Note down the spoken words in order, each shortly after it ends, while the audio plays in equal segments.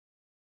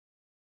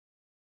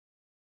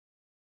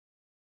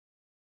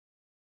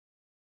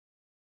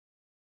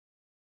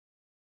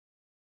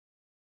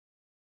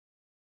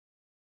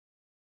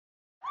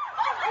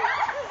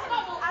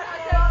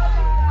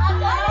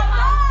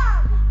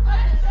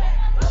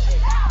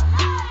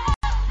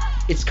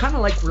It's kind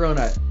of like we're on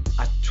a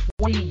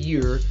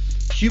 20-year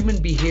human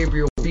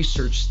behavioral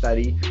research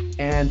study,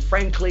 and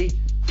frankly,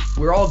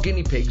 we're all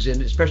guinea pigs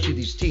in, especially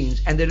these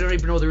teens, and they don't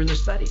even know they're in the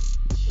study.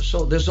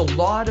 So there's a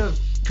lot of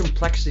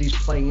complexities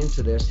playing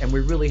into this, and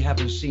we really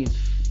haven't seen,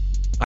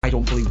 I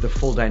don't believe, the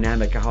full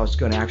dynamic of how it's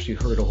going to actually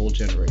hurt a whole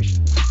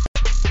generation.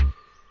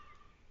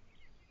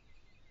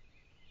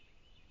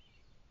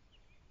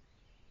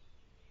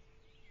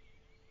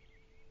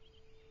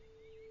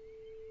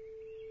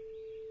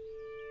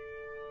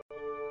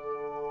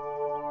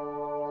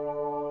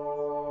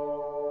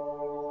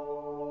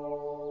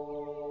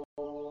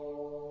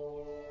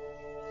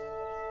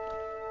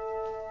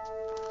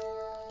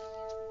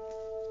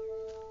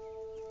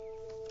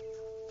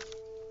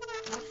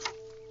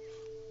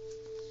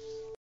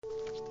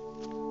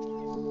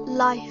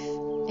 Life,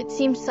 it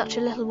seems such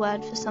a little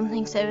word for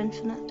something so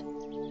infinite.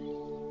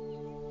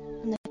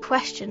 And the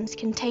questions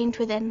contained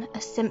within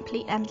are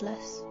simply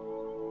endless.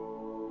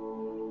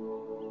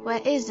 Where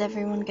is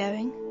everyone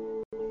going?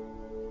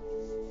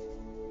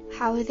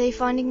 How are they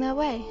finding their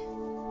way?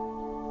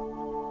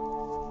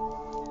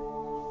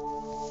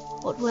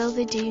 What will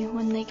they do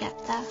when they get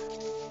there?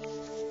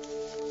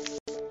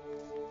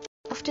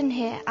 I often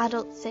hear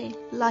adults say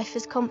life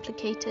is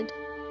complicated.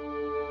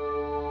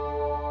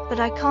 But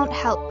I can't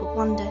help but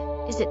wonder,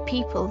 is it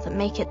people that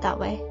make it that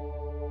way?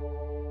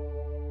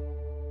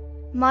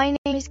 My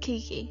name is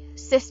Kiki,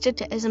 sister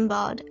to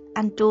Isambard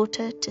and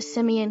daughter to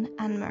Simeon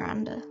and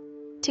Miranda.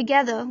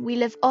 Together we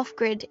live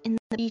off-grid in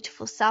the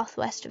beautiful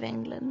southwest of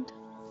England,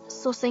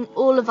 sourcing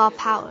all of our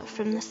power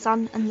from the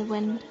sun and the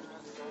wind.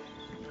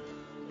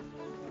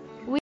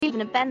 We live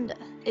in a bender,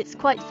 it's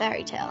quite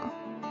fairy tale,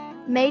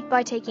 made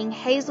by taking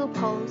hazel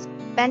poles,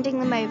 bending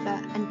them over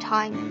and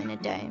tying them in a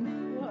dome.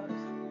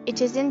 It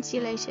is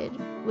insulated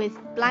with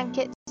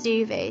blankets,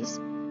 duvets,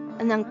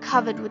 and then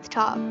covered with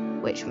tarp,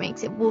 which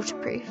makes it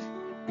waterproof.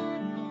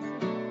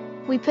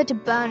 We put a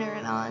burner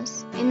in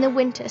ours. In the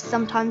winter,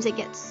 sometimes it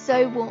gets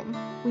so warm,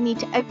 we need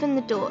to open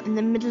the door in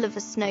the middle of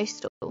a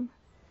snowstorm.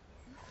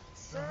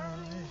 Sun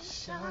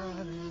is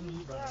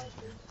shining bright,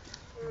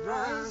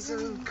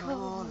 rising,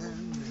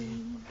 calling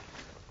me.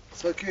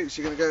 So cute,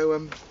 so you're going to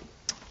go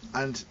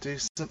and do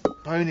some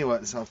pony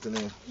work this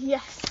afternoon?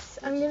 Yes,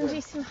 I'm going to do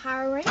some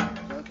harrowing.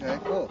 Okay,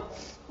 cool.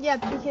 Yeah,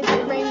 because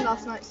it rained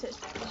last night, so it's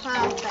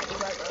perfect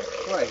weather.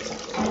 Great.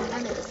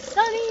 And it's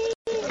sunny.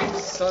 And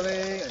it's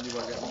sunny, and you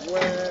won't get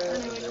wet,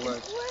 and they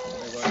won't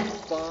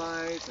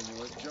bite, and you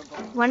won't jump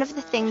on. One of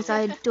the things I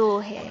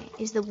adore here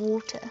is the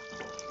water.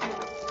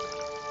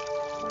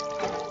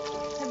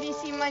 Have you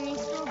seen my new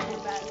strawberry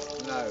bed?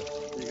 No.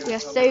 We are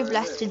so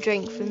blessed to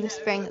drink from the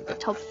spring at the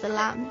top of the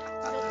land.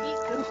 I'll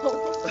eat them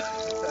all.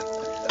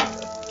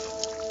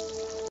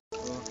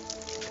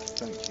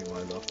 Thank you,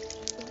 my love.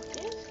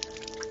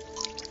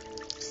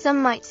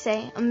 Some might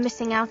say I'm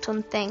missing out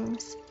on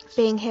things,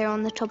 being here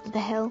on the top of the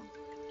hill,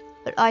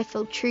 but I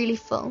feel truly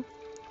full.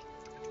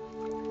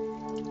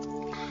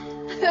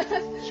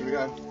 Should we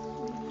go?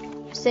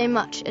 So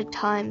much at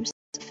times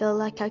I feel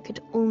like I could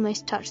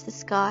almost touch the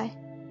sky.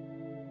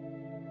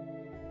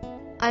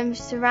 I'm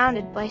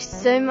surrounded by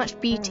so much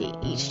beauty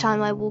each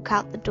time I walk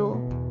out the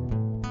door.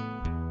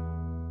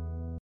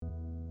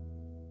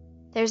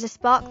 There is a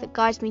spark that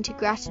guides me to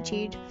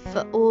gratitude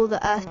for all the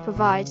earth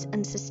provides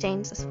and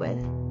sustains us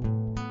with.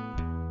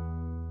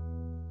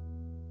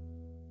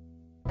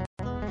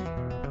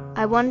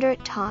 I wonder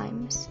at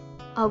times,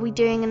 are we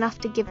doing enough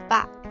to give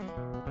back?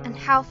 And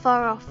how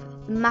far off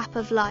the map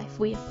of life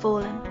we have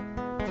fallen?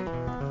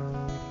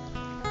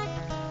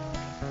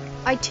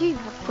 I too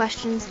have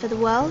questions for the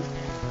world.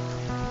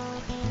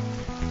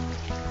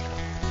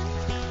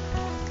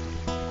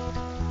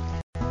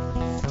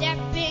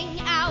 Stepping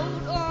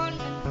out on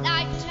a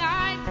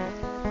lifetime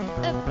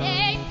of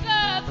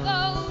paper,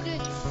 boat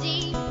and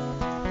sea.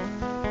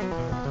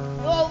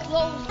 All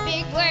those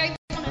big waves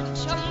gonna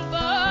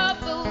tumble,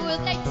 but will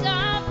they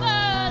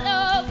tumble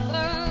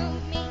over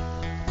me?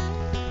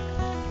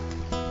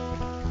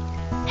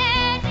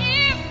 And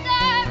if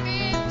the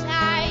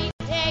riptide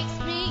takes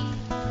me,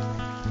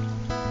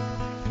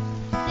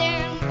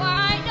 then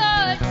why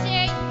not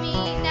take me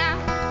now?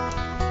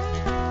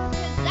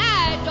 'Cause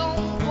I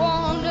don't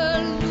wanna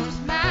lose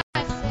myself.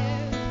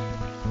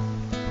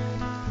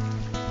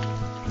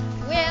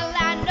 Well,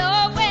 I know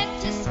when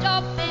to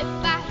stop if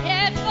I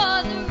head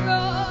for the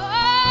road.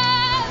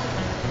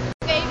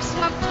 Waves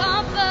come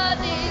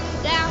tumbling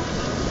down.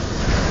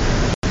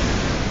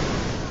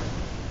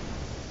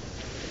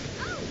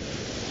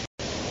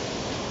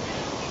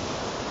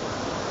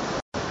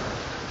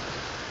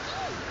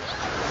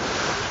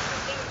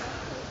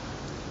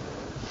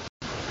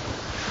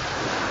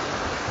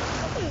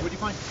 What did you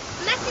find?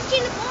 Message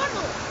in the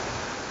portal.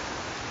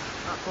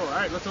 Oh, cool. All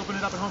right, let's open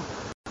it up at home.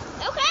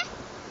 Okay.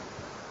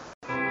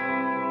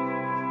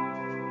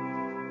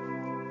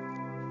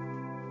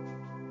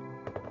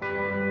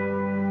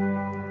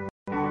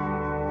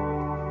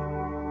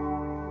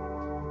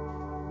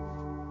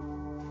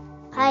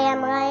 Hi,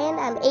 I'm Ryan.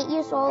 I'm 8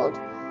 years old,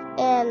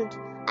 and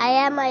I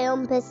have my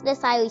own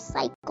business. I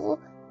recycle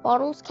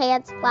bottles,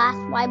 cans, glass,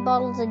 wine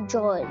bottles, and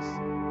jars.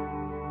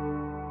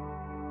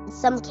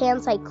 Some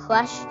cans I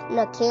crushed in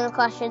a can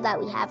crusher that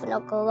we have in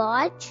our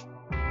garage.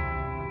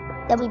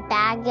 Then we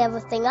bag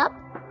everything up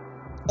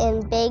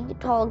in big,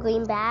 tall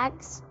green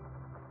bags.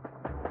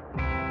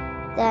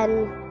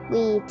 Then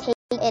we take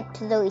it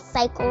to the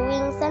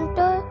recycling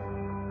center.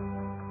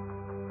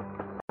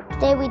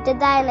 Today we did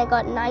that and I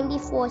got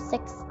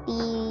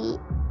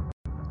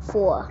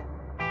 94.64.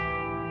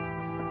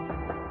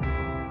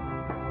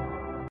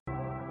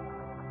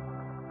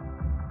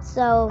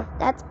 So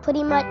that's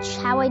pretty much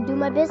how I do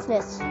my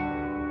business.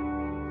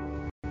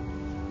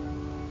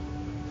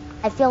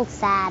 I feel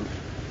sad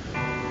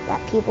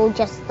that people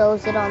just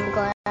throws it on the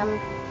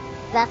ground.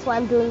 That's why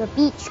I'm doing a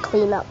beach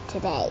cleanup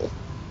today.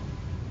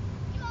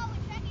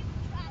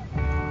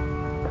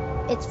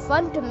 It's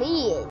fun to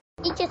me.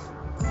 You just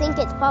think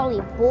it's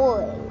probably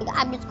boring.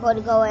 I'm just going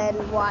to go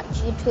and watch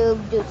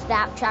YouTube, do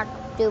Snapchat,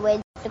 do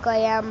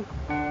Instagram,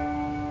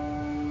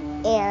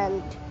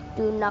 and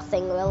do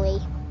nothing really.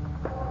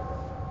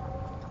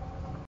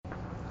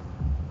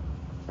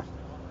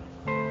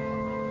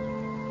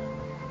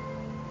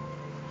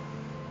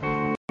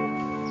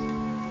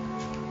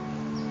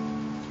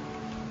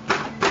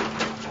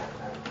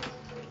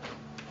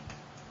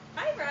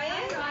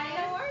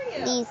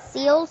 These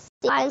seals,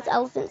 giant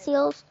elephant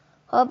seals,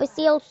 harbor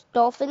seals,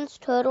 dolphins,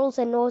 turtles,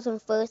 and northern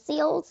fur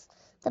seals,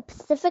 the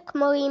Pacific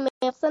Marine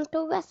Mammal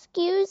Center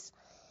rescues,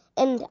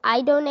 and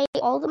I donate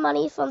all the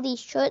money from these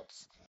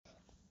shirts,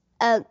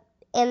 and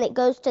it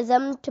goes to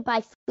them to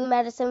buy food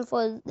medicine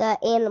for the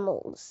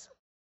animals.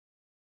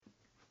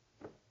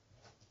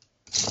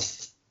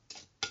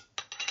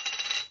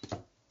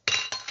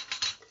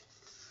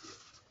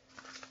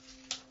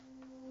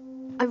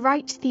 I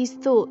write these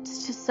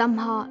thoughts to some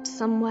heart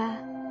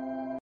somewhere.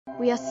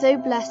 We are so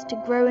blessed to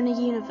grow in a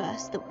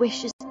universe that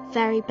wishes the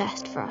very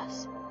best for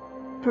us,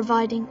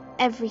 providing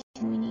everything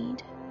we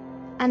need,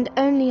 and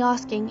only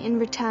asking in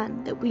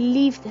return that we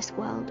leave this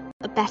world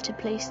a better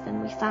place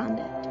than we found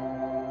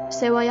it.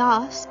 So I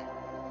ask,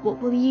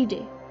 what will you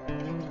do?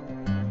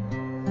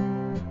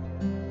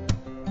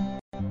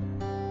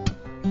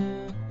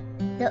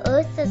 The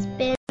earth has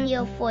been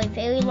here for a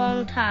very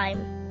long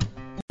time,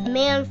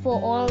 man for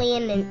only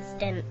an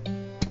instant.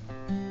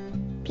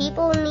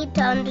 People need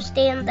to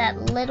understand that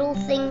little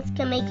things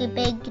can make a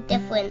big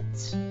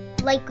difference,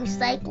 like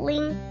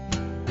recycling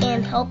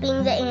and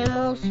helping the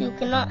animals who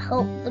cannot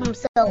help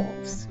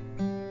themselves.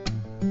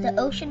 The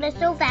ocean is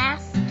so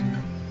vast,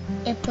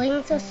 it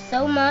brings us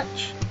so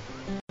much,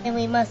 and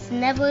we must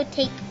never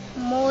take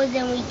more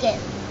than we give.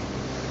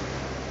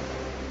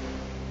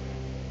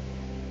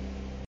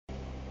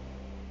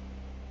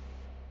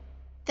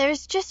 There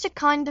is just a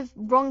kind of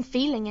wrong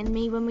feeling in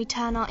me when we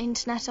turn our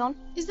internet on.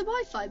 Is the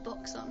Wi-Fi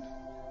box on?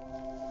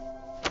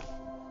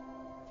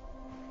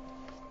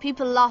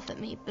 People laugh at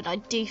me, but I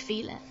do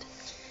feel it.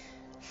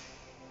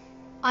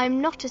 I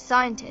am not a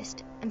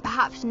scientist, and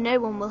perhaps no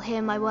one will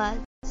hear my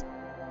words.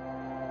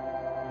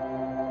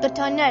 But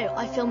I know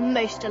I feel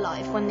most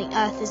alive when the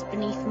earth is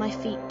beneath my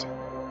feet.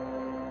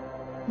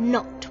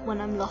 Not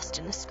when I'm lost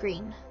in a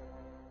screen.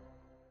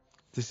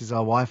 This is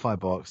our Wi-Fi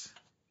box.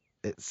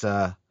 It's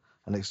an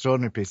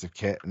extraordinary piece of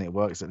kit, and it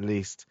works at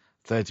least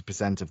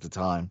 30% of the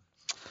time.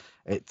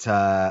 It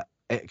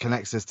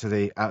connects us to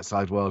the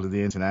outside world of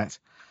the internet.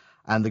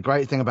 And the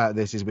great thing about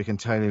this is we can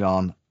turn it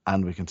on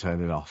and we can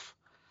turn it off.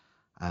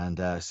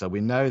 And so we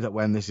know that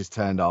when this is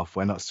turned off,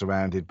 we're not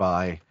surrounded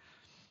by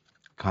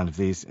kind of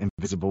these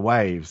invisible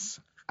waves.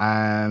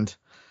 And,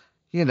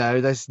 you know,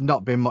 there's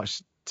not been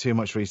too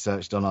much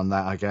research done on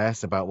that, I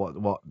guess, about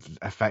what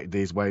effect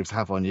these waves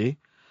have on you.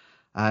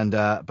 And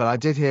but I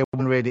did hear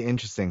one really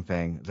interesting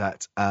thing,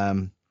 that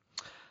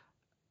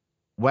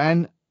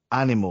when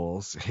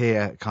animals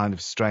hear kind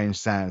of strange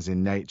sounds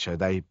in nature,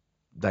 they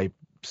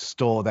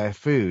store their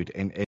food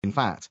in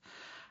fat.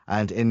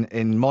 And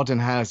in modern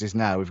houses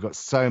now, we've got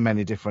so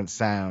many different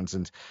sounds,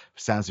 and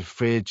sounds of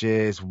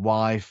fridges,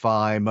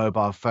 Wi-Fi,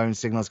 mobile phone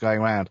signals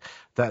going around,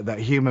 that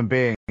human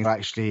beings are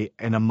actually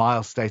in a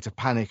mild state of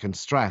panic and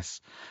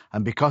stress.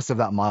 And because of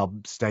that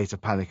mild state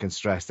of panic and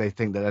stress, they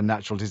think that a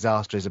natural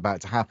disaster is about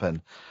to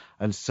happen,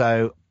 and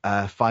so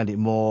find it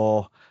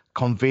more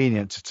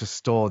convenient to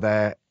store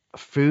their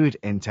food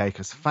intake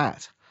as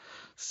fat.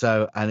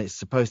 So, and it's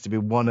supposed to be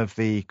one of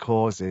the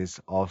causes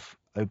of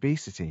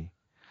obesity,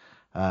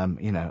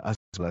 you know, as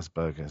well as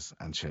burgers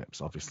and chips,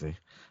 obviously.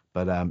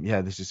 But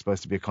yeah, this is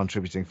supposed to be a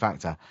contributing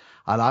factor.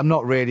 And I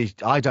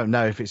don't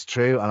know if it's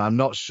true, and I'm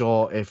not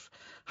sure if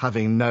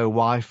having no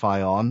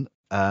Wi-Fi on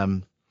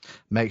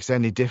makes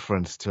any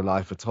difference to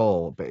life at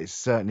all, but it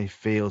certainly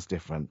feels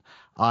different.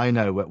 I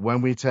know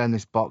when we turn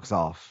this box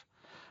off,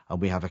 and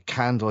we have a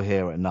candle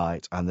here at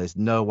night, and there's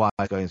no wire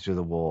going through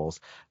the walls,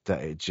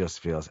 that it just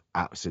feels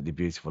absolutely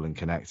beautiful and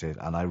connected.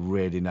 And I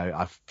really know,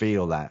 I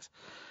feel that.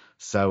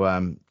 So,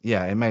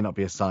 yeah, it may not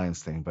be a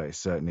science thing, but it's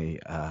certainly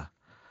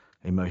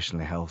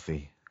emotionally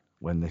healthy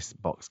when this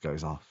box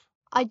goes off.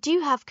 I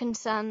do have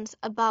concerns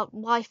about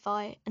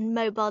Wi-Fi and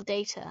mobile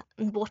data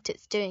and what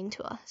it's doing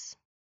to us.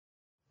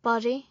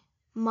 Buddy,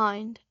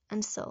 mind,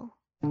 and soul.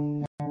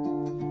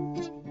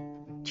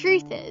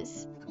 Truth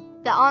is,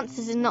 the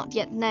answers are not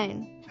yet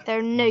known. There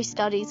are no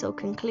studies or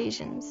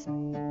conclusions.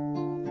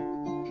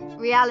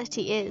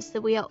 Reality is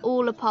that we are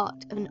all a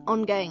part of an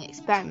ongoing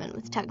experiment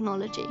with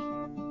technology.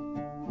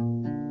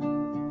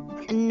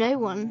 And no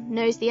one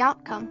knows the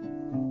outcome.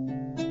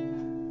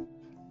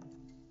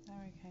 They're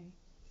okay.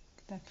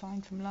 They're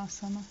fine from last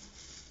summer.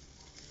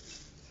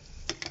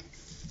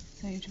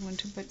 So you want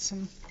to put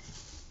some...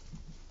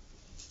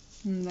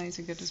 those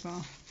are good as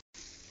well.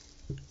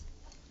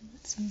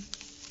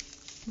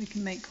 We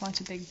can make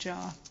quite a big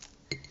jar.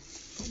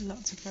 Put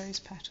lots of rose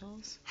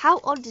petals. How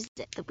odd is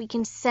it that we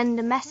can send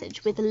a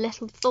message with a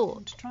little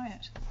thought? Try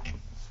it.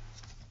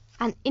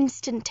 And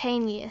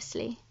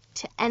instantaneously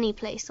to any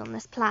place on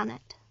this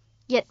planet.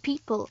 Yet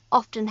people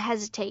often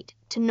hesitate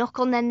to knock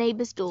on their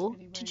neighbour's door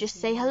to just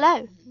say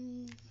hello.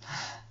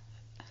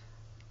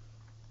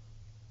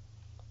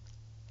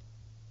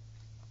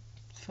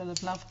 Full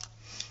of love.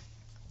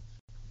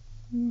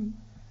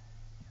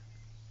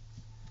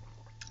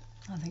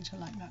 I think she'll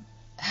like that.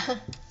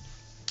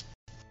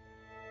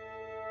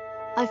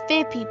 I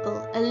fear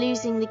people are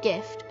losing the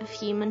gift of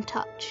human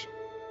touch.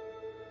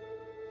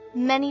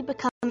 Many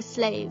become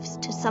slaves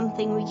to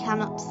something we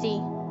cannot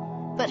see,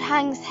 but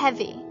hangs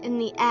heavy in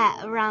the air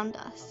around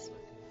us.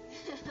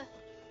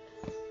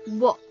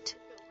 What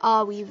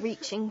are we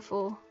reaching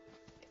for?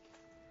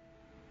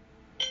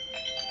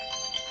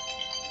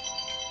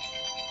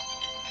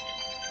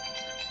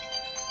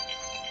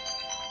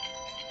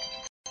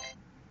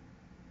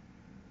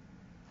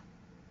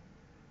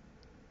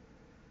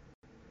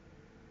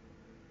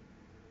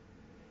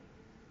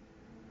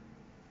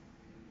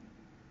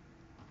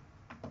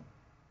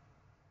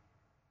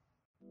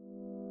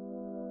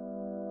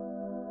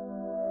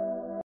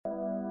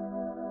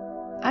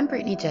 I'm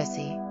Brittany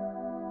Jesse,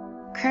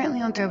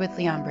 currently on tour with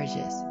Leon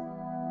Bridges.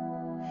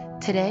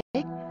 Today,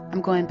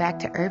 I'm going back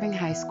to Irving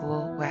High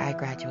School where I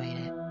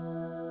graduated.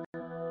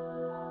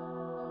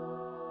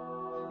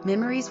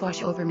 Memories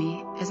wash over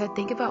me as I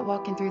think about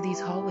walking through these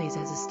hallways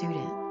as a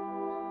student.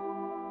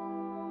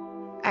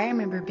 I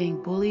remember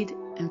being bullied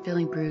and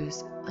feeling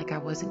bruised like I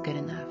wasn't good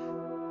enough.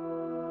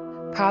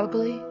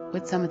 Probably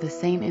with some of the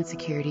same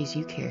insecurities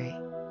you carry.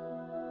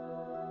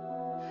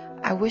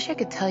 I wish I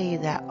could tell you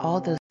that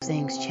all those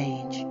things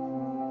change.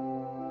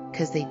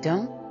 'Cause they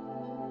don't,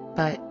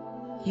 but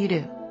you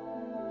do.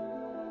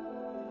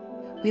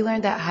 We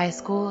learned that high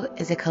school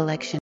is a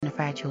collection of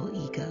fragile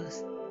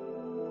egos.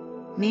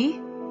 Me,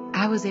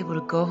 I was able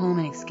to go home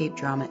and escape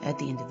drama at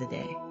the end of the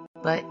day.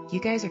 But you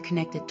guys are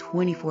connected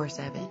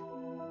 24/7.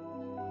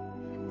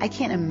 I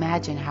can't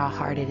imagine how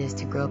hard it is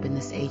to grow up in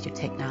this age of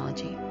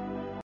technology.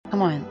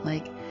 Come on,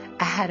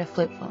 I had a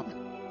flip phone.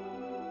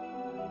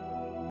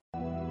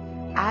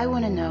 I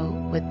want to know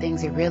what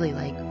things are really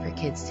like for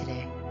kids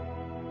today.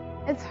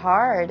 It's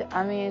hard.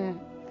 I mean,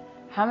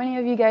 how many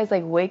of you guys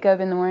wake up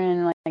in the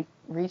morning and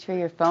reach for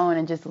your phone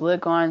and just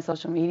look on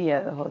social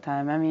media the whole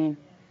time? I mean,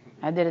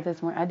 I did it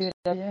this morning. I do it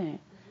every day.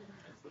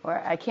 Or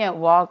I can't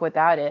walk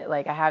without it.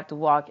 I have to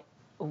walk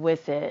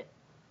with it,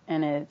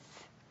 and it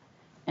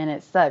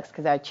sucks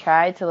because I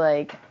tried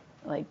to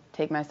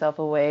take myself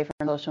away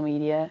from social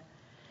media.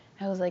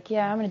 I was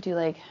yeah, I'm gonna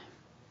do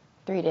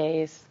 3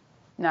 days.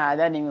 Nah,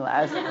 that didn't even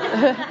last.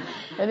 That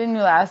didn't even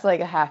last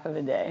a half of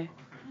a day.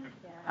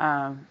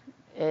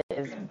 It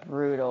is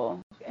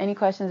brutal. Any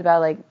questions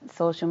about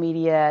social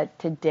media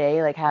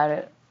today?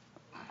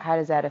 How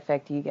does that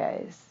affect you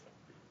guys?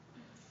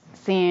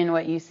 Seeing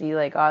what you see,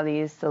 all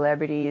these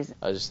celebrities.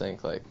 I just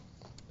think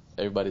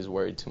everybody's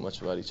worried too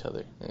much about each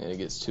other, and it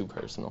gets too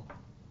personal.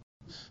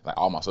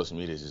 All my social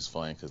media is just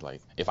fun because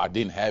if I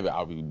didn't have it, I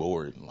would be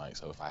bored.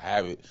 So if I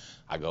have it,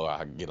 I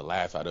get a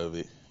laugh out of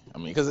it. I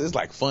mean, because it's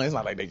fun. It's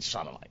not they just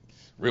trying to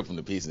rip them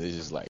to pieces.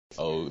 It's just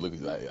oh, look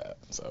at that.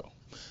 So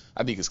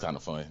I think it's kind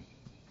of fun.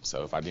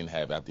 So if I didn't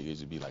have it, I think it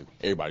should be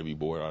everybody be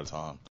bored all the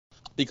time.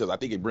 Because I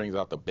think it brings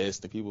out the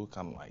best in people,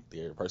 kind of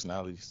their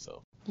personalities.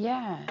 So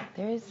yeah,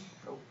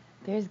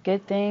 there's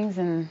good things,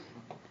 and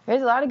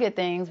there's a lot of good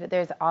things, but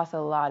there's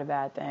also a lot of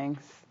bad things.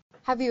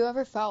 Have you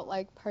ever felt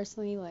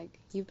personally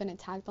you've been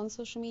attacked on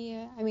social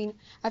media? I mean,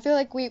 I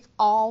feel we've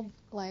all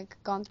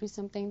gone through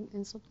something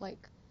in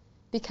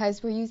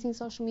because we're using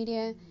social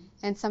media,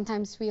 and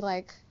sometimes we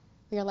kind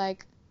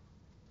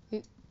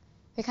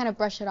of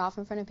brush it off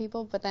in front of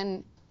people, but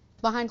then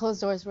behind closed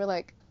doors we're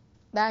that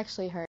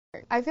actually hurt.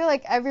 I feel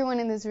everyone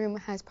in this room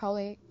has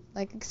probably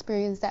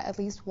experienced that at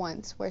least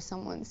once, where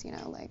someone's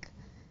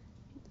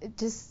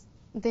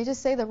they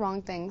just say the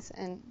wrong things,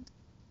 and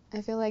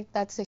I feel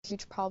that's a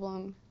huge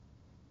problem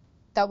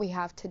that we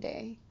have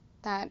today,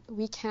 that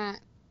we can't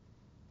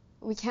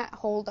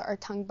hold our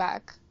tongue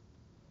back,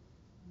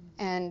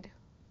 and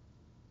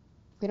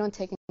we don't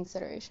take into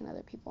consideration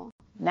other people.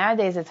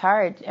 Nowadays it's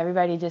hard.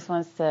 Everybody just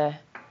wants to,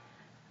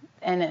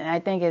 and I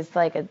think it's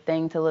a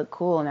thing to look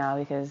cool now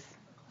because,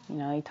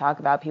 you talk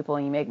about people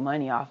and you make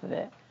money off of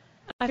it.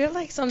 I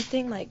feel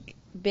something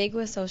big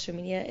with social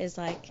media is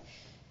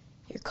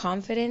your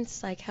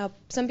confidence. How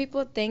some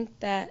people think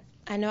that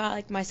I know,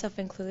 like myself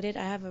included,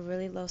 I have a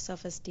really low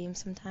self-esteem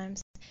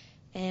sometimes,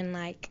 and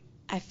like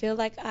I feel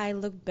like I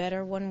look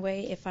better one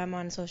way if I'm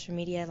on social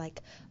media,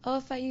 like, oh,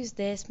 if I use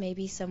this,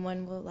 maybe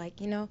someone will like,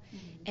 and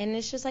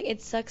it's just like,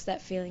 it sucks,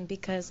 that feeling,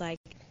 because like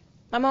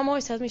my mom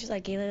always tells me, she's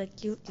like, Gayla,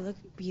 like you look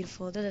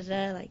beautiful, da da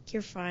da, like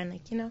you're fine,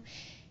 like,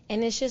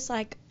 and it's just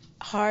like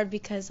hard,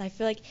 because I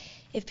feel like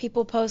if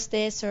people post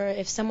this, or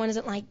if someone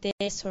doesn't like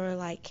this, or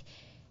like,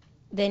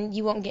 then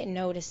you won't get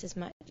noticed as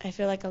much. I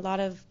feel like a lot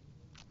of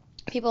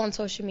people on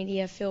social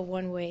media feel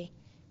one way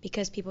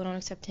because people don't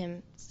accept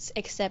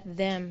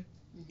them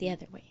the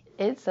other way.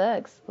 It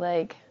sucks.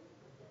 Like,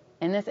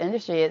 in this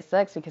industry, it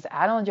sucks because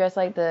I don't dress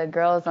like the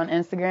girls on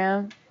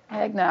Instagram.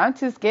 Heck no, I'm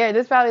too scared.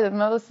 This is probably the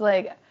most,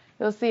 like,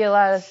 you'll see a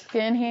lot of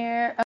skin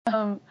here.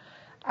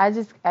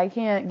 I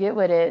can't get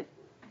with it.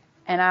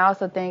 And I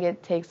also think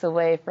it takes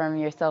away from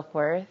your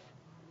self-worth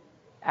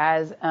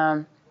as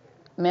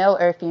male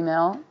or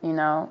female,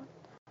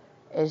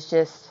 it's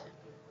just,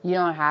 you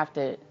don't have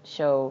to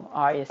show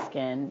all your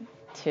skin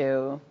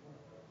to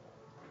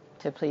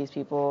please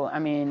people. I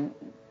mean,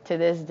 to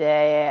this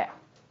day,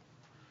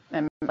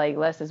 like,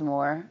 less is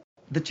more.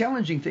 The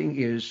challenging thing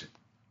is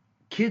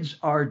kids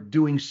are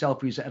doing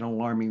selfies at an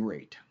alarming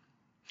rate.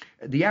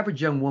 The average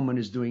young woman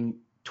is doing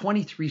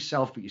 23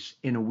 selfies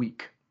in a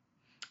week.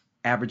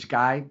 Average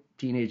guy,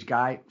 teenage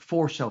guy,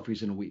 4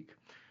 selfies in a week.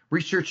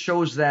 Research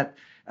shows that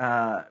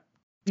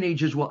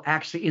teenagers will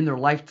actually, in their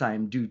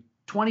lifetime, do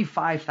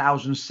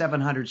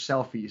 25,700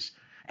 selfies.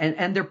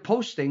 And they're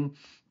posting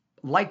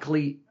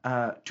likely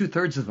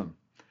 2/3 of them,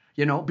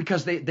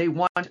 because they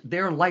want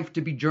their life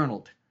to be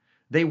journaled.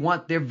 They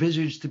want their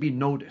visage to be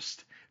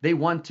noticed. They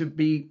want to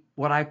be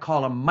what I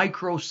call a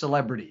micro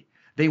celebrity.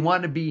 They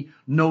want to be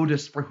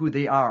noticed for who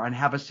they are and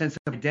have a sense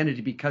of identity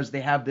because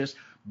they have this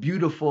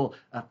beautiful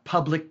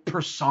public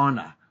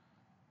persona.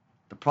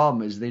 The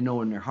problem is they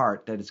know in their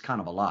heart that it's kind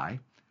of a lie,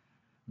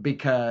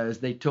 because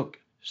they took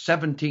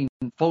 17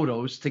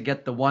 photos to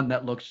get the one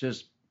that looks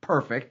just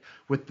perfect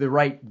with the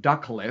right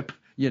duck lip.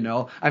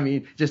 I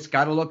mean, just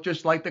got to look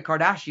just like the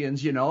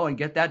Kardashians, and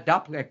get that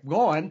duck lip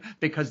going,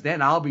 because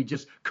then I'll be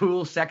just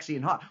cool, sexy,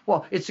 and hot.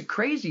 Well, it's a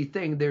crazy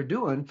thing they're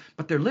doing,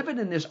 but they're living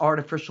in this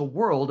artificial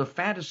world of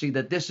fantasy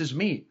that this is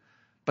me.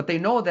 But they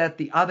know that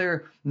the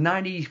other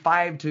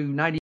 95 to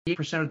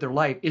 98% of their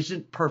life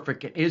isn't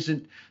perfect. It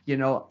isn't,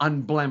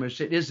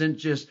 unblemished. It isn't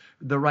just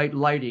the right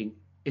lighting.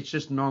 It's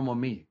just normal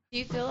me. Do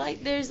you feel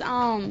like there's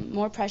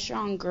more pressure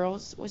on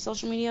girls with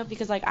social media?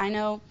 Because like I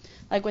know,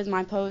 like with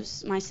my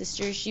posts, my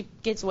sister, she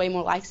gets way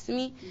more likes than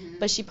me,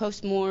 but she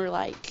posts more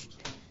like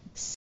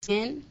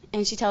skin,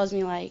 and she tells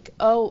me like,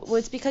 oh, well,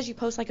 it's because you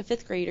post like a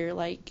 5th grader,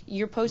 like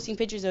you're posting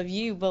pictures of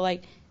you, but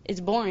like it's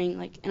boring,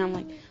 like, and I'm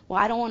like, well,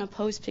 I don't want to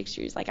post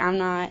pictures, like I'm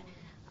not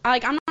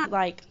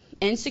like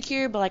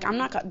insecure, but like I'm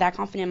not that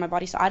confident in my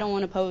body, so I don't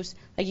want to post,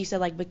 like you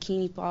said, like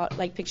bikini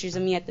like pictures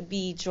of me at the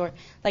beach, or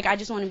like I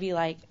just want to be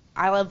like,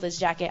 I love this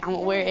jacket, I'm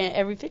gonna wear it in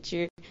every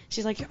picture.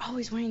 She's like, you're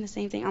always wearing the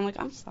same thing. I'm like,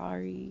 I'm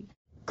sorry.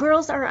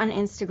 Girls are on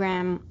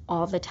Instagram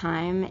all the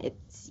time.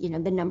 It's, the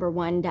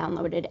 #1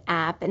 downloaded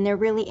app, and they're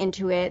really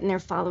into it, and they're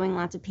following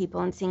lots of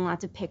people and seeing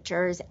lots of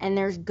pictures, and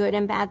there's good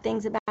and bad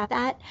things about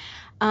that.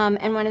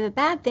 And one of the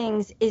bad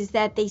things is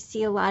that they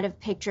see a lot of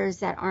pictures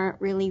that aren't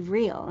really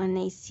real, and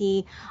they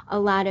see a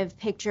lot of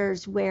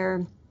pictures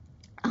where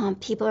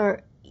people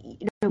are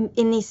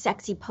in these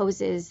sexy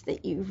poses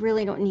that you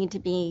really don't need to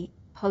be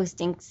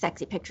posting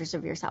sexy pictures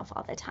of yourself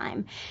all the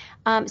time.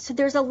 So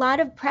there's a lot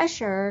of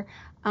pressure,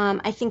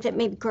 I think, that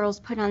maybe girls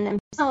put on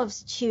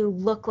themselves to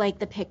look like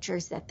the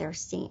pictures that they're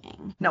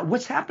seeing. Now,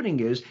 what's happening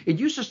is, it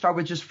used to start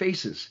with just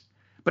faces.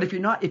 But if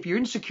you're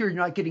insecure, you're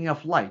not getting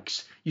enough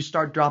likes, you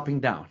start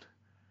dropping down.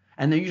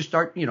 And then you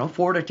start,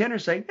 4 to 10 are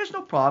saying, there's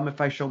no problem if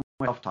I show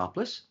myself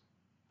topless.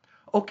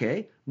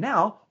 Okay,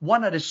 now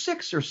 1 out of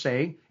 6 are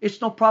saying,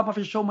 it's no problem if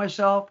I show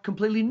myself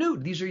completely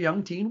nude. These are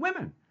young teen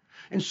women.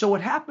 And so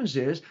what happens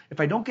is, if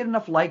I don't get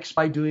enough likes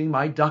by doing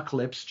my duck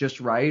lips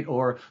just right,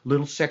 or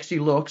little sexy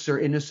looks or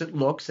innocent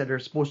looks that are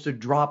supposed to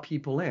draw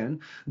people in,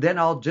 then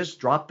I'll just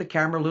drop the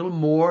camera a little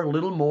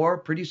more.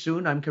 Pretty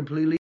soon I'm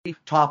completely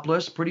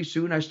topless. Pretty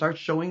soon I start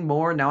showing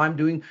more. Now I'm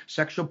doing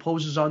sexual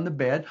poses on the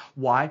bed.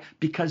 Why?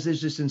 Because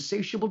there's this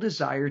insatiable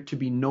desire to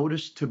be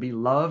noticed, to be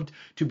loved,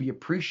 to be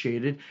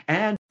appreciated.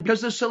 And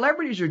because the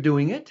celebrities are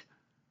doing it,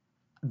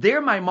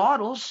 they're my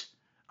models.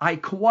 I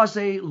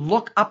quasi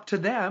look up to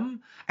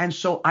them, and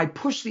so I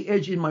push the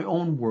edge in my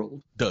own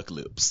world. Duck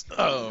lips.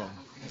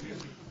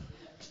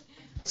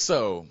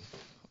 So,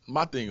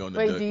 my thing on the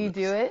Wait, duck do you lips.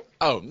 do it?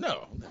 Oh,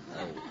 no.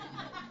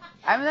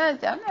 I'm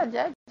not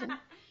judging.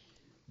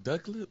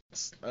 Duck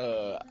lips?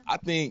 I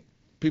think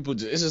people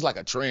it's just like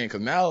a trend,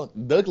 because now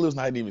duck lips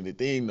not even the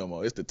thing no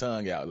more. It's the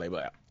tongue out. Like,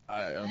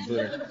 I'm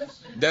doing.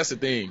 That's the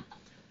thing.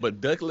 But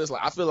duck lips,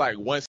 like, I feel like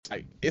once,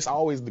 like, it's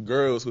always the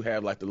girls who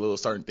have like the little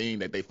certain thing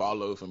that they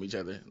follow from each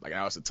other. Like,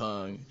 now it's the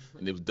tongue,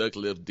 and it was duck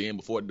lips. Then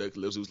before duck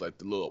lips, it was like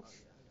the little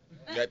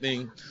that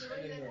thing.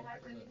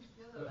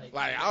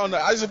 Like, I don't know.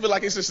 I just feel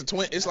like it's just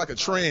it's like a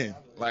trend.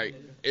 Like,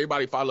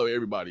 everybody follow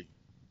everybody.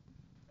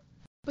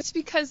 It's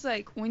because,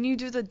 like, when you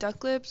do the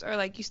duck lips or,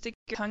 like, you stick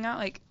your tongue out,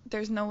 like,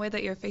 there's no way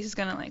that your face is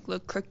gonna, like,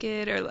 look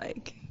crooked or,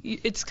 like,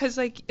 it's because,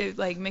 like, it,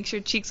 like, makes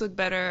your cheeks look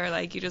better or,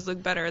 like, you just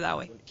look better that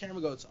way. When the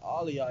camera goes to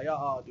all of y'all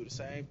all do the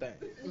same thing.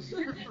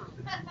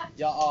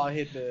 y'all all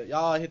hit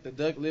the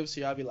duck lips,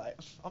 so y'all be like,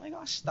 oh my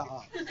gosh,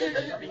 stop.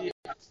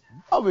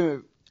 I'll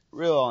be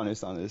real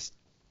honest on this.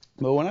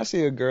 But when I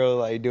see a girl,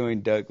 like,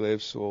 doing duck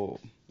lips,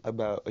 well,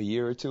 about a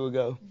year or two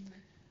ago,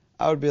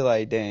 I would be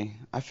like,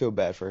 dang, I feel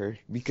bad for her.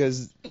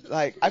 Because,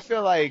 like, I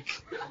feel like,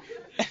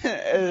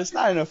 it's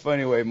not in a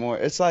funny way more.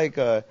 It's like,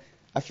 I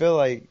feel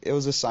like it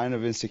was a sign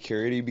of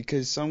insecurity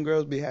because some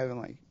girls be having,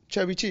 like,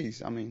 chubby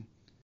cheeks. I mean,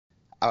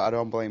 I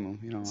don't blame them.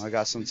 You know, I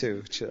got some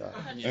too. Chill out.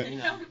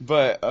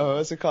 But,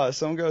 what's it called?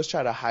 Some girls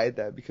try to hide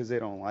that because they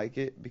don't like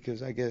it.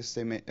 Because I guess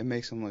it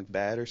makes them look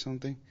bad or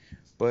something.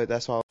 But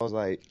that's why I was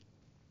like,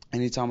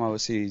 anytime I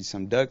would see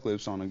some duck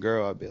lips on a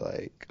girl, I'd be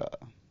like,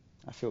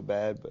 I feel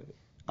bad, but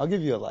I'll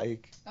give you a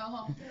like.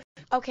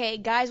 Okay,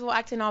 guys were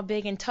acting all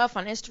big and tough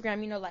on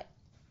Instagram, you know, like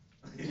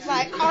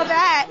all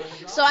that.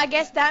 So I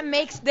guess that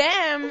makes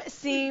them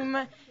seem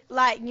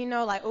like, you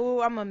know, like,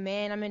 oh, I'm a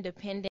man, I'm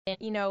independent,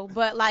 you know.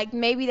 But, like,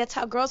 maybe that's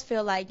how girls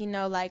feel, like, you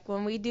know, like,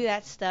 when we do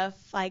that stuff,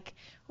 like,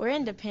 we're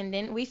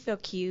independent, we feel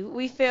cute,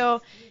 we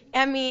feel,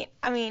 I mean,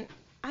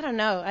 I don't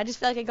know. I just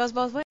feel like it goes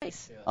both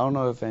ways. I don't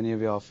know if any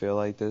of y'all feel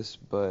like this,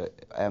 but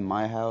at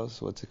my house,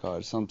 what's it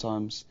called?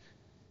 Sometimes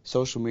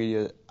social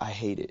media, I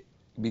hate it.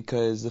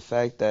 Because the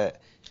fact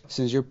that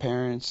since your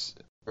parents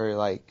are,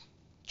 like,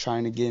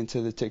 trying to get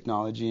into the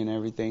technology and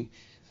everything,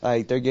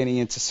 like, they're getting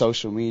into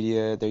social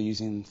media, they're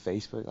using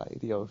Facebook,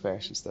 like, the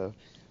old-fashioned stuff.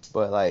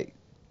 But, like,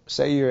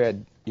 say you're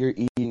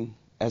eating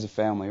as a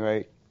family,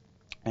 right?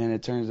 And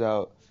it turns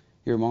out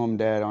your mom and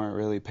dad aren't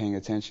really paying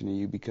attention to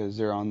you because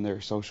they're on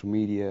their social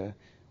media,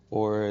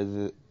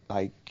 or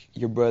like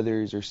your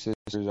brothers or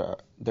sisters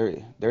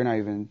they're not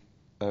even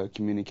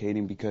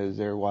communicating because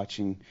they're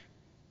watching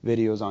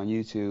videos on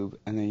YouTube,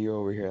 and then you're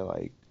over here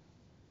like,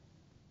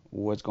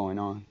 what's going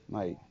on?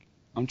 Like,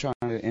 I'm trying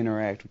to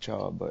interact with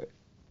y'all, but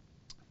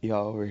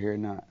y'all over here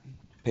not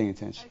paying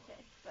attention.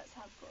 Okay, let's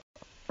have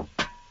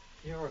guac.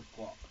 You're a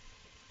guac.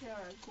 You're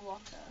a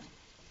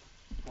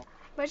guaca.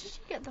 Where did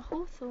you get the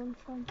hawthorn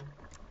from?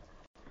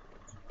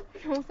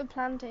 All the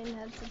plantain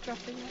heads are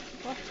dropping at the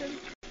bottom.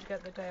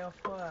 Get the day off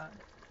work.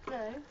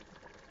 No.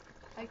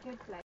 I could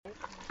play.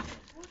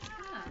 What's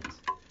that?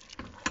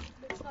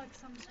 Looks like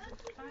some sort of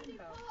phone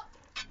bell.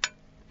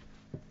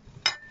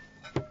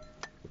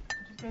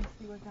 Just go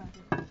see what that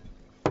is.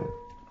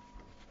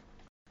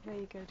 There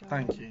you go,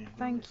 darling. Thank you.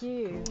 Thank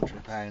you. For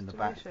preparing the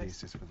back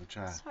Delicious. pieces for the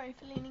chair. Sorry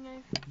for leaning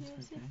over.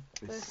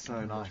 It's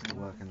so nice to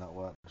work in that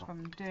work.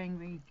 From doing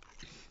the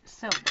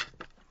silk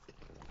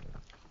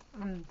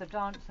and the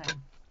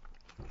dancing.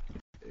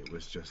 It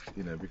was just,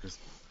 you know, because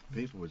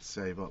people would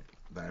save up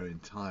their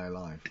entire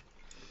life.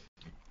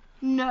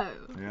 No.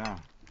 Yeah.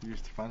 You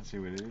used to fancy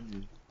with it, didn't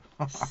you?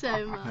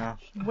 So much. Yeah.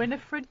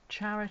 Winifred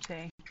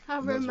Charity.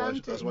 How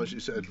romantic. That's why she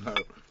said no.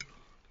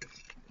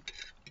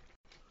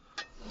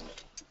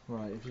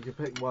 Right, if you could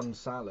pick one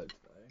salad,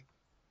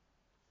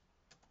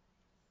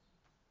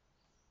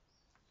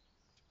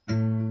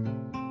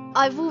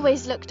 I've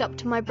always looked up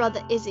to my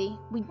brother Izzy.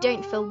 We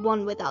don't feel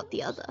one without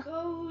the other.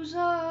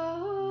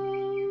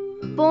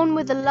 Born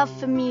with a love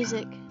for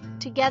music,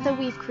 together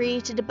we've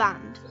created a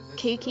band,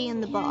 Kooky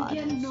and the Bard.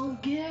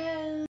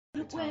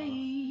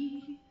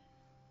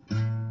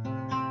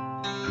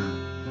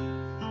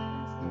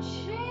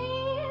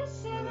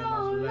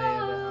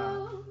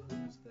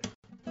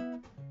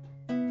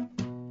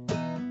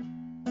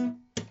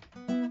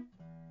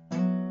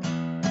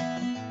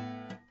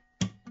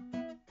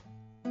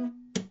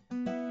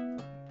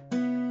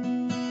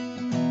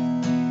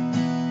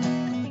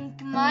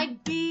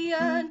 Might be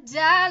a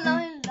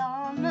Dalai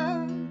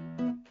Lama.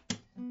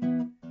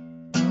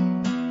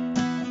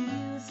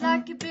 Feels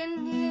like you've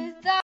been here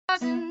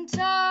 1,000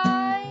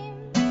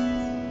 times.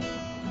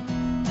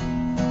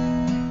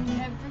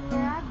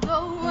 Everywhere I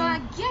go, I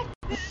get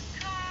good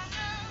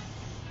karma.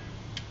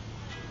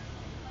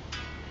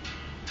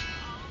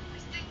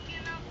 Always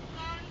thinking up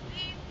on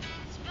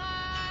people's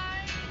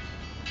minds.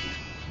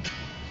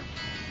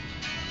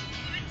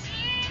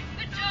 Routine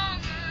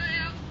pajama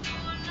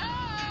for love.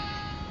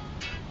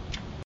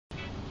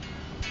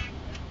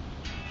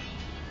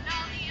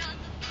 Now the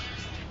other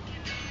one's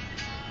taking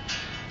it all.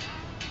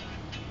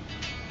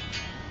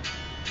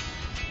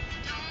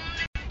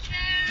 Don't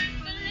care if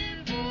I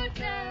live or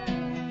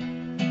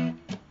die.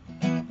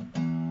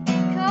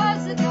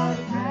 'Cause I got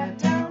a ride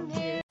down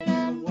here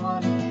and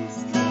one is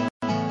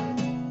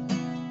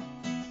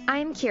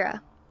I'm Kira,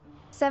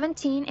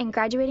 17 and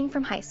graduating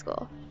from high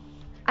school.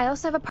 I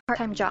also have a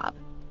part-time job.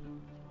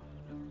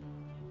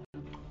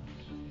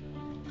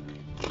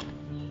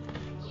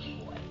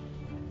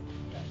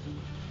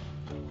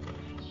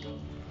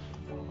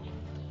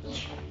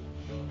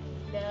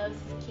 loves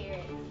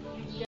carrots.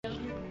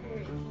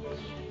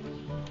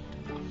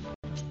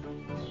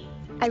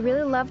 I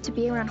really love to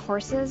be around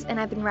horses, and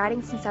I've been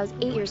riding since I was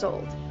 8 years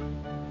old.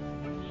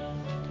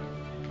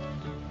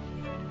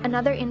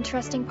 Another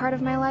interesting part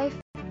of my life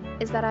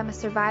is that I'm a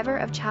survivor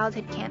of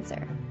childhood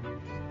cancer.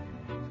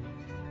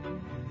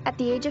 At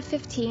the age of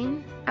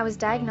 15, I was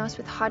diagnosed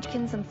with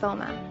Hodgkin's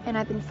lymphoma, and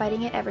I've been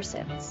fighting it ever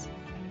since.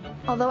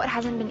 Although it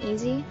hasn't been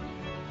easy,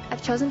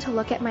 I've chosen to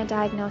look at my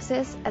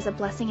diagnosis as a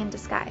blessing in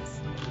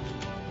disguise.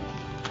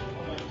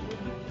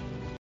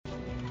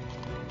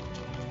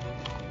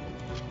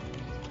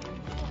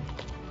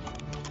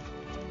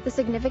 The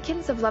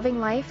significance of loving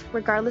life,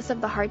 regardless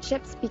of the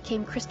hardships,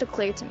 became crystal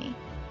clear to me.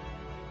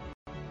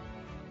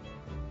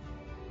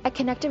 I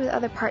connected with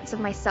other parts of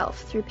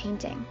myself through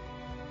painting.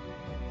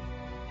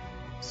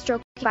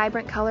 Stroking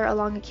vibrant color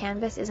along a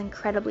canvas is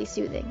incredibly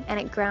soothing, and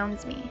it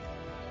grounds me.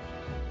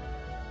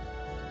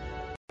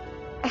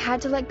 I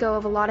had to let go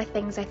of a lot of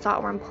things I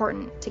thought were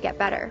important to get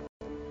better.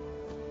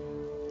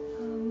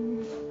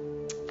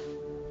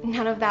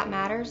 None of that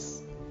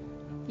matters.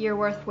 You're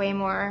worth way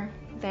more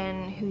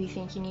than who you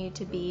think you need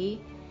to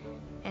be,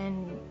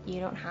 and you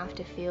don't have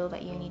to feel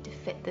that you need to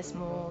fit this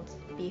mold,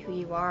 be who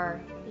you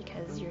are,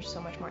 because you're so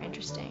much more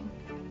interesting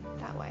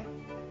that way.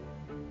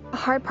 A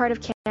hard part of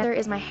cancer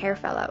is my hair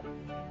fell out.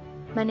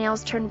 My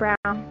nails turned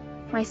brown,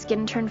 my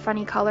skin turned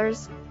funny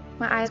colors,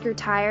 my eyes grew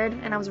tired,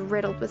 and I was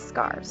riddled with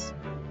scars.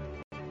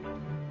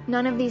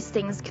 None of these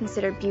things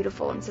considered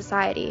beautiful in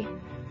society.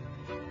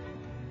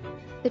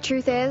 The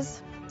truth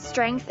is,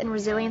 strength and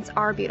resilience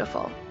are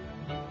beautiful.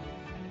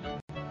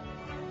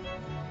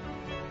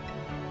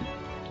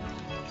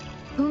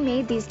 Who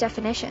made these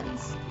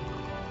definitions?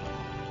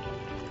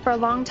 For a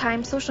long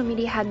time, social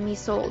media had me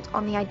sold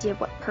on the idea of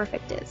what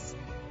perfect is.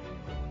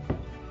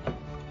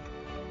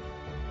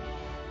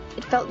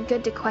 It felt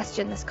good to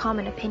question this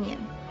common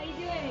opinion. How you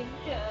doing?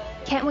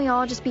 Can't we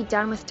all just be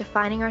done with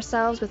defining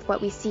ourselves with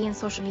what we see in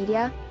social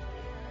media?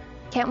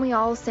 Can't we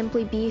all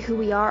simply be who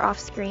we are off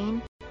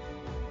screen?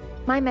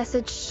 My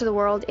message to the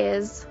world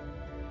is,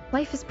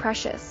 life is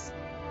precious.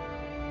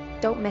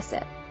 Don't miss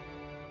it.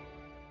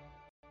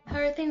 How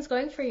are things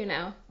going for you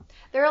now?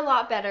 They're a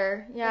lot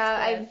better.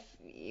 That's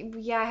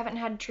I haven't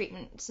had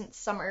treatment since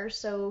summer,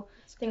 so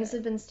things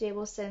have been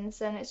stable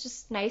since, and it's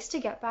just nice to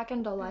get back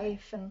into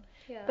life.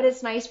 But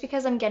it's nice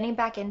because I'm getting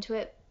back into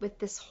it with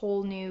this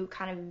whole new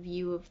kind of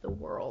view of the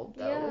world,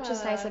 though, which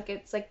is nice. Like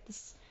it's like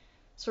this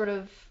sort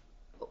of,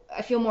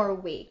 I feel more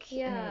awake.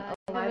 Yeah,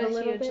 and I alive have a a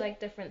little huge bit.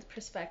 different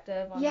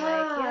perspective on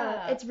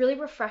It's really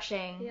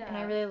refreshing, and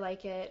I Yeah. really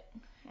like it.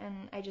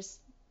 And I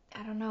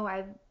don't know,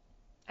 I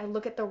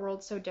look at the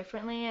world so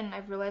differently, and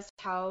I've realized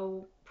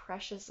how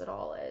precious it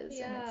all is.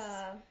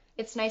 Yeah. And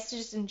it's nice to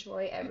just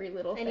enjoy every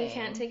little thing. And you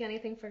can't take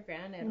anything for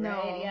granted, No,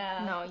 right?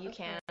 Yeah. no, you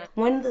can't.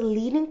 One of the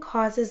leading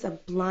causes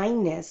of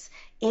blindness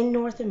in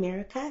North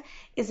America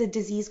is a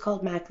disease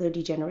called macular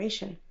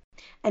degeneration.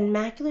 And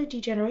macular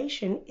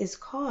degeneration is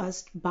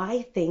caused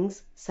by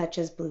things such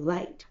as blue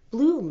light.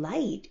 Blue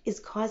light is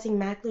causing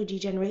macular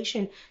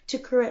degeneration to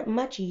occur at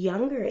much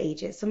younger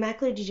ages. So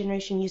macular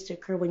degeneration used to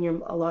occur when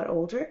you're a lot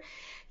older.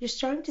 You're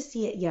starting to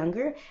see it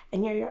younger,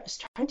 and you're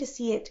starting to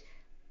see it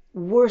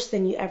worse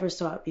than you ever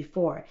saw it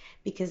before,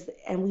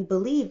 and we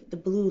believe the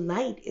blue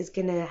light is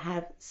going to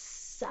have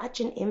such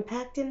an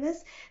impact in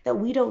this that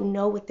we don't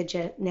know what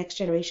the next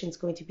generation is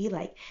going to be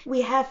like.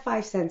 We have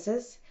 5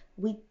 senses.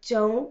 We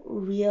don't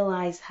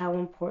realize how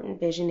important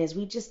vision is.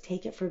 We just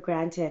take it for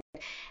granted.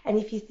 And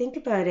if you think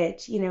about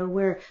it,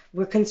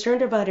 we're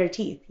concerned about our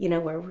teeth.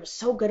 We're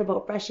so good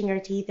about brushing our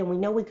teeth, and we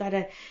know we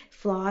gotta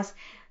floss.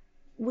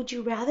 Would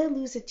you rather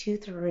lose a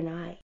tooth or an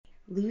eye?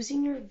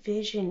 Losing your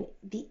vision,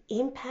 the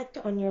impact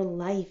on your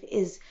life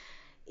is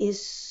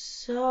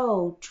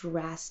so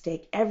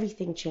drastic.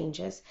 Everything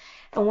changes.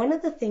 And one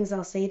of the things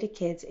I'll say to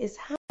kids is,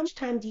 how much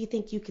time do you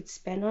think you could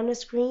spend on a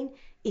screen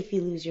if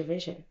you lose your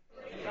vision?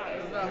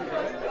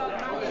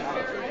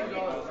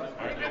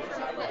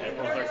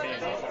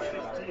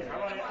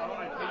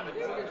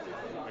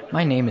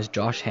 My name is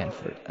Josh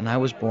Hanford, and I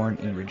was born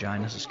in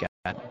Regina,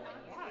 Saskatchewan.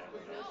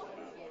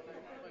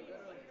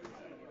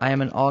 I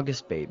am an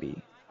August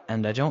baby,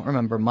 and I don't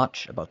remember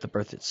much about the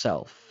birth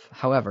itself.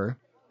 However,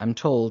 I'm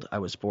told I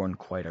was born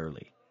quite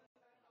early.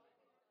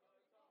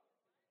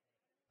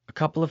 A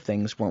couple of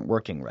things weren't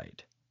working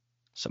right.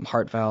 Some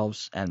heart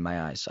valves and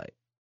my eyesight.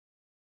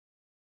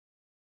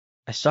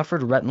 I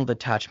suffered retinal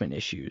detachment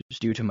issues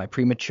due to my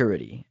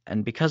prematurity,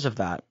 and because of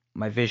that,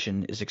 my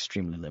vision is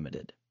extremely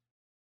limited.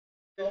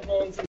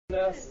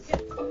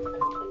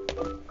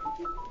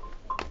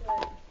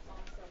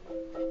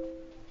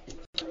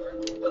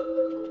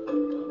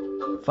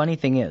 Funny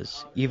thing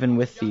is, even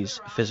with these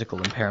physical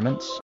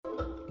impairments,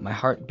 my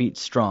heart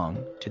beats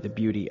strong to the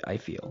beauty I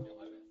feel.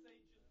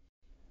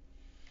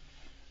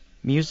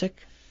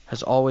 Music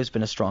has always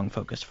been a strong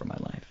focus for my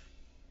life.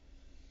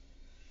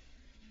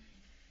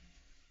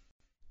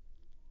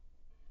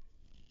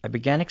 I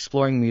began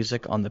exploring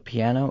music on the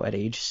piano at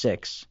age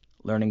 6,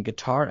 learning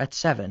guitar at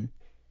 7,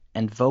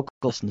 and vocal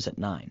lessons at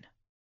 9.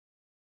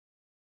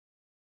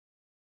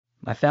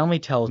 My family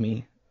tells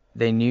me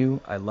they knew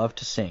I loved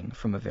to sing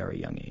from a very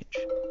young age.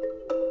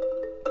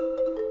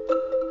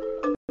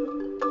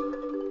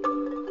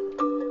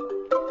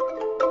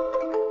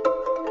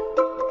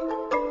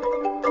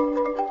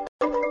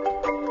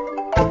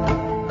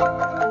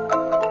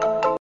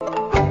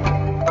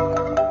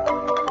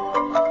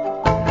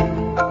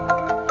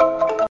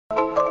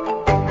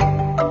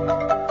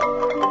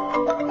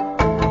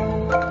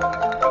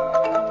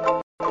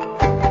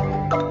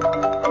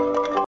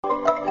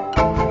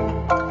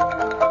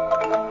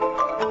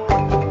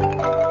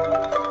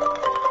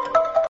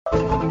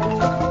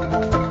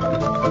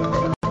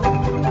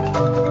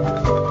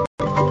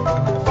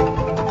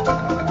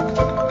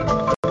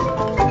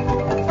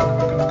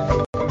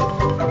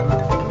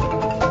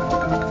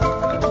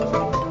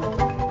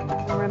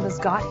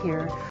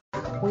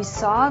 we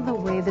saw the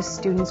way the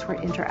students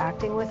were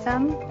interacting with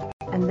them,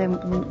 and then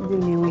we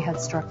knew we had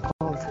struck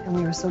gold, and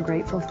we were so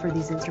grateful for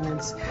these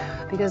instruments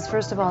because,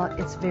 first of all,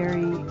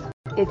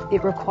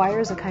 it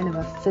requires a kind of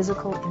a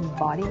physical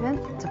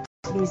embodiment to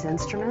play these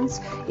instruments.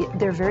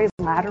 They're very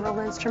lateral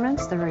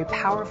instruments, they're very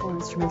powerful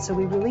instruments, so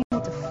we really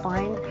need to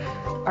find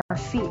our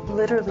feet,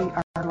 literally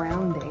our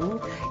grounding,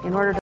 in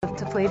order to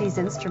play these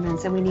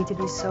instruments, and we need to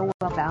be so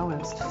well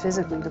balanced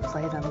physically to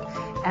play them.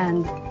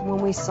 And when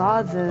we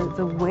saw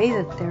the way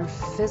that their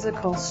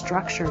physical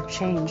structure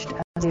changed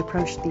as they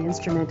approached the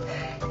instrument,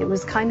 it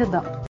was kind of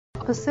the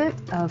opposite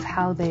of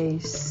how they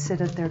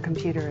sit at their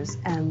computers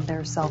and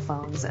their cell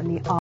phones, and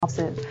the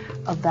opposite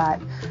of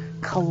that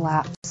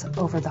collapse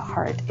over the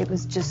heart. It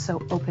was just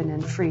so open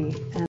and free,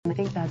 and I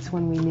think that's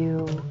when we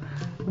knew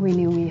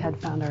we had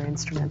found our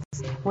instruments.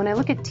 When I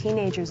look at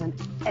teenagers and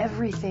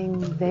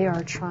everything they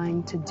are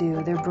trying to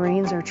do, their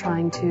brains are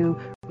trying to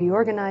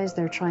reorganize,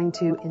 they're trying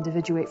to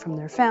individuate from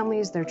their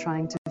families, they're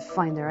trying to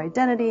find their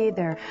identity,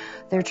 they're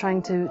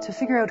trying to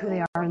figure out who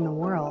they are in the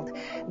world.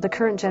 The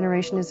current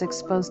generation is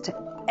exposed to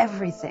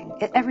everything.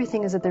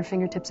 Everything is at their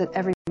fingertips at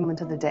every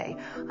moment of the day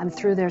and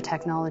through their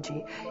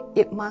technology.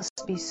 It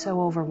must be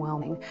so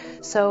overwhelming.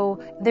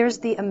 So there's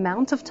the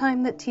amount of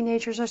time that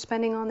teenagers are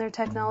spending on their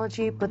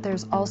technology, but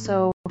there's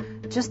also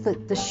just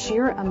the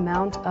sheer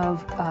amount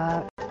of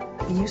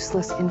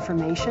useless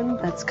information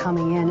that's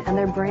coming in, and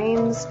their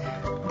brains,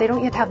 they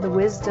don't yet have the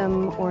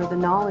wisdom or the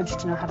knowledge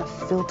to know how to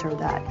filter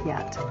that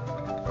yet.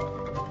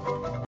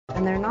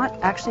 And they're not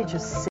actually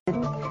just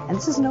sitting, and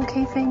this is an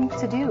okay thing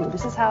to do.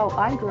 This is how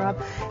I grew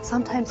up.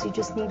 Sometimes you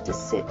just need to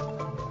sit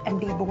and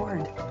be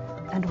bored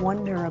and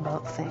wonder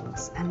about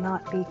things and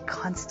not be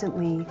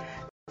constantly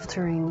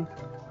filtering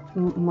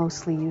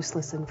mostly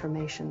useless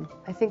information.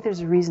 I think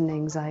there's a reason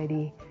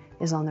anxiety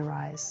is on the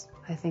rise.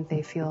 I think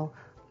they feel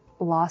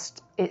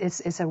lost.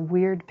 It's a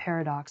weird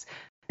paradox.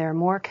 They're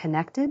more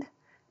connected,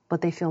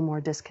 but they feel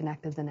more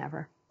disconnected than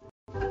ever.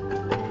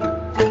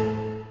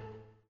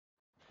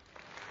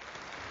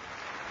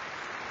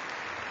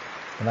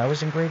 When I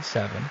was in grade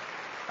 7,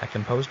 I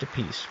composed a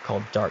piece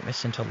called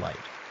Darkness into Light,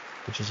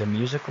 which is a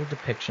musical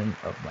depiction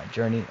of my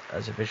journey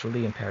as a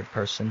visually impaired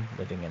person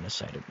living in a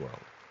sighted world.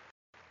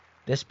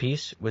 This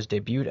piece was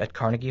debuted at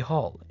Carnegie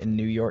Hall in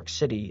New York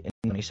City in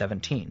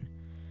 2017,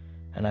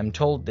 and I'm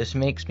told this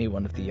makes me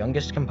one of the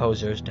youngest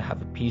composers to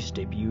have a piece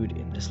debuted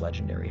in this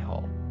legendary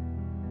hall.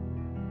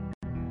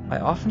 I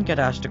often get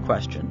asked a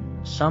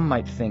question some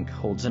might think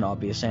holds an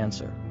obvious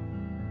answer.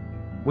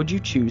 Would you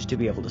choose to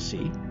be able to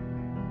see?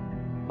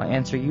 My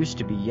answer used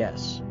to be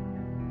yes,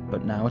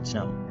 but now it's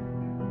no.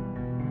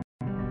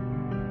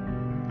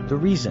 The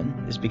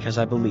reason is because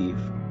I believe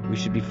we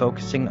should be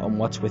focusing on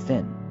what's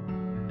within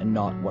and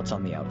not what's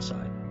on the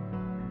outside.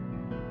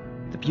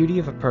 The beauty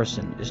of a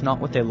person is not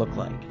what they look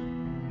like.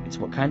 It's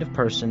what kind of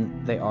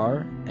person they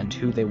are and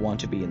who they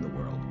want to be in the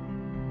world.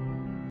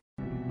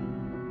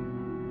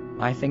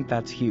 I think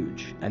that's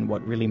huge and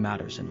what really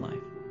matters in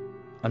life.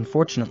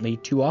 Unfortunately,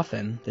 too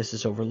often, this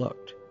is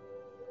overlooked.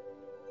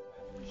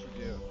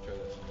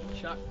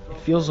 It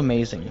feels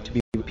amazing to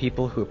be with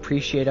people who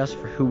appreciate us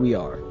for who we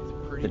are,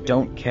 that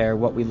don't care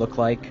what we look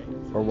like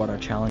or what our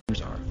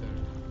challenges are.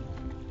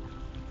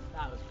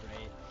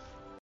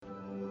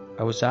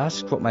 I was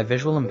asked what my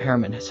visual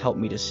impairment has helped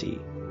me to see.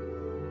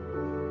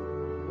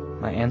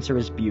 My answer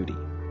is beauty,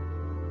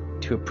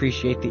 to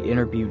appreciate the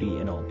inner beauty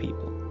in all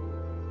people.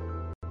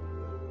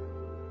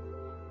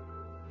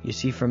 You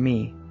see, for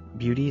me,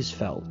 beauty is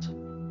felt,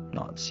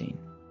 not seen.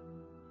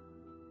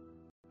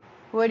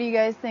 What do you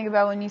guys think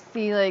about when you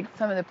see like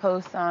some of the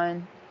posts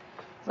on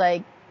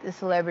like the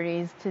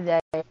celebrities today?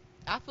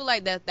 I feel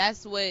like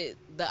that's what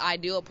the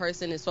ideal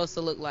person is supposed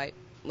to look like.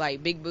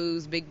 Like big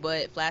boobs, big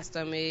butt, flat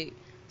stomach,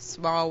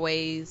 small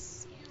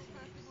waist.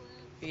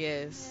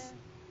 Yes.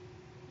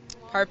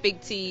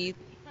 Perfect teeth.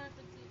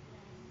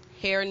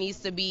 Hair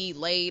needs to be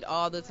laid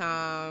all the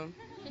time,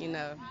 you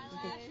know.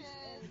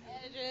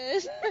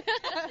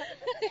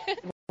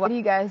 Why do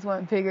you guys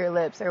want bigger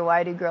lips, or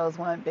why do girls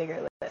want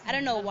bigger lips? I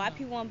don't know why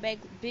people want big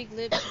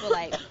lips, but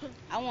like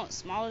I want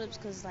smaller lips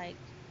because like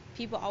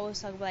people always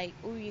talk about like,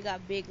 ooh, you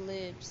got big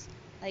lips,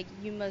 like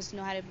you must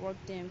know how to work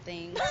them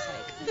things.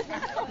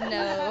 Like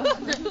no.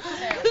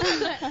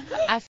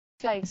 I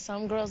feel like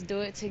some girls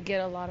do it to get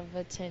a lot of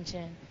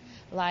attention.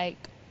 Like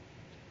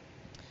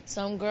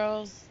some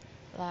girls,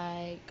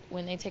 like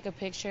when they take a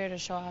picture to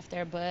show off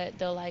their butt,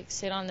 they'll like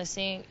sit on the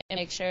sink and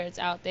make sure it's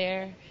out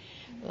there.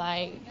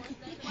 Like,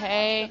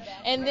 hey,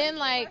 and then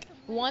like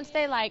once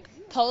they like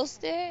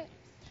post it,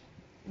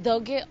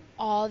 they'll get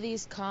all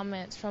these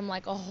comments from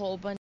like a whole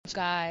bunch of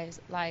guys.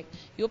 Like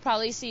you'll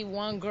probably see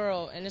one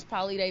girl and it's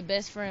probably their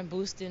best friend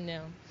boosting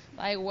them.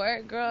 Like,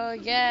 work, girl,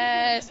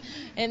 yes.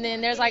 And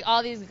then there's like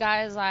all these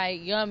guys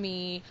like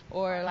yummy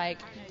or like,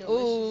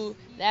 ooh,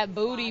 that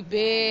booty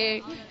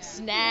big,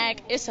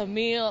 snack, it's a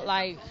meal.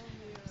 Like,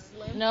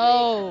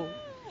 no,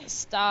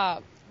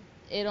 stop.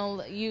 It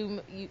don't,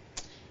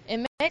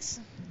 it makes,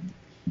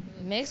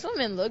 Makes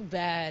women look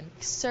bad.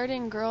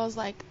 Certain girls,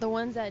 like the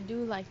ones that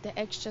do like the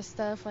extra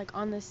stuff like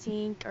on the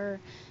sink, or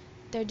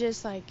they're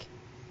just like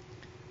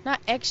not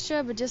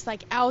extra but just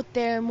like out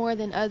there more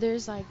than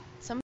others. Like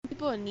some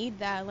people need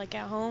that. Like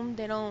at home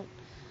they don't,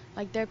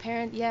 like their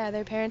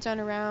parents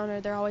aren't around,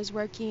 or they're always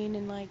working,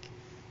 and like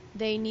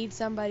they need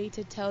somebody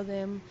to tell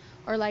them,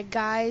 or like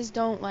guys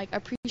don't like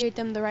appreciate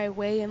them the right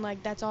way, and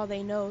like that's all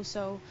they know.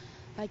 So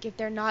like if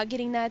they're not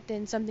getting that,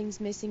 then something's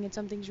missing and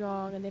something's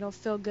wrong, and they don't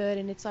feel good,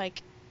 and it's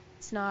like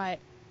it's not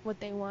what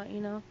they want,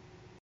 you know?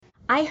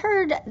 I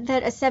heard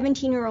that a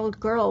 17-year-old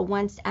girl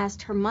once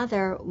asked her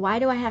mother, "Why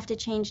do I have to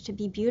change to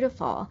be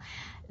beautiful?"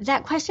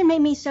 That question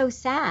made me so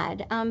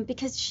sad,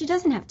 because she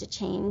doesn't have to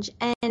change.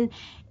 And,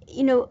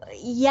 you know,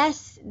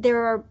 yes,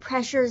 there are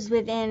pressures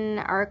within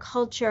our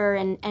culture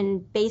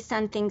and based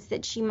on things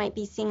that she might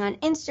be seeing on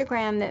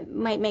Instagram that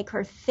might make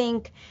her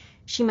think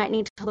she might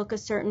need to look a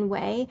certain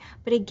way.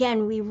 But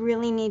again, we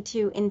really need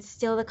to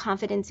instill the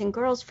confidence in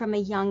girls from a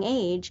young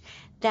age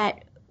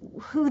that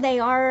who they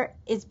are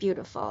is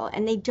beautiful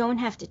and they don't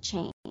have to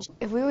change.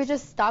 If we would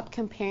just stop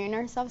comparing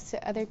ourselves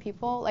to other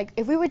people, like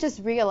if we would just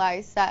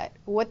realize that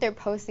what they're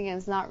posting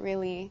is not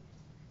really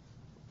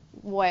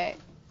what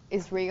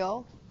is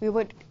real, we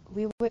would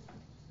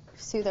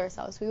soothe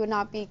ourselves. We would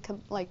not be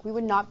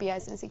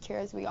as insecure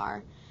as we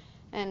are.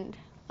 And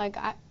like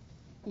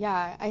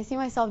I see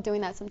myself doing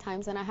that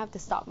sometimes, and I have to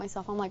stop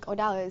myself. I'm like, oh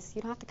Dallas,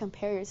 you don't have to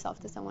compare yourself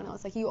to someone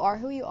else. Like you are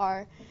who you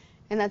are.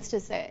 And that's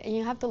just it. And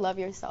you have to love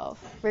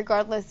yourself,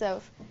 regardless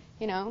of,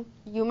 you know,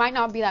 you might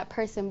not be that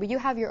person, but you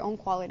have your own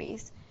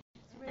qualities.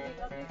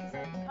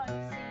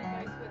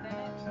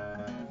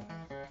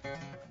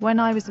 When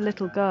I was a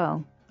little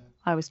girl,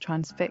 I was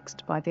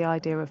transfixed by the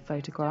idea of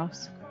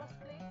photographs,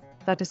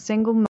 that a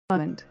single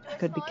moment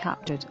could be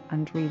captured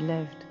and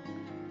relived,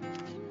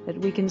 that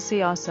we can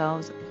see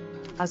ourselves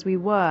as we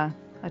were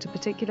at a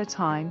particular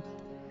time,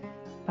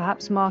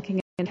 perhaps marking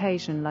an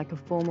occasion like a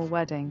formal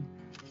wedding,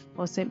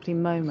 or simply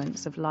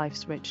moments of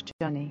life's rich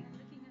journey.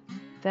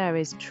 There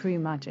is true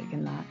magic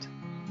in that.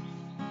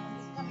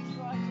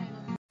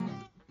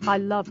 I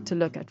love to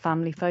look at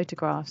family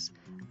photographs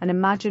and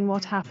imagine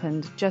what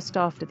happened just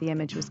after the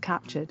image was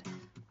captured,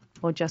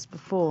 or just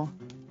before.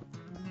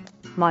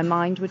 My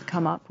mind would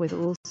come up with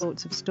all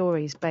sorts of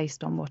stories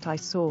based on what I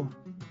saw.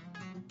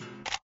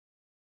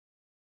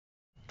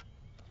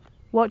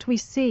 What we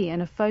see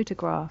in a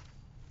photograph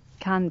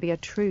can be a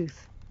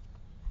truth.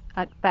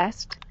 At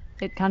best,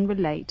 it can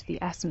relate the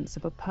essence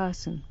of a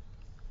person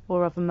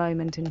or of a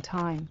moment in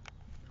time.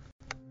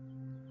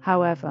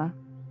 However,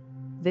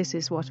 this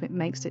is what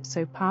makes it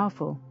so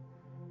powerful,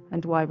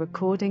 and why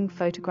recording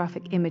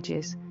photographic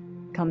images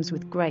comes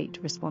with great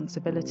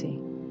responsibility.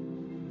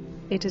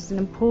 It is an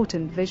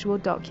important visual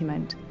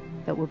document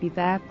that will be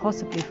there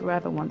possibly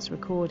forever once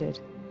recorded,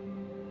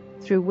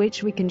 through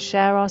which we can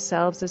share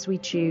ourselves as we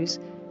choose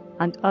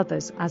and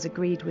others as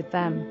agreed with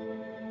them.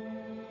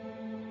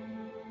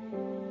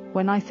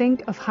 When I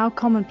think of how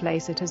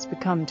commonplace it has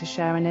become to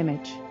share an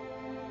image,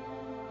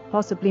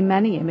 possibly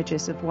many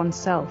images of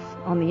oneself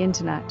on the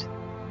internet,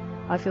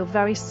 I feel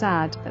very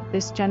sad that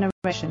this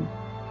generation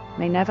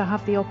may never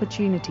have the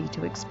opportunity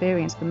to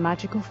experience the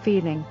magical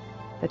feeling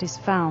that is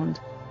found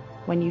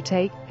when you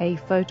take a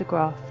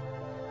photograph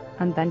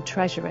and then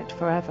treasure it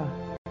forever.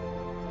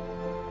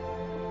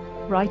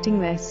 Writing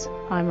this,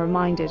 I'm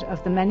reminded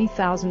of the many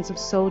thousands of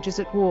soldiers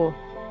at war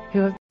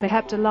who have been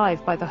kept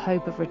alive by the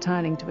hope of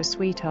returning to a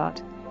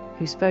sweetheart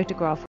whose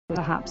photograph was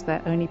perhaps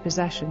their only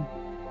possession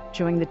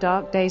during the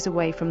dark days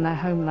away from their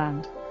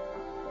homeland.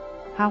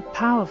 How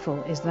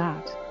powerful is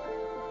that?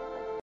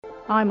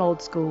 I'm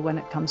old school when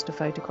it comes to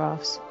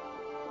photographs.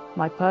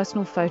 My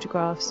personal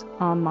photographs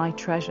are my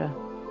treasure.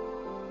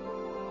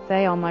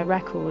 They are my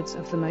records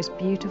of the most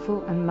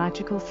beautiful and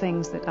magical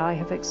things that I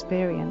have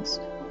experienced.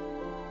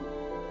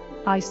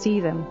 I see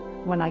them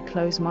when I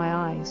close my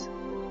eyes,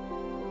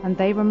 and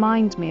they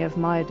remind me of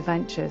my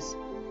adventures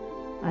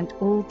and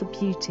all the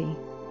beauty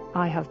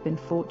I have been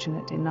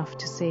fortunate enough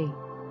to see.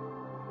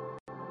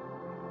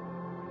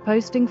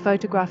 Posting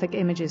photographic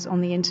images on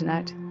the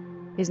internet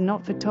is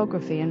not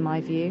photography in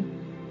my view.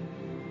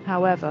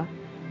 However,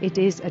 it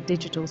is a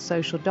digital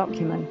social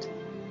document.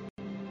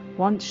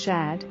 Once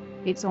shared,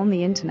 it's on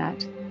the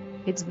internet.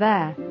 It's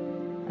there,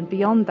 and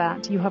beyond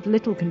that, you have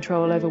little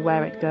control over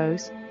where it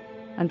goes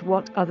and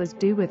what others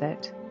do with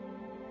it.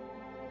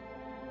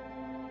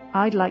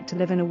 I'd like to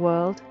live in a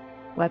world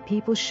where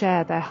people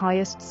share their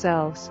highest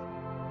selves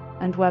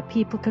and where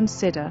people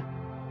consider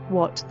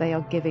what they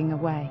are giving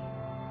away.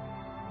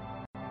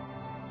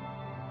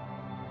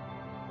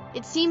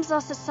 It seems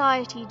our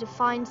society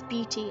defines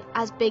beauty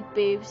as big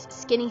boobs,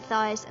 skinny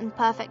thighs, and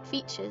perfect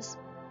features.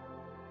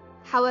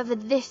 However,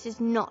 this is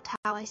not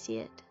how I see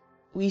it.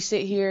 We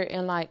sit here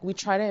and we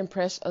try to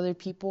impress other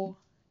people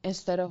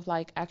instead of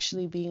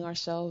actually being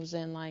ourselves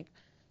and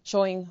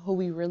showing who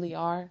we really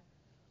are.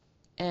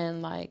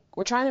 And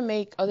we're trying to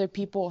make other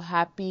people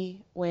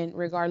happy when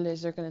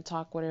regardless they're going to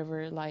talk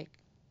whatever,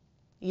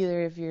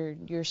 either if you're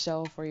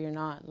yourself or you're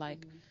not.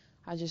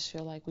 I just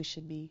feel like we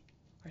should be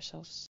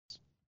ourselves.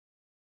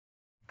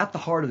 at the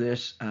heart of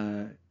this,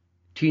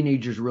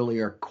 teenagers really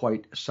are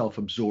quite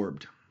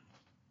self-absorbed.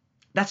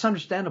 That's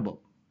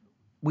understandable.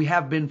 We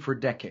have been for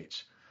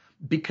decades,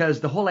 because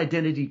the whole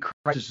identity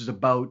crisis is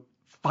about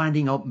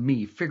finding out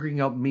me,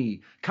 figuring out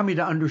me, coming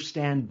to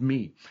understand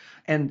me.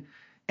 And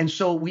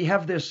so we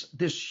have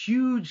this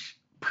huge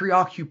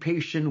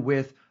preoccupation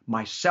with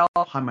myself,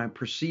 how I'm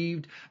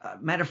perceived.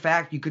 Matter of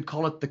fact, you could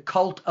call it the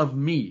cult of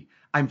me.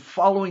 I'm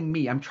following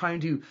me. I'm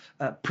trying to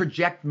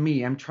project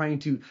me.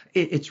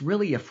 It's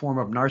really a form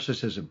of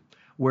narcissism,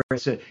 where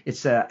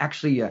it's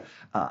actually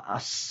a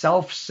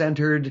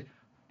self-centered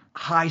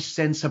high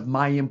sense of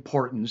my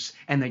importance,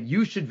 and that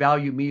you should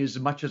value me as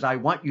much as I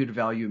want you to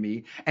value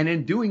me. And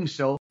in doing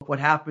so, what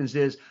happens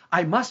is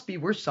I must be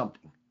worth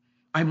something.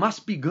 I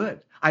must be good.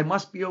 I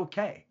must be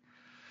okay.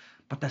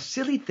 But the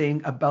silly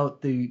thing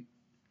about the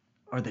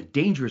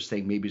dangerous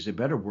thing, maybe is a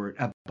better word,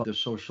 about the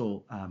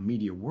social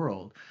media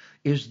world,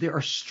 is there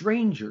are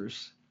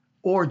strangers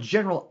or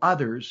general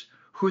others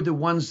who are the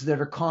ones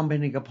that are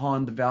commenting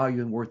upon the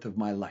value and worth of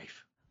my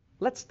life.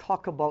 Let's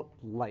talk about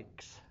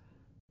likes.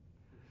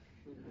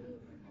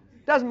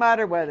 Doesn't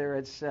matter whether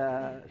it's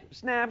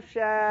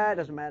Snapchat,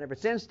 doesn't matter if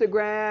it's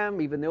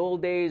Instagram, even the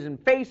old days in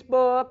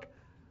Facebook.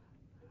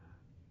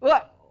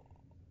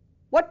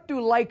 What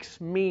do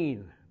likes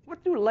mean?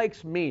 What do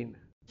likes mean?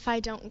 If I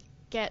don't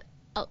get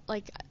a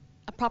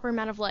proper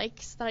amount of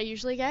likes that I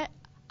usually get,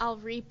 I'll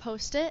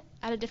repost it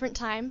at a different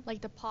time,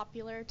 like the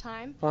popular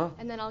time,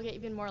 and then I'll get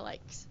even more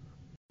likes.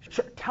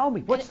 Sure, tell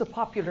me, what's the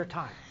popular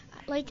time?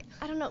 Like,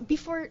 I don't know,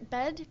 before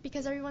bed,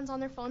 because everyone's on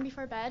their phone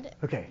before bed.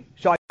 Okay,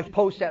 so I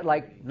post at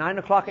like 9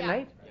 o'clock at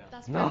night?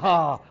 That's perfect.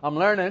 No, I'm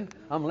learning.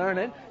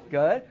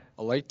 Good.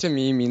 A like to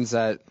me means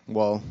that,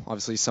 well,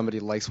 obviously somebody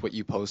likes what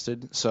you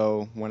posted.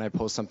 So when I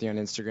post something on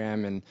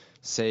Instagram and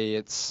say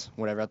it's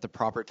whatever at the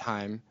proper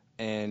time,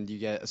 and you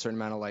get a certain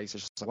amount of likes,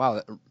 it's just like,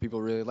 wow,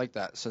 people really like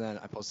that. So then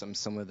I post something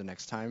similar the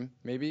next time,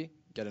 maybe,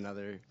 get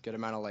another good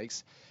amount of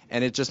likes.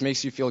 And it just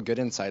makes you feel good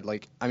inside.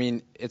 Like, I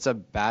mean, it's a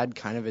bad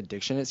kind of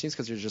addiction, it seems,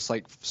 because you're just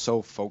like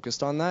so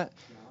focused on that.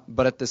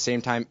 But at the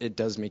same time, it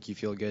does make you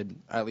feel good,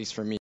 at least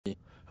for me.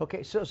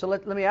 Okay, so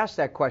let me ask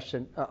that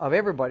question of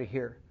everybody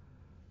here.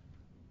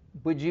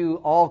 Would you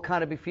all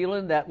kind of be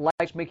feeling that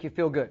likes make you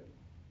feel good?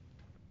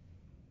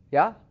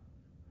 Yeah?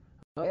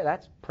 Okay,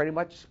 that's pretty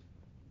much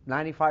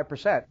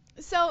 95%.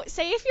 So,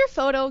 say if your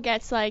photo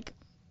gets like,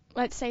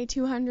 let's say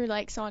 200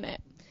 likes on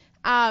it,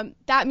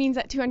 that means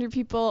that 200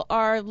 people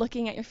are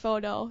looking at your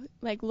photo,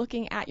 like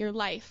looking at your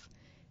life.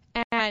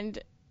 And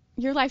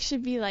your life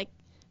should be like,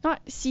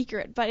 not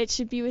secret, but it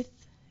should be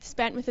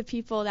spent with the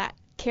people that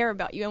care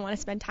about you and want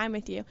to spend time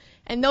with you.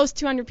 And those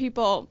 200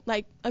 people,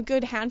 like a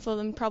good handful of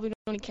them probably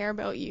don't care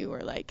about you,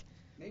 or like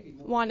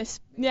want to,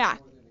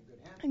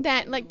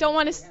 don't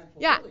want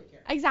to,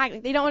 exactly.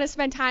 They don't want to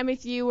spend time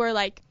with you or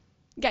like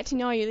get to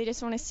know you. They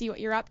just want to see what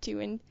you're up to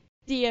and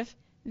see if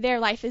their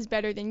life is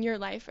better than your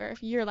life, or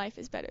if your life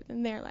is better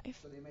than their life.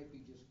 So they might be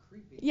just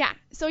creepy. Yeah,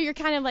 so you're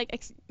kind of like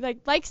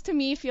likes to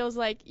me feels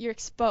like you're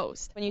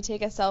exposed. When you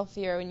take a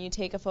selfie or when you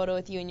take a photo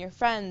with you and your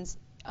friends,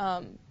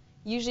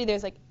 usually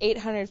there's like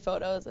 800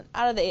 photos, and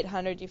out of the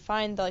 800 you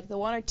find the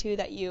one or two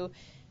that you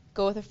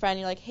go with a friend,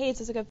 you're like, hey, is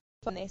this a good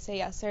photo? And they say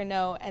yes or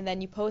no, and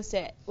then you post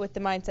it with the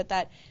mindset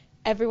that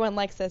everyone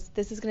likes this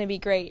is going to be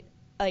great,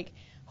 like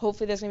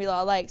hopefully there's going to be a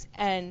lot of likes.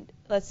 And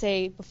let's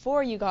say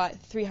before you got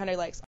 300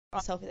 likes on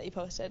a selfie that you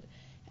posted,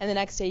 and the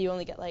next day you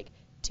only get like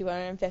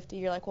 250,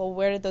 you're like, well,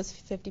 where did those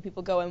 50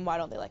 people go and why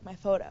don't they like my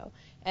photo?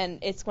 And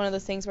it's one of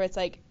those things where it's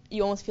like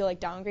you almost feel like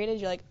downgraded.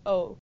 You're like,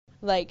 oh,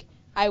 like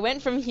I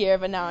went from here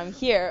but now I'm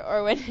here.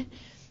 Or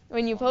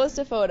when you post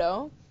a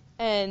photo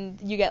and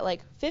you get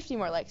like 50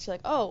 more likes, you're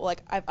like, oh,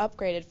 like I've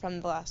upgraded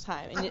from the last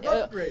time. And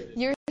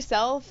your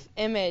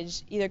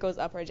self-image either goes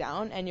up or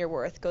down, and your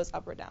worth goes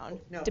up or down,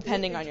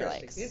 depending on your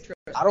likes.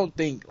 I don't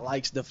think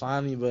likes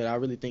define me, but I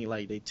really think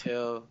like they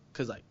tell,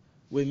 because like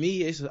with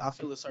me, I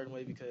feel a certain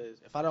way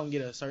because if I don't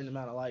get a certain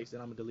amount of likes,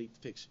 then I'm gonna delete the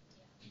picture.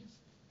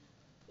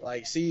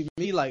 Like, see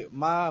me, like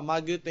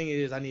my good thing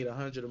is I need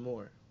 100 or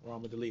more, or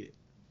I'm gonna delete it.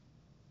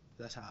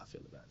 That's how I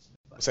feel about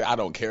it. Like, say I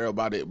don't care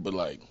about it, but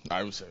like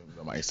I was saying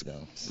on my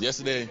Instagram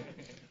yesterday,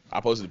 I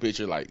posted a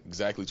picture like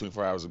exactly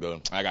 24 hours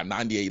ago. I got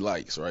 98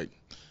 likes, right?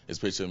 It's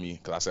a picture of me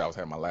because I said I was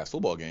having my last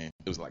football game.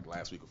 It was like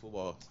last week of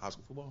football, high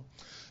school football,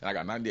 and I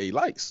got 98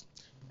 likes.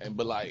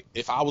 But like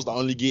if I was to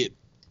only get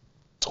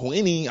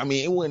 20, I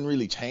mean, it wouldn't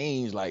really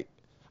change. Like,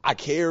 I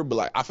care, but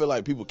like I feel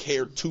like people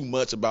care too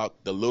much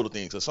about the little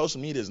things. So social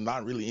media is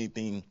not really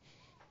anything.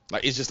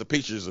 Like, it's just the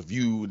pictures of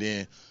you.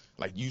 Then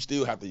like you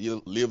still have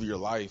to live your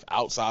life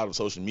outside of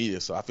social media.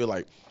 So I feel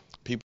like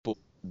people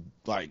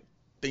like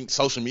think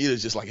social media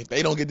is just like, if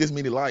they don't get this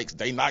many likes,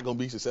 they not gonna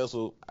be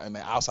successful in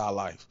their outside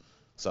life.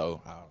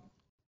 So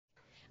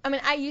I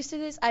mean, I used to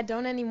do this. I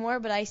don't anymore,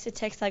 but I used to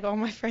text like all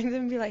my friends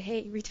and be like,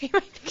 hey, retweet my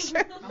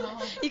picture.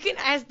 You can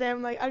ask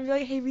them. Like, I'd be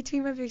like, hey,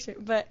 retweet my picture.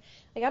 But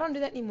like, I don't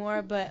do that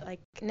anymore. But like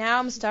now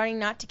I'm starting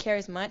not to care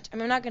as much. I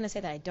mean, I'm not gonna say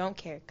that I don't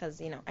care,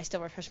 because I still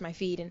refresh my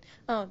feed and,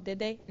 oh, did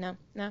they? No,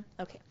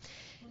 okay.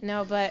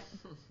 No, but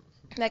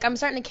like I'm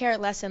starting to care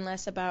less and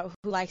less about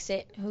who likes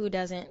it, who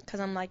doesn't, because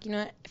I'm like, you know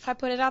what, if I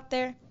put it out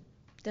there,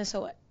 then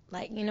so what?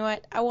 Like, you know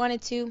what, I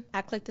wanted to,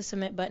 I clicked the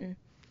submit button.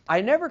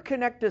 I never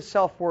connected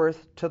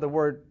self-worth to the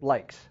word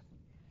likes,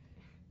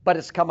 but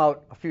it's come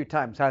out a few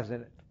times,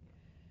 hasn't it?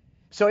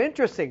 So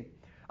interesting.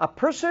 A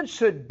person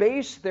should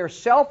base their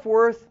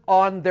self-worth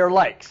on their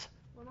likes.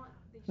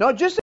 No,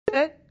 just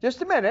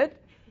a minute.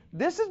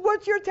 This is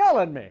what you're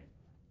telling me,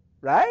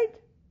 right?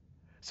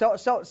 So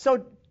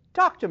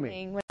talk to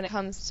me. When it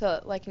comes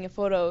to liking a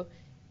photo,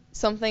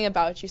 something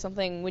about you,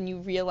 something when you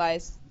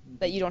realize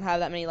that you don't have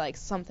that many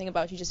likes, something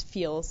about you just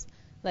feels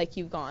like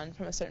you've gone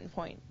from a certain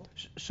point.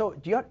 So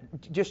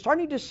you're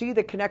starting to see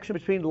the connection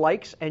between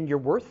likes and your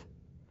worth?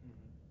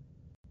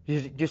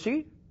 Do you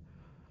see?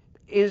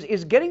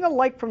 Is getting a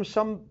like from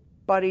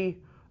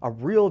somebody a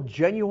real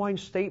genuine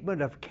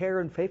statement of care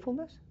and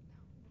faithfulness?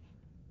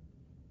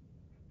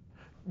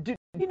 Do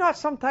you not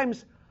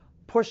sometimes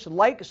push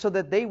like so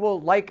that they will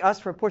like us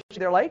for pushing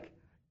their like?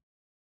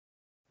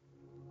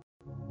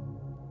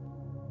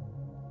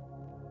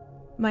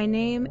 My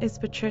name is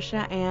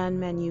Patricia Ann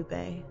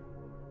Manube.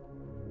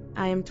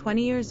 I am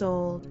 20 years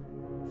old,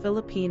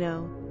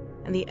 Filipino,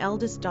 and the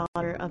eldest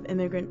daughter of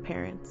immigrant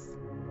parents.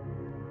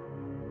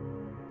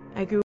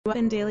 I grew up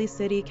in Daly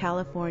City,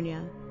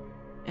 California,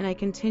 and I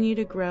continue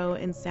to grow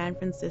in San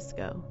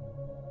Francisco.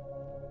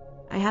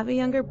 I have a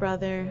younger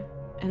brother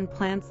and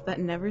plants that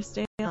never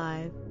stay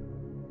alive.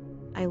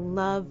 I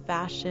love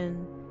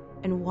fashion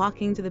and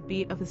walking to the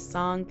beat of a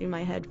song through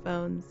my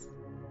headphones.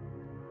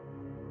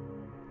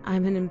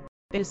 I'm an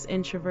ambitious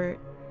introvert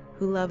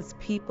who loves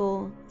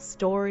people,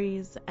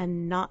 stories,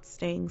 and not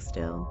staying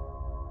still.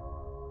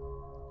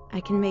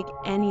 I can make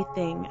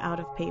anything out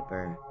of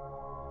paper,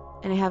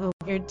 and I have a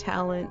weird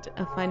talent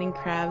of finding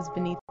crabs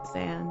beneath the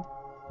sand.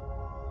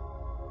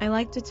 I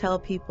like to tell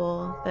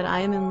people that I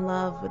am in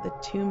love with the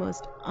two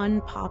most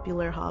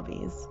unpopular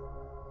hobbies,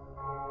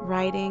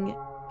 writing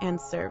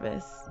and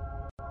service.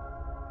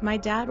 My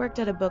dad worked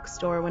at a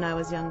bookstore when I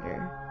was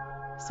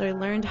younger, so I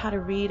learned how to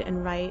read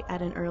and write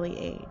at an early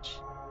age.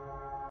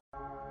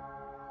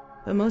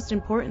 But most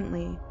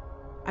importantly,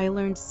 I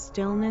learned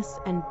stillness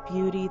and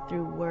beauty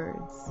through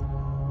words.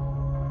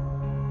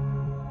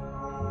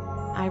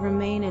 I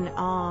remain in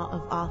awe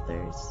of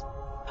authors,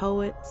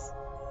 poets,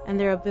 and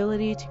their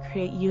ability to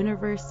create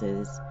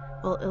universes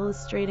while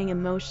illustrating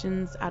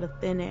emotions out of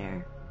thin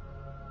air.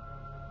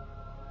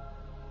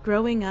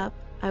 Growing up,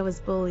 I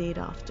was bullied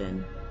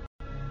often.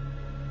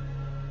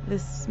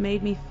 This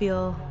made me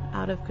feel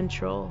out of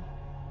control.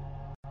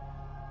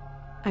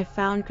 I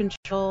found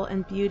control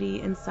and beauty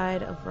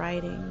inside of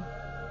writing.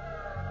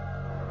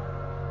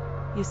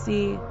 You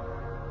see,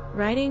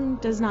 writing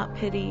does not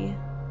pity,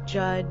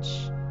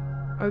 judge,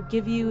 or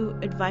give you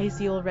advice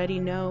you already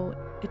know.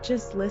 It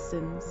just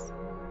listens.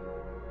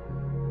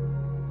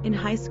 In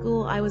high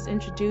school, I was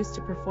introduced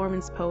to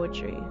performance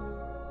poetry,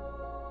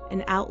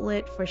 an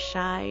outlet for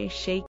shy,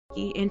 shaky,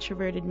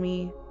 introverted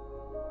me,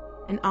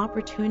 an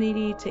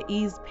opportunity to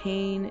ease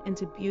pain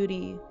into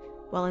beauty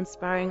while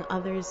inspiring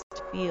others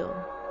to feel.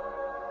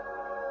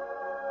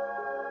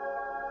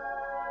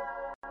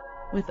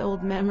 With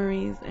old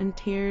memories and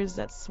tears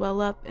that swell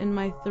up in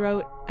my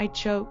throat, I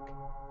choke,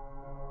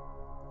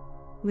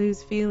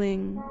 lose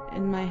feeling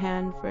in my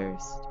hand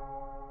first,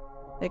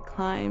 that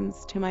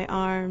climbs to my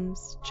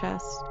arms,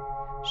 chest,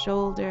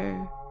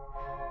 shoulder,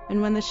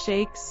 and when the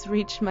shakes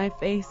reach my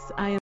face,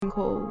 I am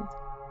cold,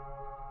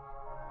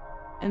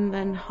 and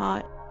then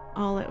hot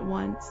all at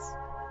once,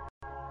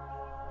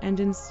 and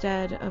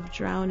instead of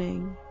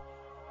drowning,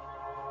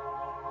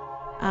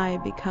 I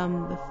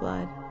become the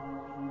flood.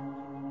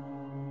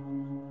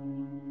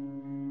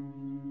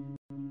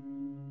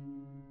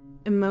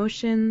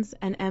 Emotions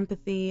and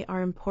empathy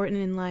are important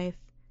in life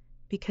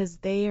because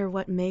they are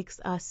what makes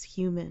us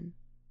human.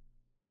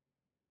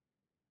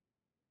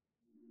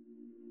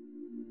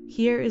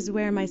 Here is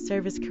where my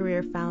service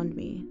career found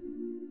me.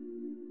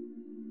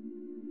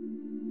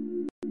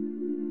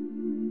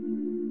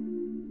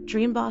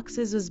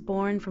 Dreamboxes was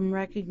born from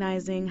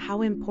recognizing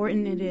how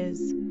important it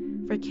is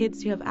for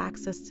kids to have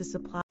access to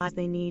supplies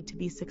they need to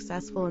be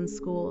successful in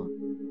school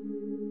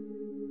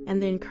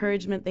and the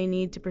encouragement they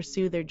need to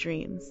pursue their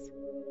dreams.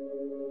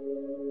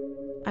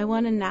 I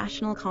won a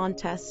national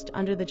contest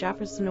under the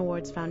Jefferson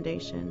Awards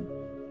Foundation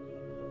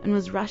and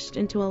was rushed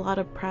into a lot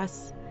of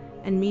press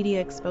and media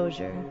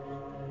exposure.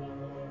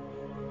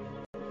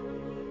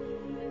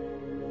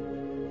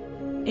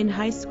 In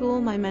high school,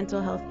 my mental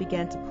health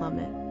began to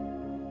plummet.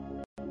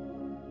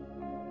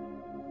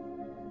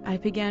 I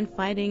began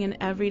fighting an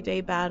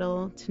everyday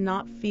battle to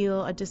not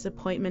feel a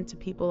disappointment to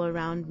people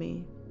around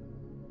me.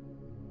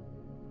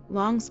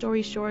 Long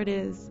story short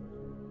is,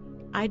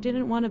 I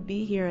didn't want to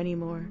be here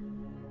anymore.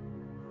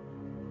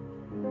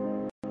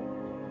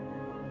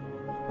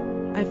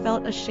 I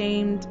felt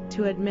ashamed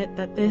to admit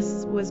that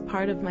this was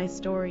part of my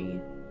story,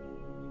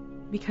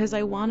 because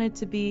I wanted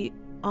to be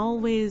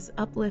always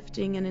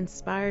uplifting and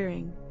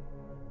inspiring.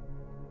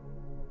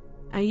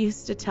 I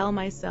used to tell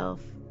myself,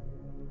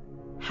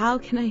 how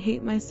can I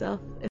hate myself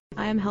if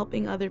I am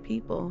helping other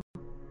people.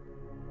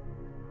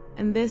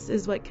 And this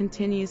is what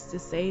continues to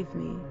save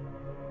me.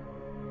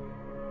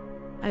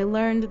 I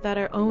learned that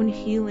our own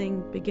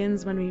healing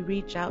begins when we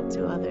reach out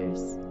to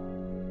others.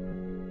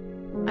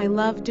 I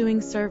love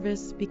doing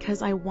service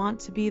because I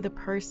want to be the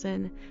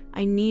person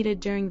I needed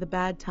during the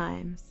bad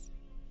times.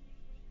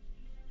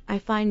 I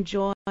find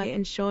joy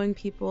in showing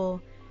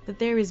people that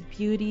there is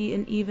beauty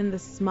in even the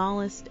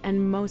smallest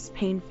and most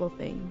painful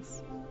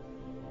things,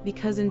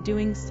 because in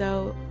doing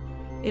so,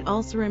 it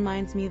also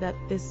reminds me that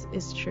this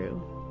is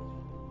true.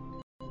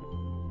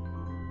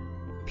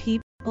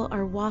 People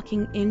are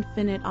walking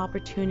infinite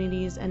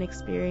opportunities and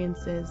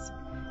experiences,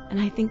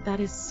 and I think that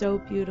is so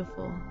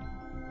beautiful.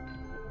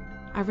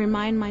 I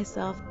remind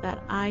myself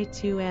that I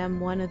too am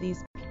one of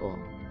these people.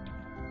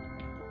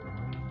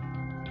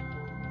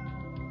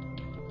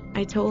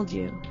 I told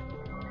you,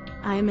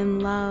 I am in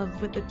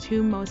love with the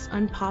two most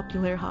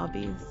unpopular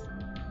hobbies,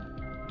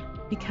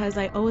 because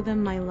I owe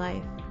them my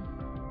life.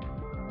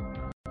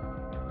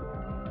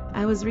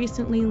 I was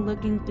recently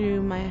looking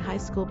through my high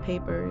school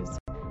papers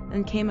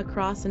and came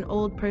across an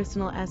old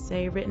personal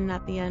essay written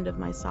at the end of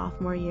my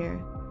sophomore year,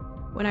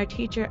 when our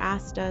teacher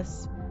asked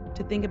us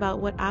to think about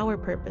what our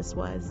purpose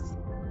was.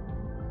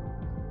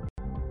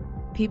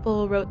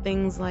 People wrote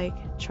things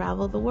like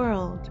travel the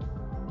world,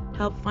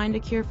 help find a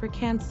cure for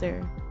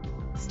cancer,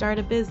 start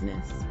a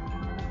business.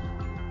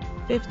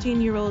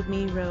 15-year-old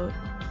me wrote,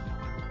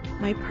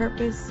 "My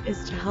purpose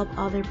is to help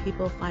other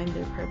people find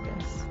their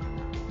purpose."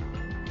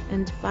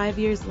 And 5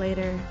 years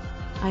later,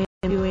 I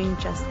am doing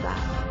just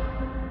that.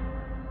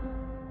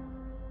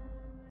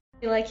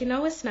 Like, with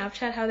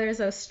Snapchat, how there's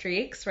those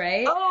streaks,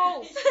 right?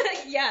 Oh!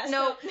 Yeah.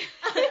 No.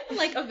 So,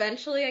 like,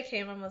 eventually I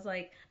came and was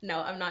like, no,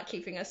 I'm not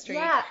keeping a streak.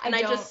 Yeah, and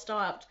I just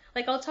stopped.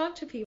 Like, I'll talk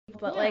to people,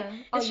 but, like,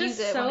 I'll it's just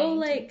use it when I so, need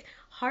to. like,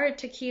 hard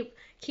to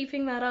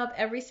keeping that up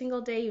every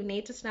single day. You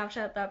need to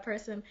Snapchat that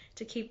person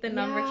to keep the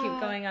number keep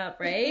going up,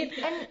 right?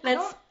 And that's I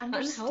don't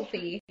understand.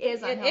 unhealthy. It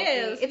is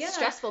unhealthy. It's yeah.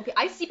 stressful.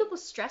 I see people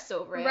stress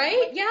over it. Right?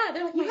 Like, Yeah,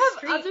 they're like, you my have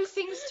streaks. other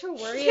things to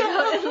worry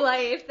about in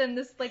life than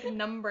this, like,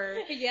 number.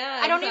 Yeah,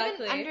 I don't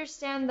exactly. even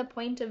understand the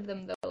point of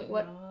them, though.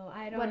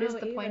 What is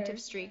the point of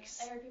streaks?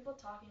 I heard people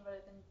talking about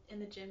it in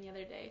the gym the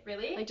other day.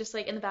 Really? Like, just,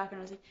 like, in the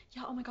background, I was like,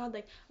 yeah, oh my god,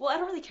 like, well, I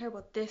don't really care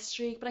about this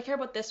streak, but I care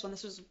about this one.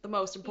 This was the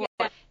most important.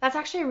 Yeah. That's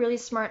actually a really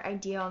smart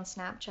idea on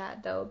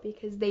Snapchat, though,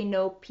 because they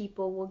know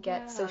people will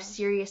get so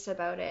serious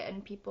about it,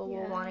 and people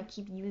will want to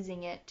keep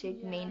using it to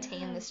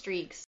maintain the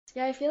streaks.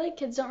 Yeah, I feel like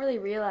kids don't really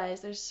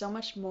realize there's so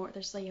much more.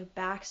 There's, like, a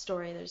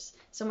backstory. There's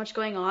so much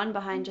going on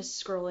behind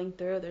just scrolling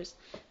through. There's,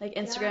 like,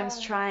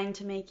 Instagram's trying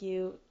to make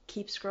you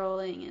keep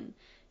scrolling and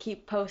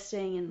keep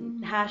posting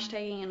and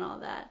hashtagging and all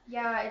that.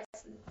 Yeah,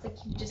 it's like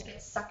you just get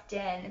sucked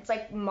in. It's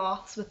like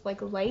moths with,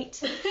 like,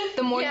 light.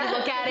 The more you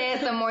look at it,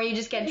 the more you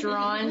just get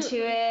drawn to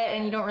it,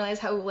 and you don't realize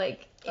how,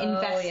 like,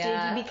 invested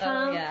you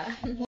become.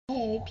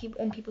 Oh,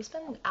 yeah. People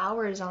spend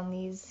hours on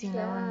these, you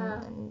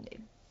know, and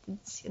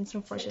it's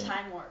unfortunate. It's a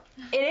time warp.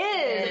 It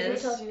is.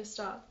 It tells you to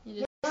stop.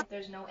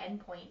 There's no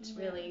end point,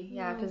 really.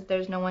 Yeah, because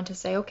there's no one to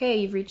say, okay,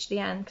 you've reached the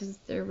end, because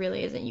there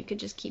really isn't. You could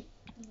just keep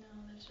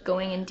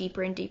going in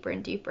deeper and deeper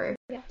and deeper.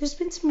 Yeah. There's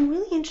been some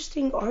really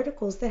interesting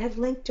articles that have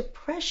linked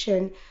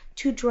depression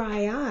to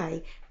dry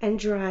eye and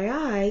dry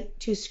eye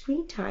to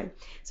screen time.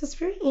 So it's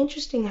very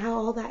interesting how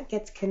all that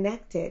gets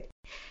connected.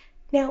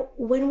 Now,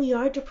 when we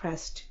are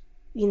depressed,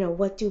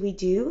 what do we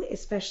do?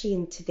 Especially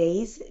in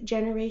today's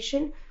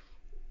generation,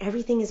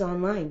 everything is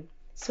online.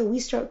 So we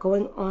start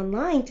going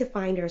online to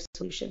find our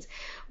solutions.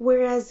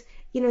 Whereas,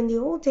 in the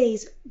old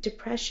days,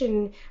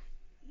 depression,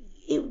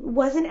 it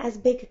wasn't as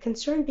big a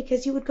concern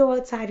because you would go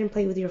outside and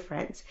play with your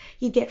friends.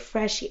 You'd get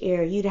fresh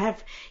air. You'd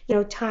have,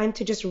 time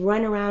to just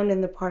run around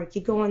in the park.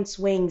 You'd go on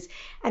swings.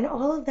 And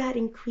all of that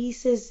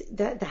increases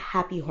the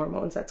happy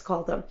hormones, let's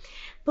call them.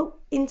 But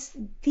in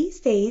these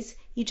days,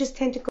 you just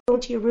tend to go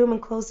into your room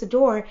and close the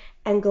door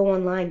and go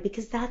online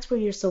because that's where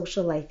your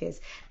social life is.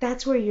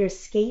 That's where your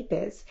escape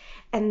is.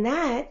 And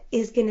that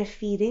is going to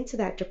feed into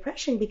that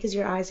depression because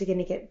your eyes are going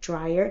to get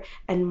drier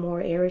and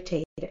more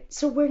irritated.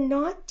 So we're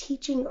not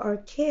teaching our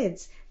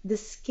kids the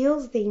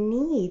skills they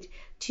need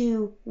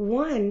to,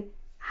 one,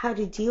 how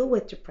to deal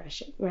with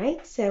depression,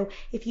 right? So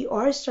if you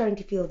are starting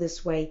to feel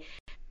this way,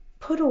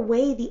 put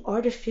away the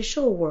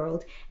artificial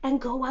world and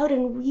go out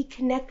and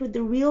reconnect with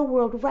the real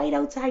world right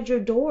outside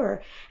your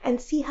door and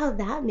see how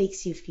that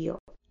makes you feel.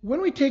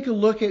 When we take a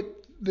look at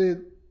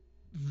the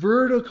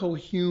vertical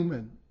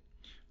human,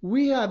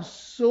 we have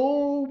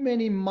so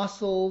many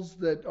muscles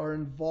that are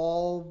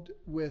involved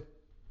with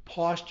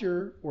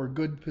posture or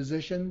good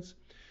positions.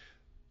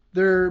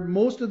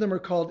 Most of them are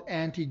called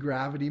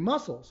anti-gravity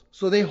muscles.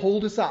 So they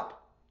hold us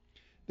up.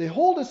 They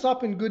hold us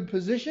up in good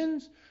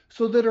positions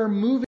so that our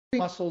moving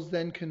muscles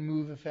then can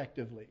move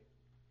effectively.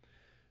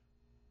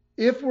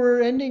 If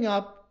we're ending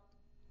up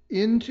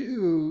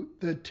into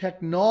the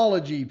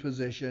technology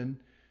position,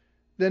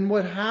 then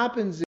what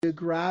happens is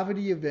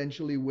gravity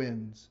eventually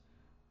wins.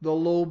 The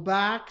low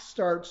back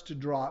starts to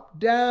drop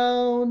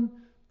down,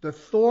 the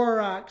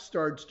thorax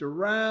starts to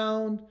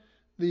round,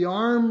 the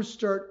arms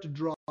start to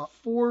drop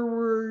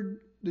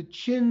forward, the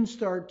chin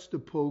starts to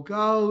poke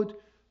out,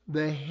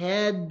 the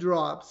head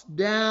drops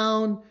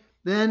down.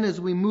 Then as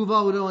we move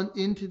out on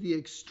into the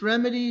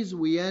extremities,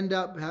 we end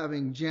up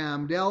having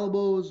jammed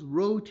elbows,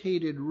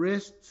 rotated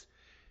wrists,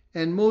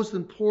 and most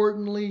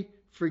importantly,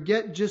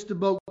 forget just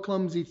about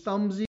clumsy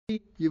thumbsy.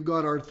 You've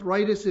got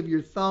arthritis of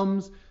your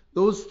thumbs.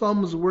 Those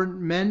thumbs weren't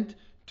meant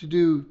to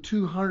do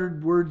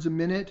 200 words a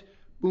minute.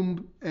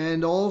 Boom.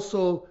 And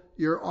also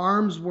your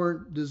arms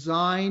weren't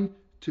designed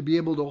to be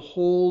able to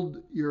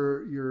hold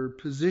your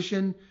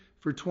position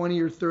for 20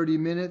 or 30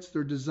 minutes.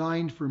 They're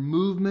designed for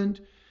movement,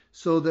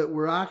 so that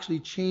we're actually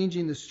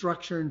changing the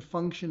structure and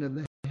function of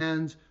the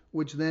hands,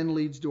 which then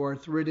leads to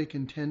arthritic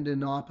and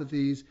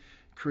tendinopathies,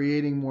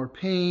 creating more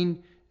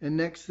pain. And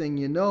next thing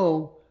you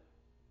know,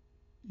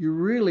 you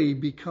really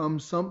become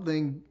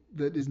something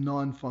that is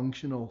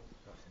non-functional.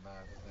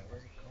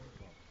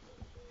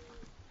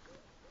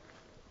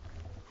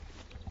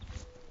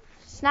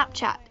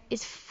 Snapchat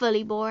is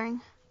fully boring.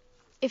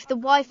 If the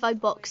Wi-Fi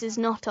box is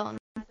not on,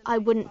 I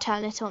wouldn't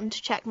turn it on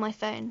to check my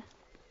phone.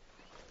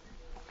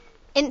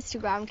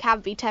 Instagram can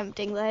be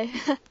tempting though.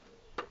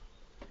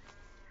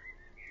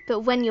 But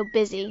when you're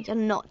busy, you're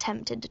not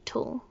tempted at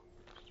all.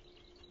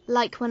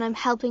 Like when I'm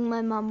helping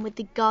my mum with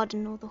the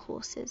garden or the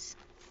horses.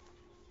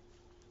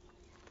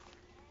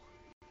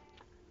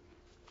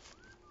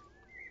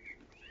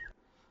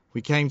 We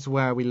came to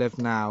where we live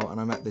now,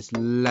 and I met this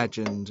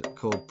legend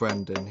called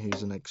Brendan,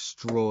 who's an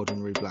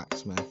extraordinary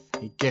blacksmith.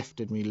 He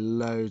gifted me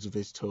loads of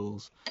his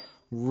tools.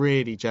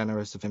 Really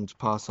generous of him to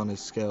pass on his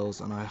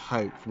skills, and I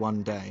hope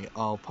one day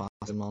I'll pass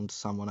him on to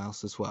someone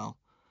else as well.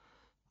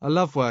 I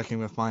love working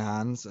with my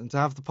hands, and to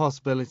have the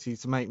possibility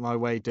to make my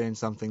way doing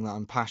something that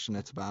I'm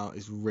passionate about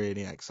is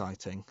really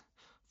exciting.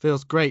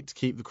 Feels great to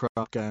keep the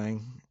craft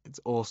going.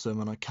 It's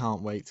awesome, and I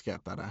can't wait to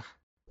get better.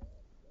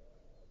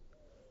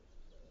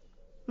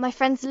 My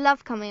friends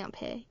love coming up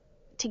here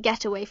to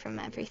get away from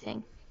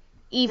everything,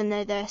 even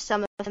though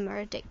some of them are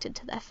addicted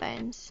to their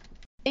phones.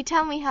 They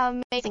tell me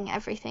how amazing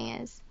everything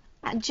is,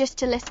 and just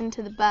to listen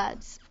to the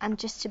birds, and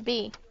just to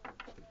be.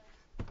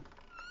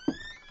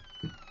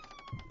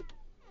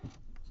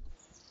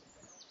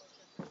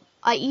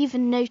 I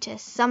even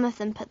notice some of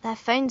them put their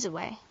phones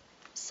away,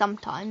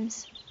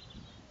 sometimes.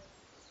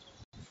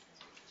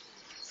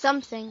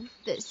 Something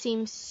that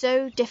seems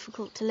so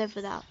difficult to live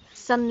without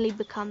suddenly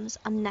becomes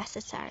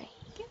unnecessary.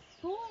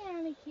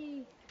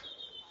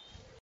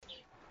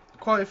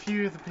 Quite a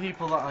few of the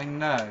people that I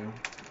know,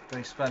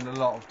 they spend a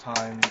lot of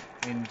time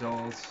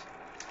indoors,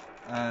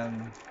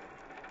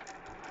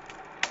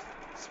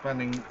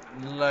 spending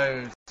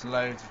loads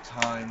of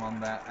time on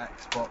their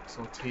Xbox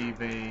or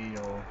TV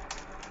or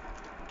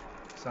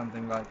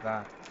something like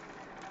that.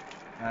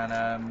 And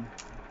I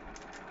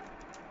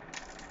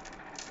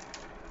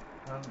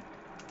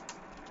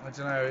don't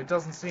know, it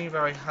doesn't seem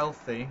very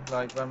healthy.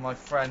 Like when my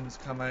friends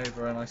come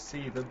over and I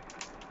see them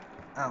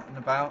out and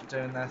about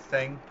doing their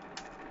thing,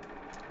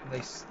 they,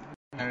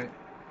 you know,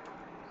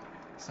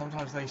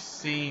 sometimes they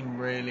seem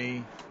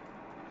really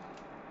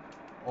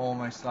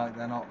almost like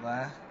they're not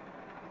there.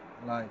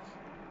 Like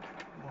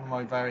one of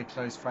my very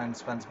close friends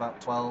spends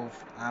about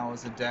 12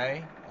 hours a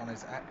day on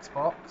his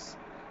Xbox.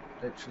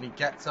 Literally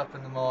gets up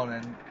in the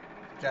morning,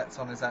 gets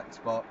on his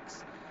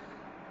Xbox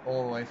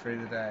all the way through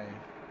the day.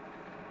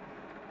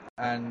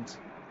 And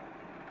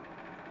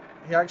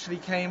he actually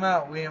came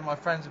out, me and my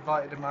friends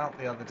invited him out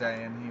the other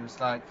day, and he was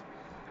like,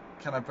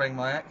 can I bring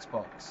my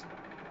Xbox?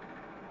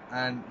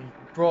 And he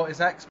brought his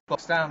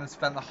Xbox down and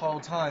spent the whole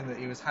time that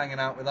he was hanging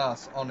out with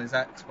us on his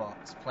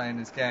Xbox, playing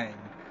his game.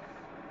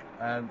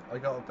 And I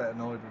got a bit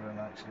annoyed with him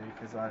actually,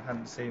 because I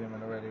hadn't seen him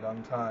in a really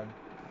long time.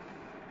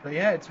 But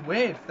yeah, it's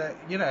weird that,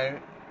 you know,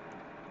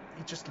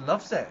 he just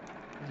loves it.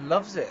 He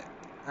loves it.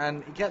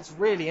 And he gets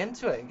really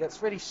into it. He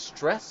gets really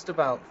stressed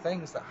about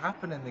things that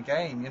happen in the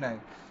game, you know.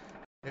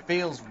 It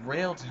feels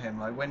real to him.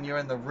 Like when you're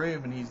in the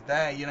room and he's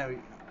there, you know,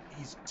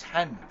 he's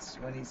tense.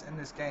 When he's in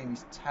this game,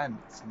 he's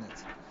tense. And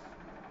it's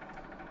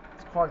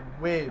quite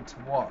weird to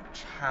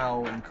watch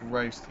how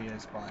engrossed he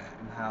is by it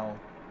and how,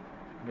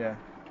 yeah.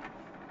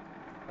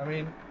 I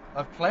mean,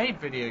 I've played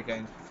video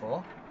games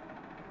before,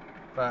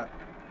 but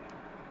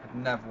I'd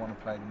never want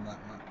to play them that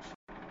much.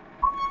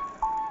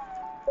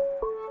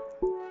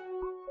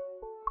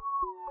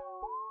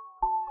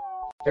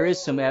 There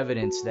is some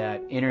evidence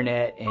that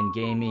internet and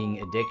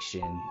gaming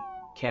addiction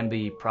can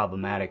be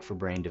problematic for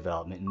brain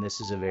development, and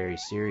this is a very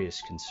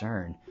serious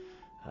concern.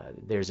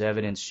 There's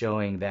evidence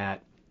showing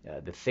that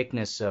the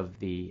thickness of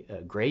the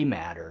gray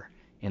matter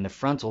in the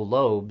frontal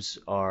lobes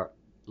are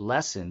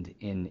lessened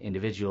in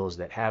individuals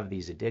that have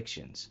these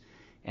addictions.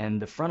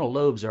 And the frontal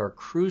lobes are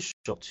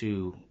crucial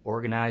to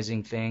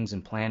organizing things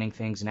and planning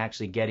things and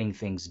actually getting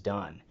things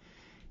done.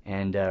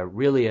 And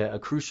really a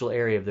crucial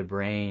area of the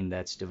brain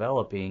that's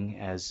developing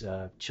as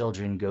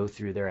children go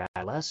through their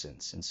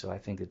adolescence. And so I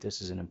think that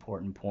this is an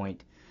important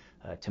point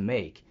to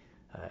make.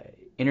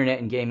 Internet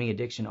and gaming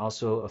addiction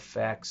also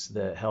affects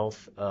the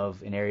health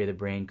of an area of the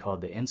brain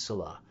called the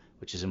insula,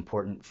 which is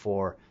important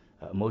for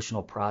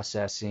emotional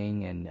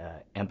processing, and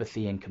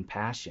empathy and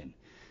compassion.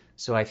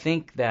 So I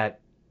think that,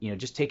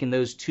 just taking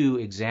those two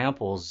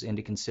examples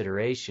into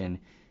consideration,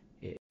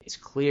 it's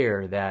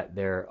clear that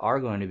there are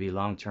going to be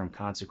long-term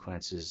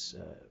consequences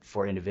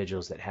for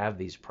individuals that have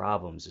these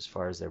problems as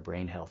far as their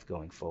brain health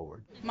going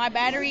forward. My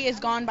battery is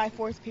gone by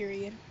 4th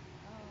period.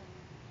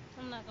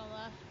 I'm not gonna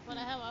lie. When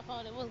I had my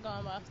phone, it was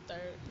gone by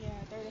 3rd. Yeah,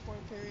 3rd or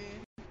 4th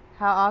period.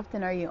 How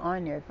often are you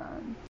on your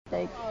phone?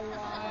 Like a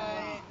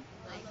lot.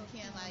 Like you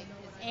can't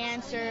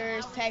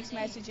answers, text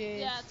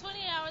messages. Yeah, 20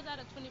 hours out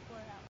of 24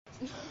 hours.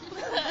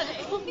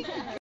 Up in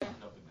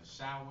the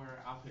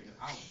shower, I'll pick it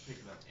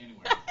up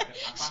anywhere.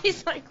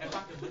 She's like, if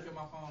I could look at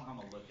my phone, I'm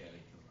gonna look at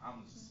it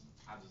because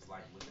I just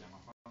like looking at my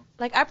phone.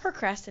 Like I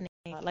procrastinate.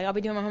 Like I'll be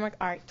doing my homework.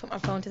 All right, put my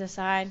phone to the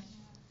side.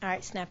 All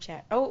right,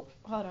 Snapchat. Oh,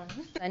 hold on.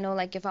 I know,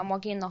 like if I'm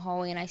walking in the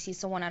hallway and I see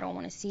someone I don't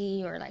want to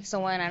see, or like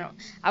someone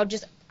I'll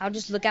just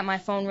look at my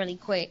phone really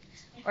quick.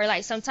 Or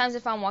like sometimes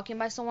if I'm walking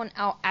by someone,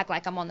 I'll act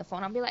like I'm on the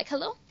phone. I'll be like,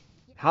 hello.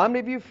 How many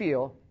of you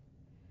feel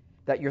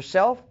that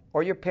yourself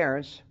or your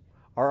parents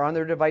are on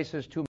their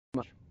devices too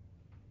much?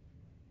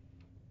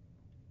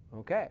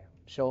 Okay,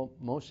 so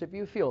most of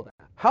you feel that.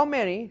 How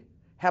many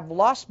have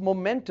lost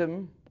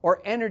momentum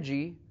or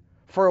energy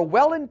for a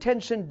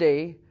well-intentioned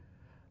day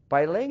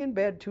by laying in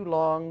bed too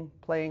long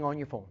playing on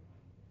your phone?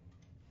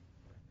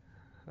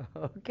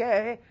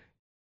 Okay.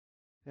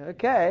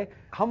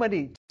 How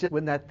many,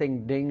 when that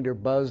thing dinged or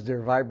buzzed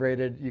or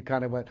vibrated, you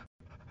kind of went,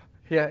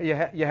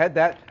 yeah, you had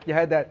that,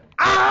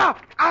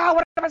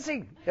 what have I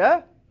seen?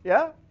 Yeah?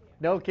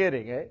 No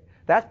kidding, eh?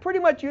 That's pretty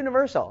much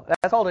universal.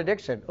 That's called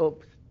addiction.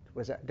 Oops,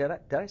 did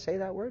I say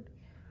that word?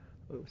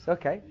 Oops,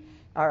 okay.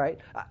 All right.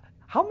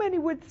 How many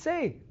would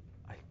say,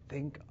 I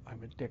think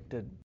I'm addicted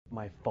to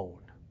my phone?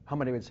 How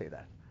many would say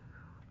that?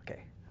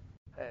 Okay.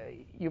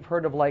 You've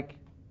heard of like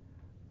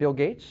Bill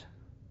Gates?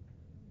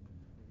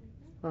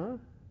 Uh-huh.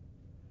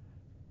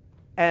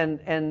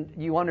 And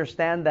you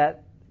understand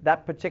that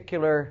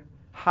particular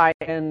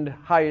high-end,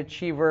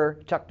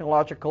 high-achiever,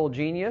 technological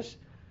genius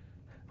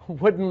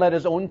wouldn't let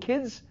his own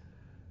kids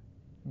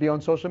be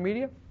on social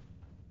media?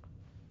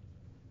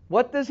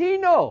 What does he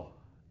know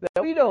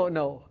that we don't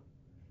know?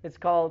 It's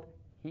called,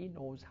 he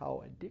knows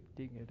how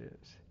addicting it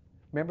is.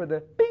 Remember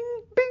the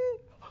bing, bing?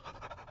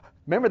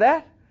 Remember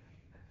that?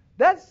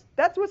 That's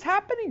what's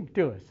happening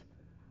to us,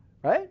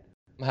 right?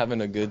 I'm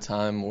having a good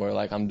time where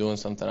like I'm doing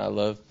something I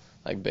love,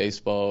 like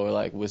baseball, or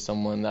like with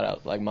someone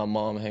that like my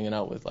mom, hanging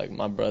out with, like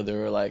my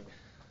brother, or like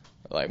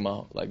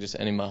just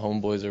any of my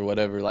homeboys or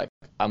whatever. Like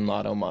I'm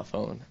not on my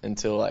phone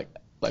until like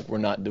we're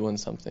not doing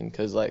something,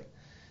 because like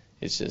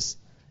it's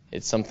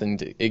something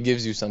it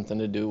gives you something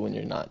to do when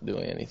you're not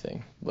doing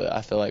anything. But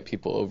I feel like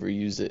people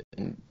overuse it,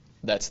 and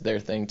that's their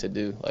thing to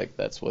do. Like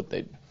that's what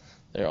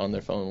they're on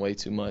their phone way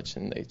too much,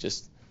 and they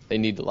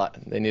need to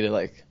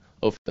like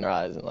open their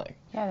eyes and like.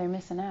 Yeah, they're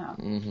missing out.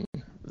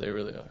 They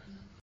really are.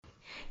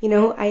 You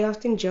know, I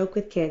often joke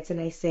with kids and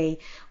I say,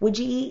 would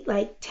you eat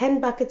like 10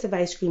 buckets of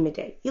ice cream a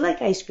day? You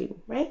like ice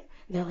cream, right?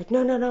 And they're like,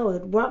 no, it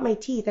would rot my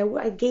teeth.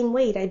 I'd gain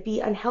weight. I'd be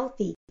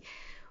unhealthy.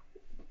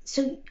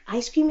 So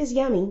ice cream is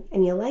yummy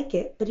and you like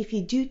it, but if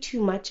you do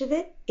too much of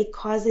it, it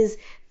causes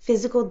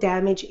physical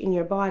damage in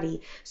your body.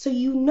 So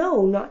you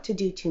know not to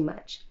do too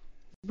much.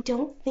 We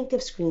don't think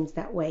of screens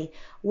that way,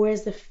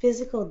 whereas the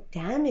physical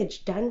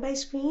damage done by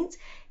screens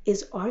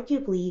is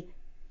arguably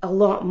a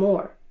lot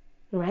more,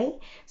 right?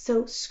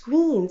 So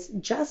screens,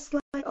 just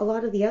like a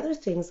lot of the other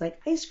things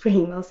like ice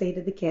cream, I'll say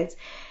to the kids,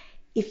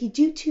 if you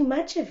do too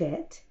much of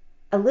it,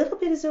 a little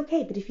bit is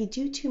okay, but if you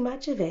do too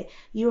much of it,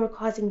 you are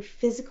causing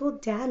physical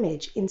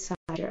damage inside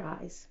your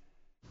eyes.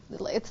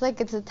 It's like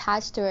it's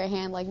attached to our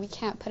hand, like we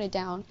can't put it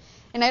down.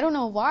 And I don't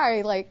know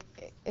why, like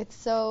it's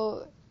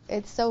so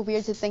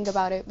weird to think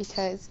about it,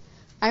 because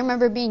I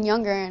remember being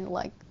younger and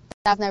like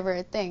that was never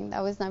a thing.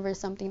 That was never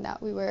something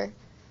that we were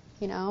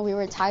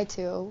tied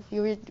to.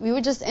 We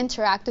would just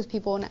interact with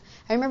people. And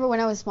I remember when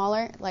I was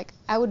smaller, like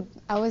I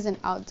was in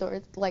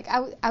outdoors, like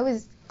I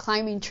was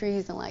climbing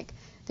trees and like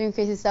doing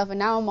crazy stuff. And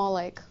now I'm all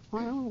like, I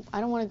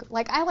don't want to go.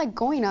 Like I like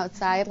going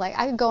outside. Like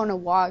I could go on a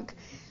walk,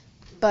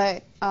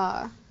 but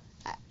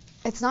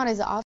it's not as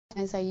often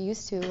as I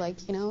used to. Like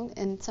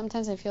and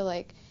sometimes I feel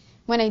like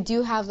when I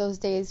do have those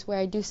days where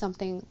I do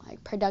something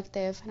like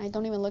productive and I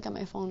don't even look at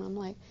my phone, I'm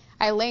like,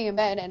 I lay in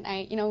bed and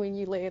when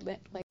you lay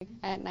like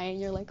at night,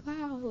 you're like,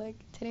 wow, like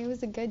today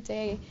was a good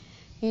day.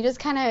 You just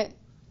kind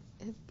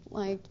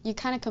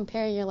of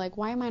compare, and you're like,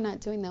 why am I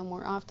not doing that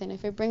more often?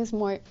 If it brings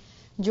more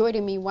joy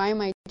to me, why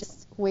am I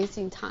just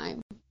wasting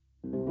time?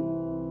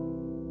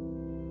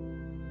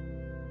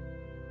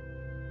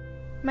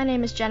 My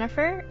name is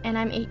Jennifer, and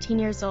I'm 18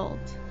 years old,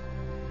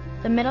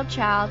 the middle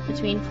child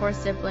between 4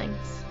 siblings.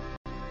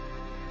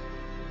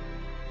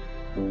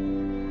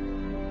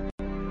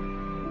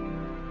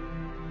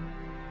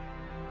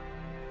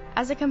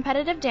 As a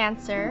competitive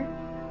dancer,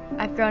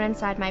 I've grown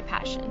inside my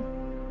passion.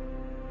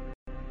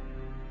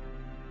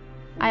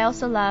 I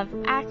also love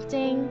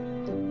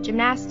acting,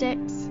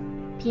 gymnastics,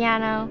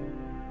 piano,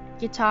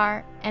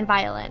 guitar, and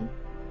violin.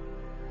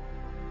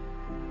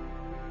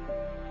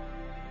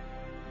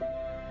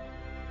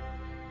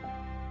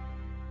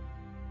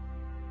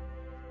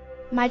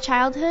 My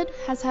childhood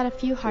has had a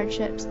few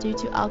hardships due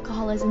to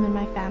alcoholism in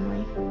my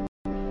family,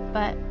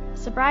 but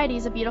sobriety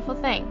is a beautiful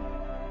thing.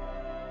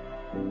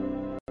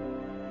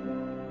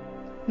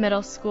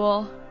 Middle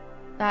school,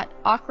 that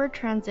awkward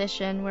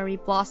transition where we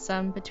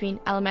blossom between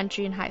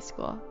elementary and high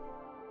school.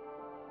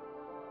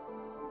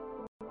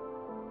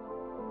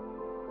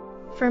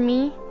 For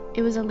me,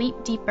 it was a leap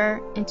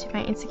deeper into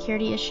my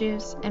insecurity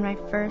issues and my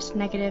first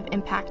negative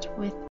impact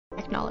with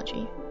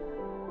technology.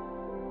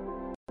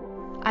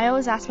 I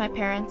always asked my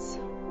parents,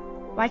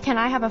 why can't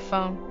I have a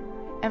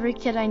phone? Every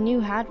kid I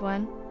knew had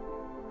one.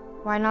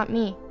 Why not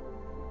me?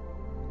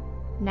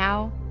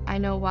 Now I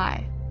know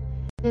why.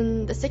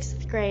 In the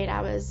 6th grade,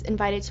 I was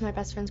invited to my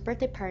best friend's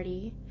birthday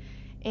party,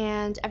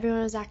 and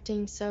everyone was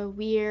acting so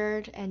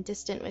weird and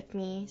distant with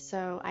me,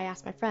 so I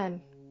asked my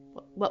friend,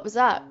 what was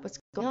up? What's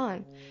going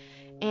on?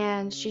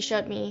 And she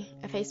showed me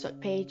a Facebook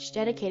page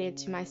dedicated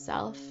to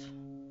myself.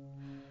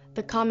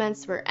 The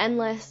comments were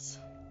endless.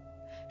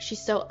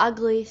 She's so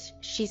ugly.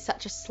 She's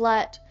such a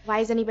slut. Why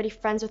is anybody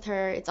friends with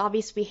her? It's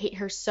obvious we hate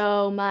her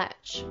so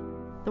much.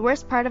 The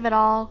worst part of it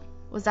all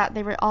was that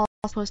they were all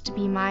supposed to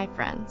be my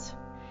friends,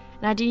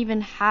 and I didn't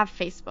even have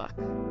Facebook.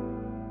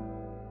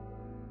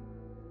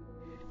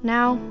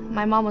 Now,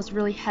 my mom was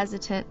really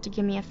hesitant to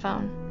give me a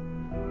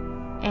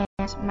phone,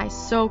 and my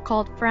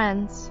so-called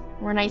friends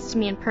were nice to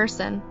me in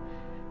person,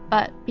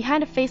 but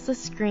behind a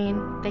faceless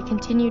screen, they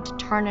continued to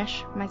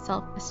tarnish my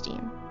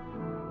self-esteem.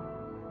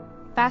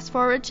 Fast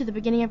forward to the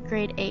beginning of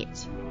grade 8.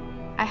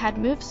 I had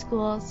moved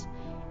schools,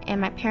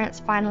 and my parents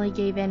finally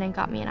gave in and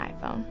got me an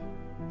iPhone.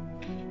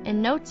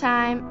 In no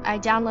time, I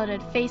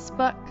downloaded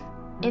Facebook,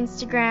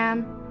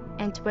 Instagram,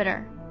 and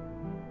Twitter.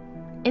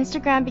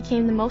 Instagram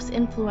became the most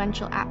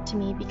influential app to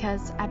me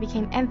because I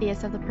became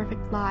envious of the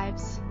perfect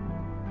lives,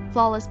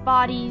 flawless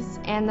bodies,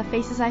 and the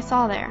faces I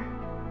saw there.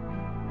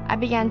 I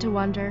began to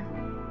wonder,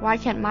 why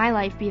can't my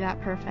life be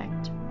that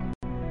perfect?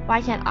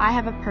 Why can't I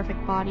have a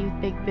perfect body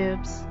with big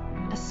boobs,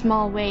 a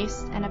small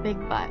waist, and a big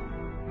butt?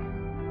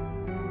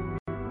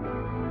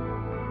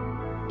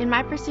 In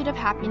my pursuit of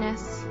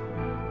happiness,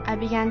 I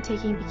began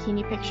taking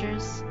bikini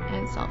pictures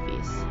and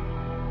selfies.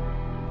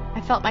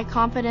 I felt my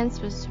confidence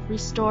was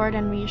restored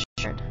and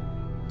reassured,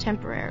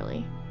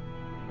 temporarily,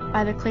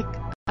 by the click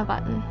of a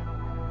button.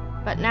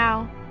 But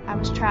now, I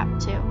was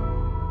trapped too.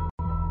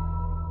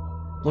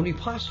 When we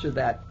posture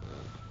that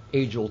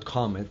age-old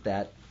comment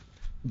that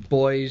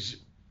boys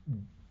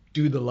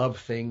do the love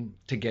thing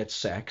to get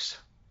sex,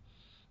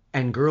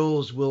 and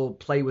girls will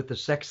play with the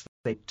sex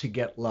thing to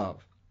get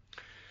love,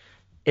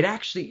 it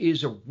actually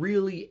is a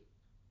really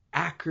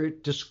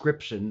accurate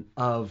description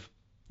of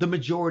the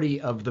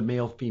majority of the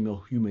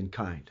male-female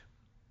humankind.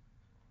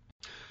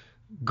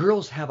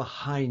 Girls have a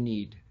high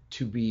need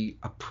to be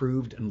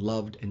approved and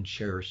loved and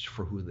cherished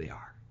for who they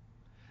are.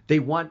 They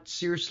want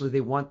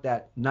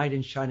that knight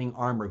in shining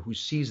armor who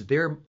sees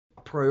their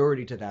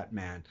priority to that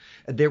man.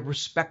 They're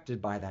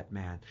respected by that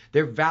man.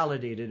 They're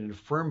validated and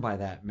affirmed by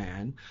that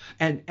man.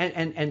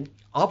 And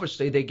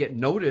obviously they get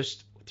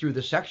noticed through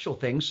the sexual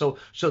thing, so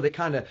they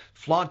kind of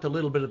flaunt a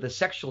little bit of the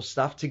sexual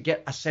stuff to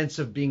get a sense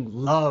of being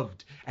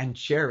loved and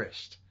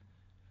cherished.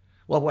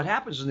 Well, what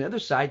happens on the other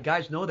side,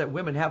 guys know that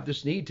women have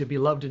this need to be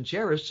loved and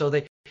cherished, so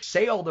they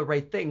say all the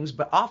right things,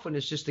 but often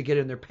it's just to get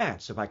in their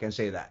pants, if I can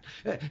say that.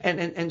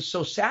 And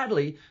so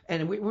sadly,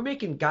 and we're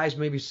making guys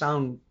maybe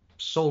sound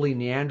solely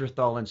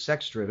Neanderthal and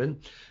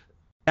sex-driven.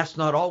 That's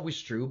not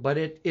always true, but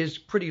it is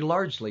pretty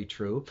largely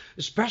true,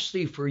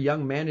 especially for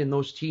young men in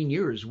those teen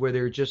years where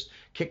they're just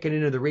kicking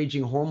into the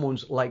raging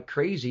hormones like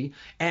crazy.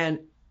 And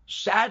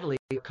sadly,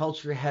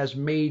 culture has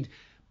made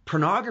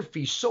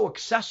pornography so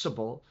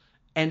accessible,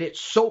 and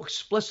it's so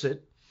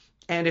explicit,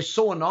 and it's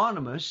so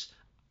anonymous.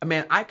 I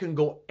mean, I can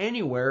go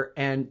anywhere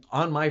and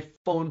on my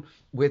phone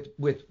with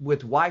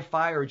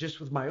Wi-Fi or just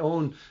with my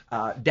own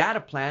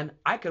data plan,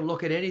 I can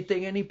look at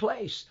anything, any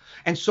place.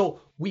 And so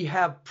we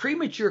have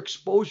premature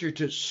exposure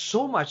to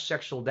so much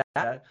sexual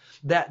data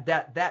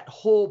that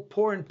whole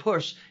porn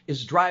push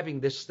is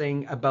driving this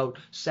thing about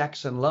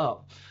sex and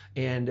love.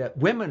 And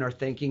women are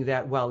thinking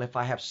that, well, if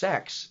I have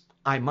sex,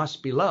 I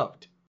must be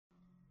loved.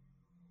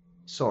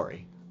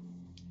 Sorry.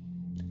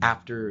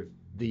 After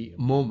the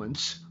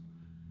moments,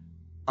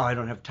 I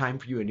don't have time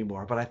for you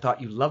anymore, but I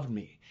thought you loved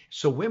me.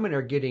 So women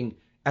are getting,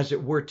 as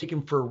it were,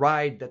 taken for a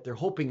ride that they're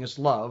hoping is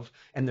love,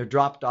 and they're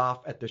dropped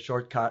off at the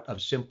shortcut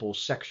of simple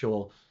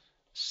sexual,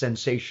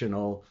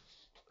 sensational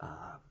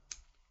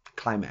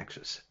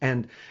climaxes.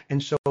 And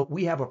so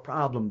we have a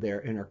problem there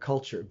in our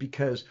culture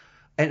because,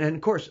 and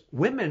of course,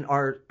 women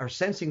are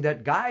sensing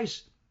that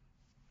guys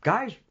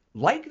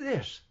like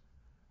this.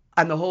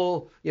 And the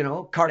whole,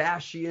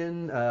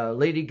 Kardashian,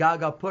 Lady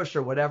Gaga push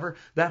or whatever,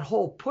 that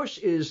whole push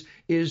is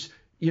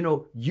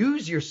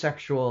use your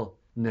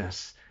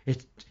sexualness.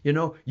 It's,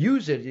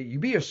 use it. You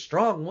be a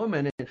strong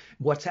woman. And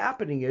what's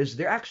happening is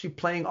they're actually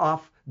playing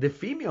off the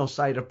female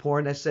side of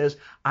porn that says,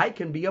 I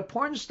can be a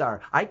porn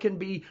star. I can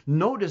be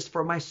noticed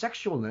for my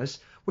sexualness,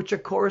 which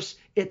of course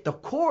at the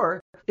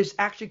core is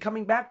actually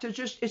coming back to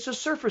it's a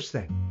surface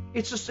thing.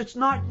 It's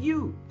not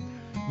you.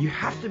 You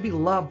have to be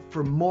loved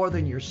for more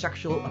than your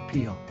sexual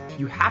appeal.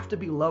 You have to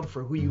be loved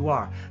for who you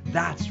are.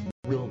 That's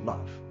real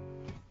love.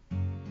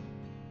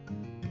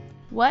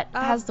 What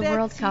has the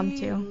world come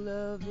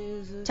to?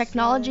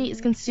 Technology is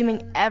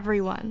consuming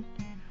everyone.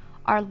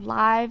 Our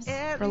lives,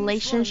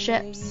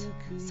 relationships,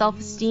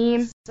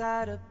 self-esteem.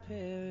 When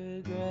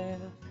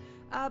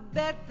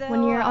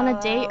you're on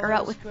a date or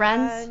out with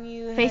friends,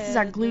 faces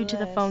are glued to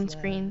the phone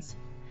screens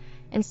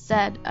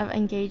instead of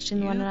engaged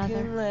in one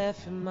another.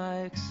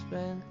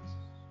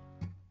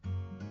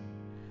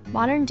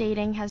 Modern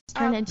dating has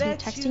turned into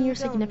texting your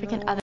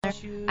significant other,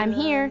 "I'm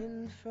here,"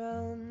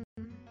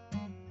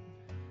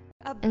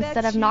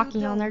 instead of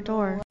knocking on their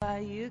door.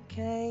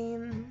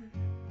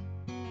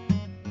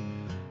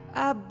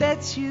 I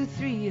bet you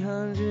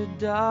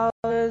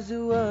 $300 it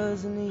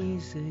wasn't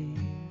easy.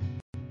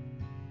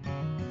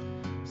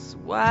 So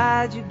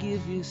why'd you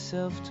give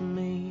yourself to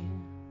me?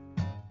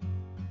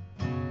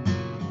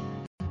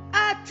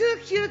 I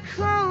took your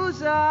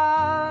clothes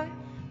off,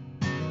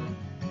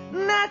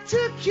 and I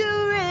took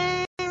your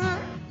ring.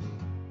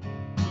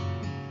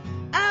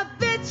 I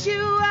bet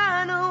you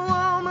I know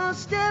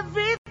almost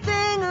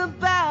everything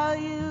about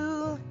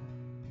you.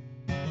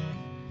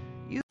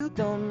 You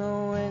don't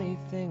know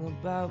anything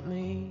about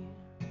me.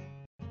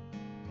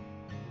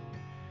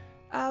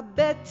 I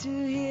bet to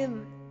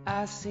him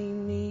I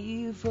seem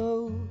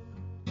evil.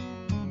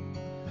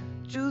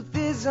 Truth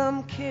is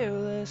I'm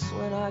careless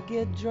when I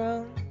get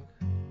drunk.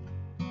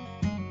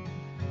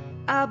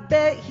 I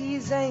bet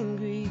he's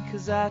angry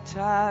 'cause I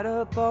tied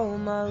up all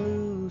my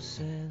loose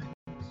ends.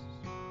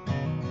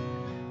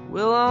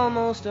 Well,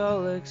 almost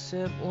all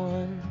except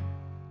one.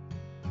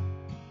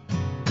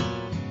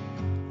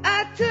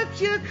 I took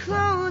your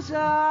clothes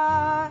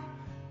off,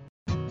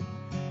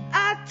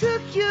 I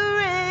took your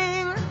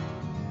ring.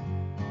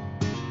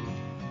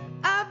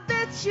 I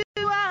bet you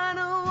I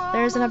know.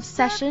 There is an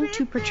obsession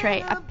to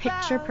portray a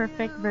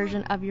picture-perfect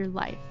version of your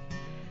life.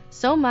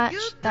 So much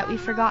that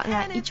we've forgotten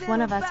that each one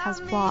of us has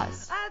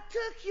flaws.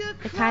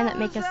 The kind that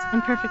make us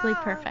imperfectly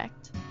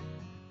perfect.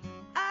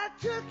 I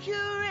took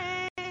your ring.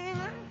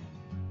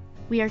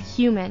 We are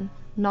human,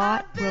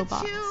 not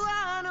robots.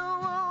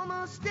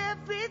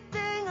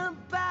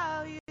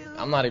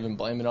 I'm not even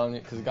blaming it on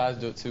it, because guys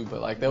do it too,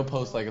 but like they'll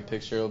post like a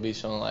picture, it'll be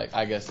showing like,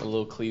 I guess, a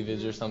little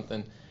cleavage or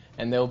something,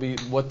 and they'll be,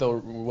 what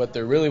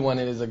they're really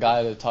wanting is a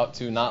guy to talk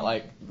to, not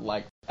like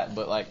that,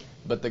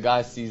 but the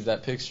guy sees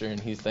that picture and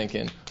he's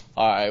thinking,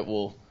 alright,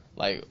 well,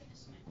 like,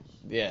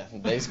 yeah,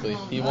 basically,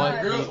 he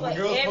wants. When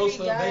girls post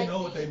stuff, they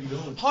know what they be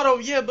doing. Hold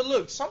on, yeah, but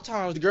look,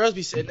 sometimes the girls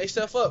be setting they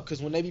stuff up,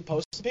 because when they be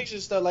posting pictures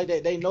and stuff like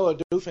that, they know a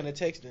dude finna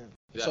text them.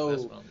 Yeah,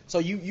 So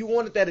you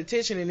wanted that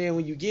attention, and then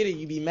when you get it,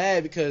 you be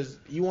mad because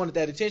you wanted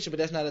that attention, but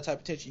that's not the type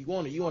of attention you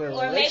wanted. You wanted a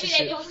relationship.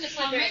 Maybe they posted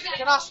something.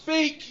 Can I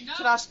speak?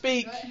 Can I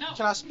speak?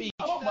 Can I speak?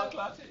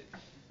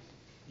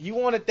 You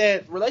wanted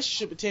that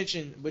relationship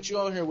attention, but you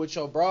on here with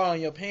your bra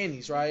and your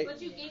panties, right?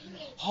 But you gave me.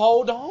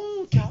 Hold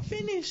on, can I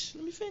finish?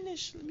 Let me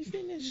finish.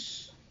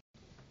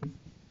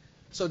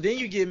 So then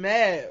you get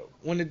mad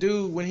when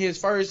when his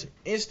first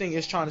instinct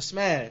is trying to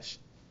smash,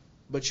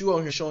 but you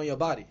on here showing your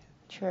body.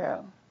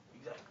 True.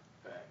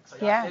 So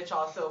y'all set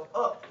yourself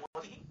up.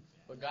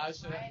 But guys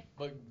should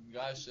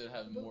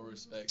have more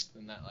respect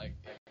than that. Like,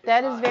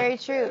 That is very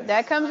true.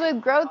 That comes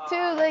with growth too.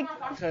 Like,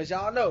 because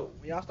y'all know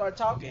when y'all start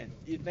talking,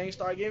 things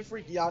start getting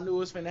freaky. Y'all knew it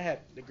was finna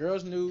happen. The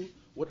girls knew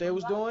what they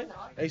was doing.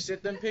 They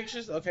sent them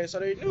pictures. Okay, so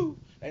they know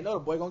the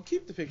boy gonna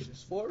keep the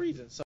pictures for a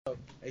reason. So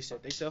they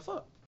set themselves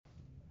up.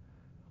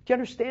 Do you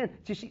understand?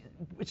 Do you see?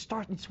 It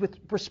starts with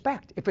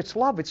respect. If it's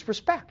love, it's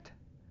respect.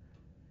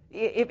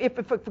 If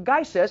a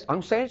guy says,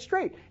 I'm saying it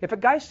straight, if a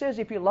guy says,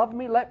 if you love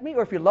me, let me,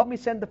 or if you love me,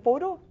 send the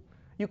photo,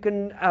 you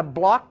can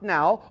block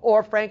now,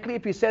 or frankly,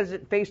 if he says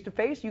it face to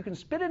face, you can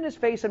spit in his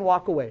face and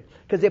walk away.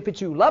 Because if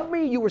it's you love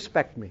me, you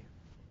respect me.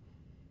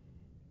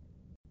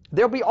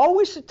 There'll be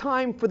always a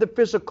time for the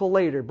physical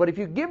later, but if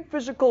you give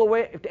physical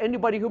away to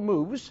anybody who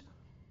moves,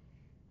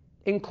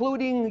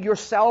 including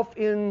yourself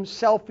in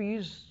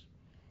selfies,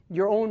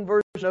 your own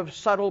version of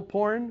subtle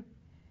porn,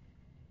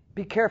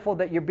 be careful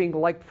that you're being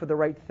liked for the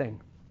right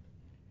thing.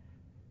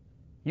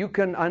 You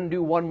can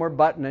undo one more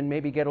button and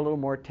maybe get a little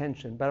more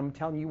attention, but I'm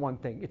telling you one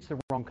thing, it's the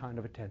wrong kind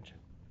of attention.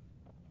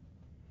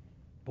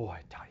 Boy,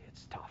 I tell you,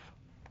 it's tough.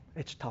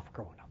 It's tough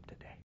growing up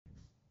today.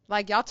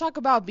 Like, y'all talk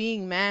about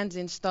being mans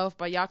and stuff,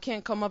 but y'all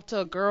can't come up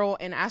to a girl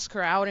and ask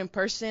her out in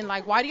person.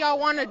 Like, why do y'all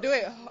want to do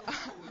it?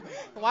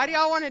 Why do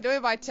y'all want to do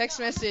it by text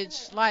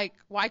message? Like,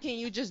 why can't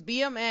you just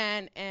be a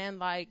man and,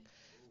 like,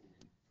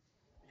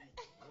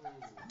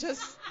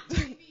 just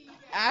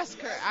ask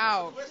her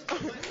out?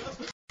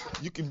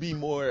 You can be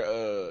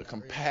more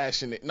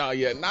compassionate. No,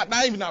 yeah,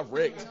 not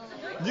wrecked.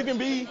 You can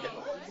be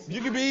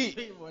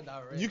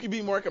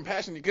more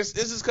compassionate. Cause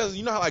this is because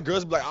you know how like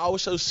girls be like, I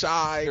was so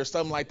shy or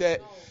something like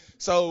that.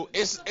 So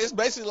it's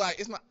basically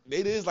like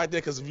it is like that.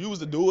 Because if you was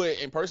to do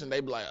it in person,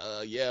 they'd be like,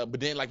 yeah.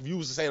 But then like if you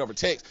was to say it over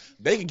text,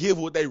 they can give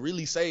what they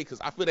really say. Because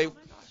I feel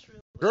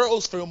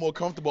girls feel more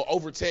comfortable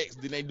over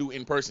text than they do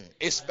in person.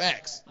 It's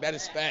facts. That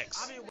is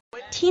facts.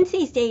 Teens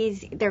these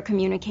days, they're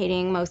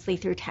communicating mostly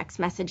through text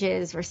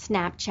messages or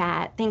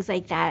Snapchat, things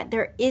like that.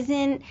 There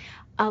isn't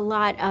a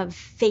lot of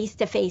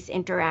face-to-face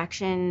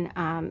interaction,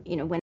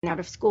 when they're out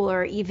of school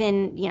or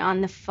even,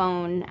 on the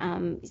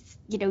phone.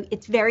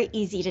 It's very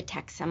easy to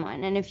text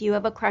someone. And if you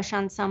have a crush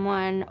on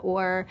someone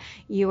or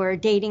you're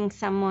dating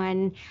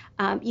someone,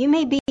 you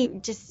may be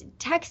just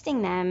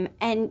texting them,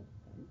 and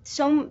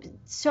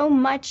so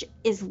much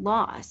is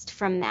lost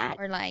from that.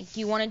 Or like,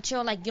 you want to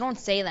chill? Like, you don't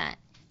say that.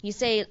 You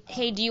say,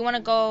 hey, do you want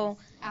to go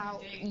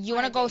out? You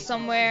want to go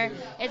somewhere?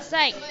 It's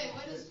like,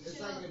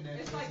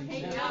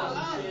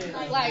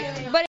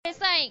 but it's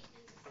like,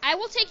 I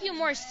will take you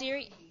more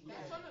serious.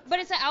 But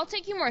it's like, I'll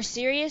take you more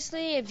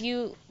seriously if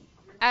you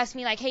ask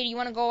me like, hey, do you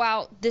want to go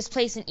out this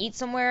place and eat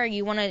somewhere? Or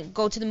you want to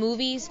go to the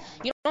movies?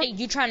 You don't say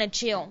you trying to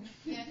chill.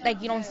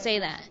 Like, you don't say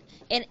that.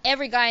 And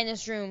every guy in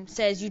this room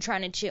says you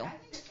trying to chill.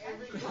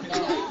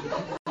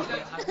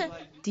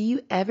 Do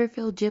you ever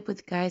feel gypped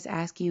with guys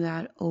asking you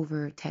out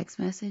over text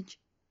message?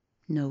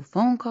 No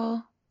phone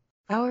call,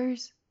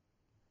 flowers,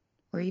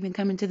 or even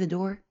coming to the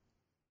door?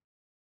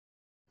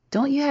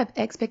 Don't you have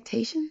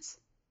expectations?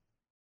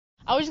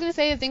 I was gonna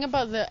say the thing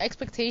about the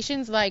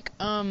expectations, like,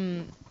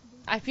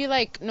 I feel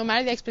like no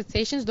matter the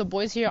expectations, the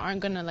boys here aren't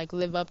gonna like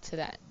live up to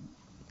that.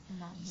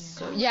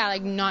 So yeah,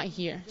 like not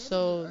here.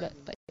 So that,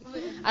 like,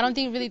 I don't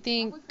really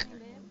think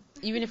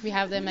even if we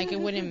have them, like, it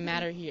wouldn't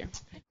matter here.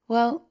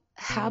 Well,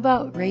 how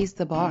about raise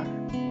the bar?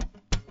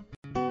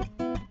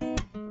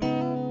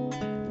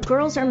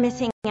 Girls are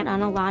missing out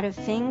on a lot of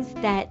things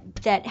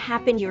that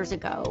happened years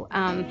ago.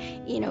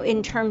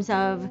 In terms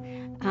of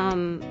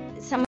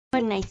someone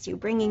nice to you,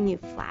 bringing you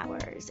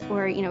flowers,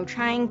 or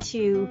trying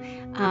to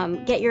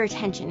get your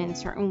attention in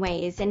certain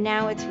ways. And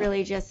now it's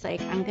really just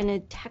like, I'm gonna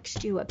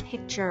text you a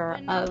picture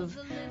of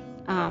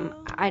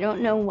I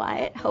don't know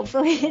what.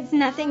 Hopefully it's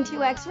nothing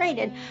too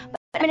X-rated.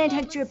 I'm going to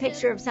text you a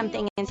picture of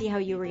something and see how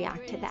you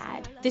react to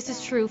that. This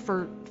is true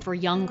for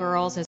young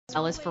girls as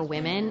well as for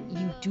women.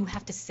 You do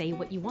have to say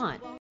what you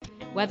want.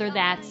 Whether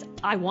that's,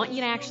 I want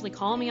you to actually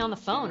call me on the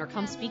phone or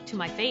come speak to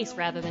my face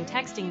rather than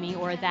texting me,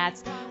 or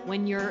that's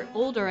when you're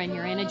older and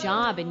you're in a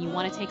job and you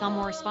want to take on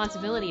more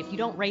responsibility. If you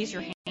don't raise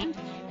your hand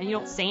and you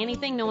don't say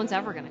anything, no one's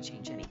ever going to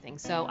change anything.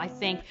 So I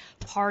think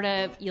part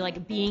of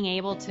being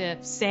able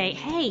to say,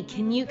 hey,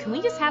 can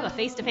we just have a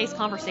face-to-face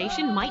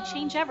conversation might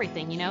change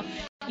everything,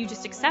 You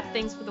just accept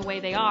things for the way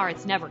they are,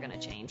 it's never going to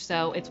change.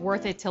 So it's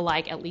worth it to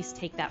at least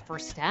take that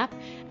first step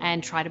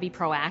and try to be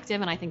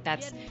proactive. And I think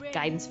that's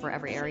guidance for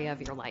every area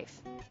of your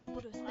life.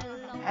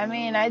 I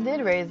mean, I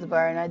did raise the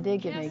bar and I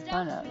did get made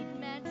fun of.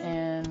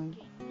 And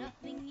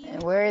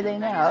where are they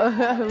now?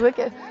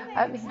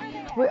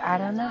 I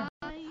don't know.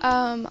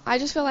 I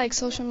just feel like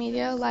social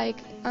media,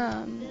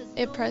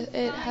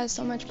 it has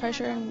so much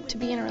pressure to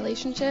be in a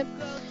relationship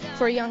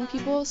for young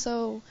people.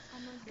 So,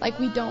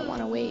 we don't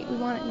want to wait. We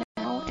want it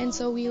now. And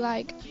so we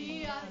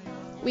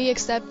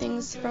accept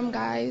things from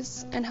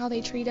guys and how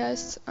they treat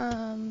us,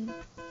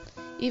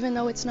 even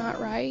though it's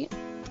not right,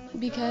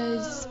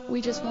 because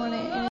we just want it,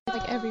 and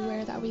it's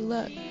everywhere that we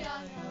look.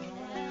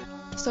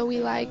 So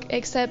we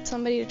accept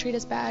somebody to treat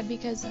us bad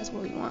because that's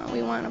what we want.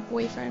 We want a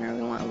boyfriend, or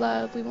we want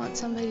love. We want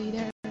somebody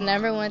there.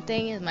 Number one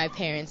thing is my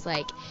parents.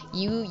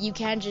 You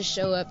can't just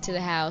show up to the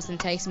house and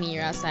text me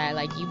you're outside.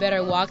 You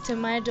better walk to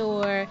my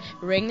door,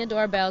 ring the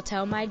doorbell,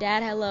 tell my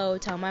dad hello,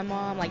 tell my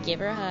mom, give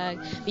her a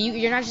hug. But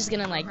you're not just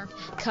gonna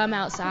come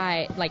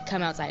outside.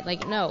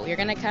 No, you're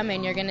gonna come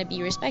in, you're gonna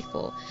be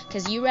respectful,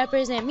 because you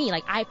represent me.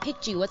 I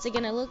picked you. What's it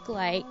gonna look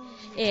like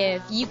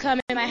if you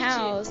come in my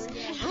house?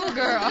 Oh,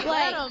 girl.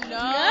 I don't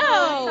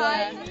know.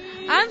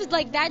 I'm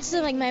that's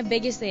my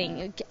biggest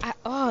thing.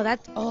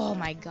 Oh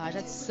my gosh,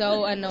 that's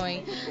so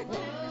annoying.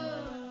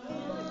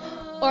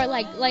 Or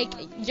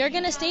you're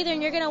gonna stay there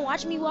and you're gonna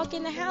watch me walk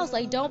in the house.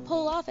 Don't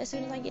pull off as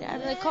soon as I get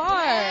out of the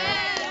car.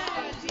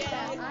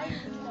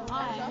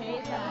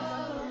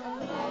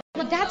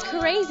 That's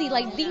crazy.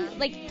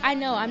 I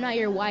know I'm not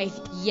your wife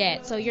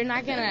yet, so you're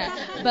not gonna.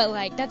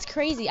 But that's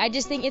crazy. I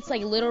just think it's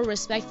little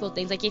respectful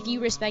things. If you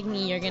respect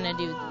me, you're gonna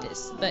do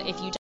this. But if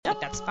you don't,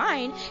 that's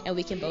fine, and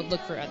we can both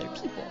look for other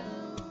people.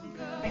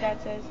 My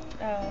dad says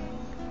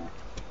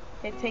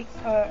it takes,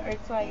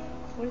 it's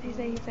what does he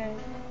say? He says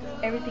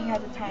everything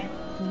has a time.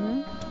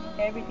 Mm-hmm.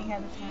 Everything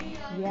has a time.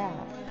 Yeah.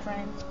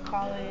 Friends,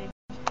 college,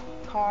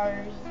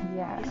 cars,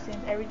 yeah.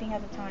 distance, everything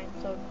has a time.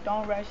 So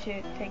don't rush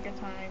it. Take your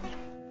time.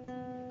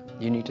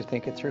 You need to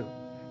think it through.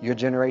 Your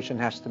generation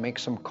has to make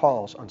some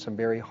calls on some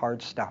very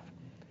hard stuff,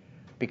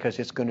 because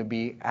it's going to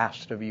be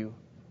asked of you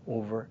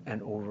over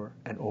and over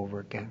and over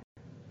again.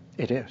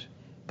 It is.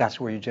 That's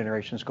where your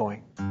generation's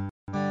going.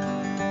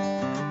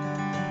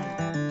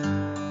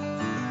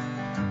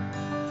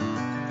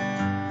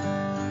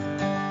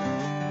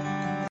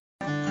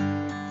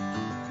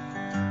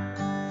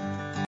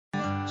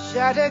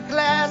 Shattered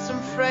glass and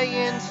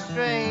fraying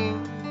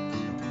strings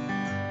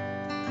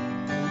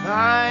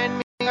remind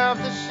me of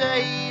the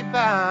shape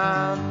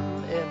I'm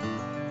in.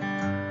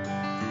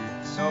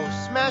 So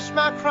smash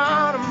my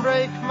crown and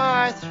break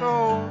my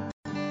throne.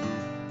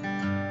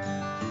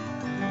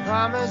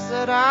 promise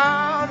that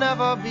I'll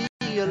never be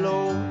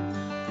alone.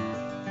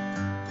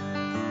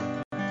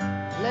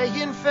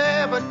 Playing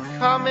fair but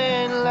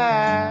coming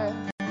last.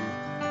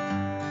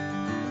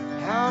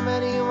 How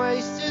many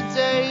wasted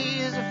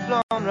days have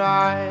flown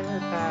right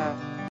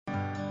past?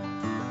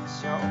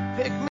 So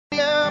pick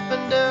me up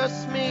and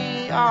dust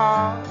me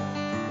off.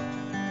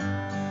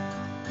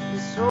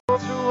 And sort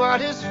through what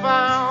is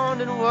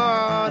found and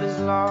what is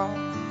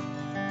lost.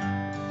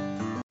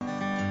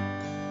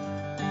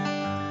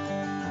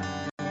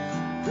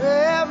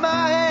 Grab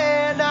my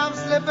hand, I'm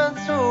slipping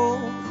through,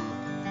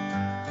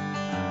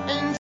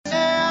 and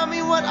tell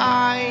me what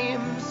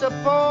I'm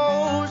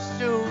supposed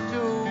to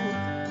do.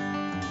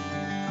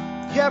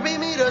 Carry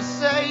me to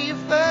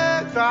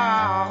safer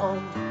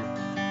ground.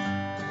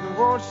 And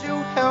won't you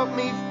help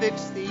me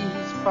fix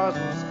these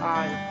puzzles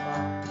I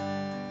found?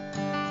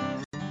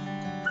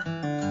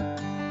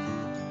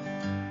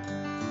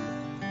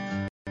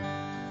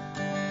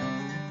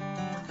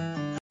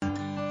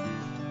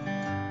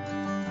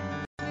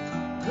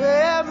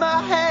 Grab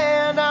my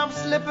hand, I'm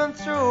slipping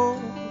through,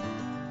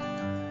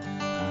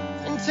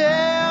 and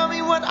tell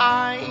me what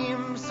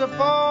I'm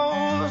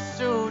supposed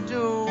to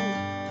do.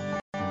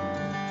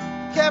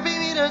 Carry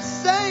me to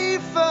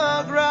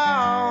safer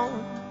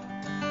ground,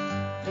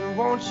 and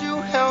won't you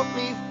help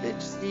me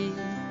fix these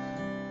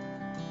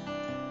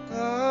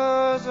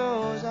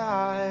puzzles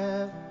I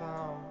have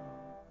found?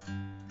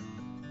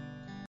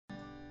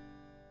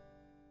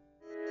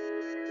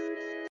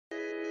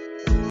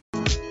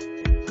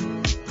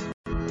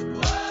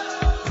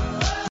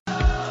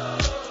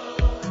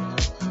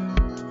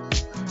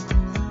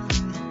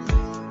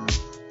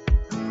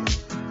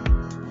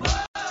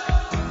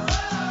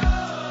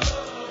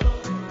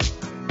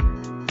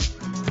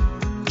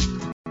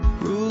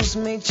 Rules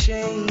may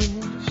change,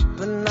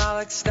 but not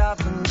like stop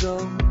and go.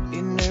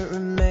 It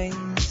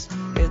remains.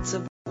 It's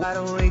a wide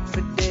awake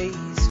for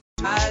days.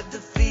 Hide the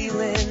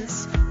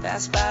feelings,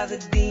 pass by the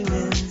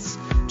demons,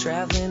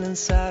 traveling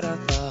inside our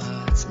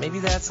thoughts. Maybe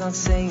that's not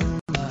saying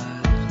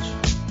much.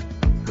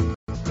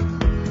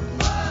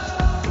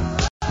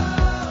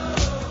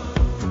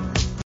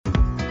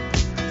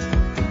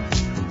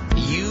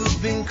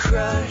 You've been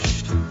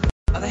crushed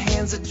by the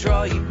hands that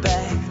draw you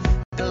back.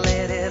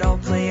 Let it all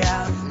play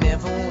out.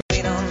 Never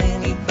wait on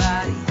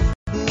anybody.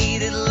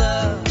 Needed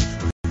love.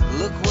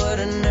 Look what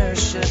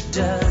inertia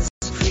does.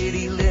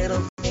 Pretty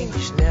little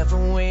things. Never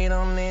wait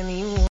on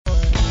anyone. Go.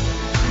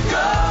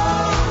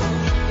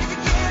 If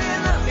you're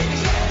giving up, and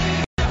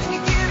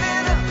you're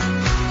giving up,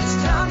 it's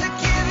time to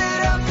give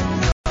it up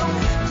and go.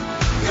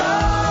 Go.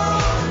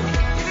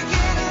 If you're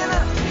giving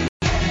up,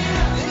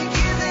 and you're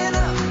giving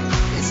up,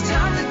 it's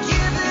time to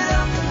give it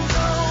up and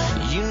go.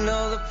 You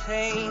know the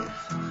pain.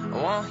 I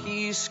won't hear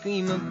you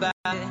scream about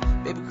it.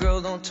 Baby girl,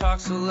 don't talk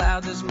so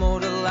loud. There's more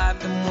to life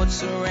than what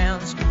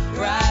surrounds you.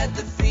 Ride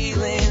the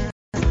feeling,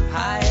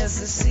 high as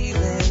the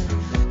ceiling.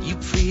 You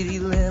pretty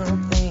little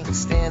thing,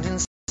 standing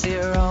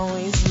still,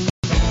 always leaving.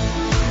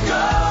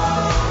 Go!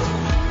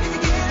 If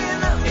you're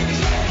giving up, and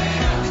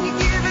you're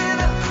giving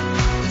up,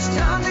 it's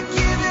time to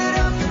give it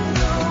up and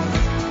go.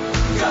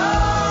 Go!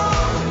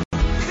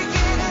 If you're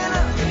giving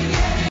up, and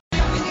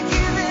you're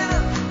giving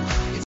up,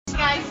 it's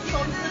Guys,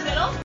 phone to the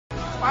middle.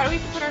 Why do we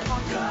put our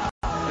phones in?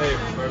 Hey,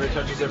 whoever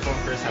touches their phone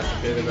first has to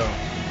pay the bill.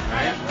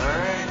 Alright?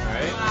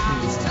 Alright?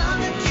 It's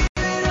time to give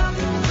it up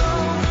and go.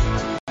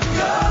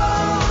 Go!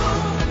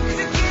 If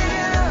you're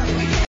giving up,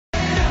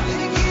 and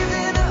you're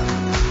giving up,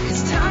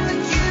 it's time to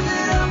give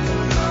it up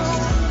and go.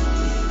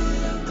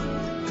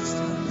 It's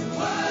time to give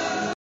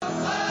it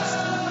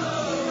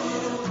up.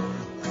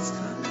 It's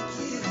time to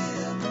give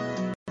it up.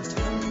 It's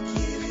time to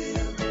give it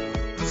up.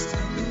 It's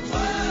time to give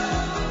it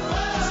up.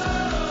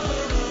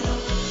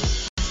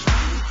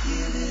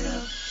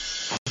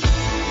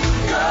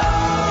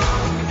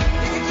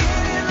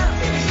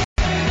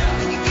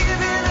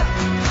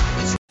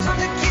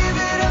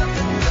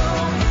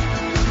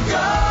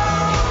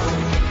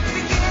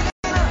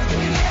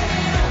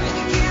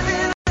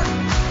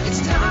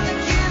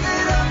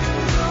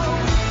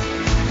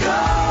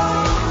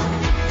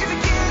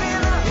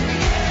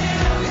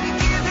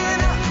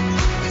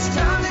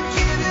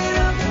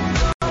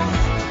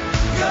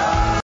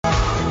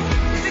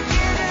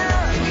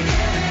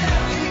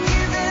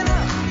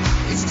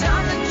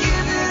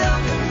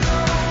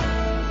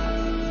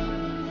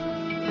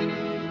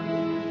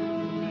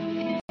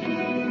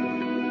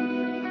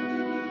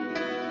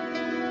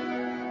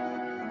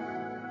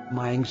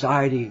 My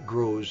anxiety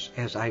grows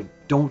as I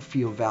don't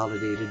feel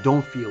validated,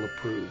 don't feel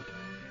approved.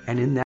 And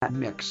in that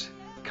mix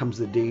comes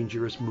the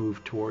dangerous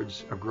move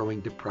towards a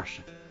growing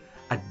depression,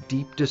 a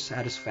deep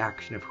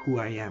dissatisfaction of who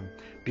I am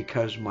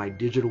because my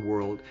digital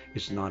world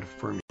is not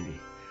affirming me.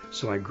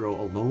 So I grow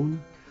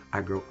alone,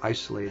 I grow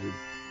isolated,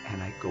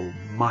 and I go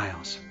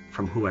miles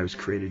from who I was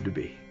created to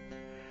be.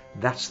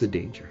 That's the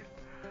danger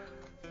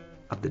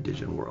of the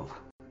digital world.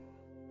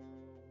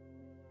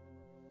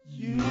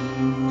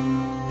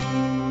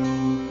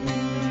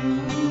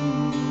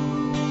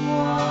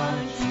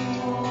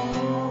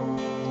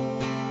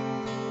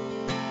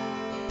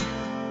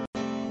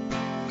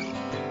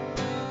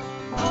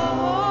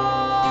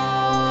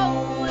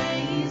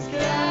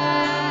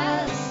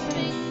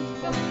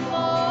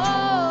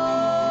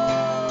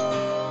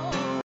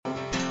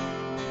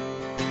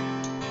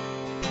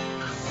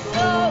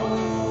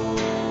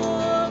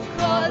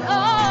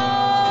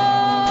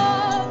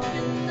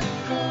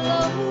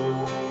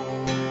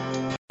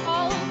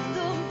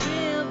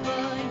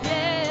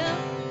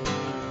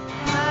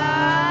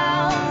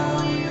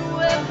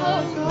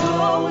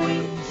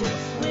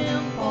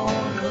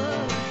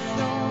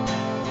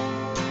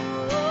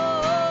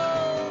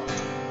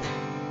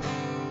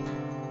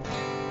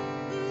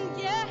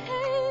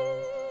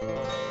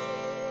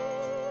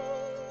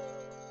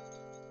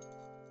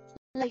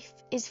 Life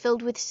is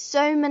filled with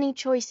so many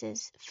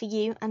choices for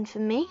you and for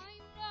me.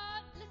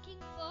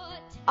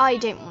 I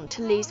don't want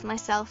to lose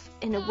myself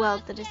in a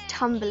world that is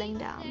tumbling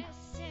down.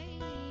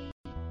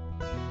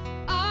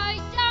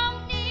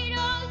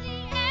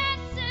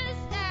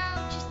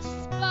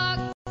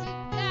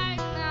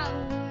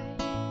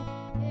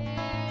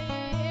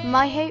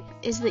 My hope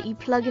is that you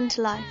plug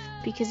into life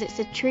because it's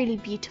a truly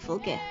beautiful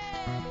gift.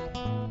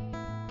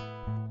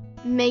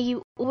 May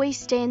you always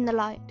stay in the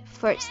light,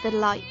 for it's the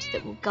light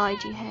that will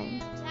guide you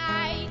home.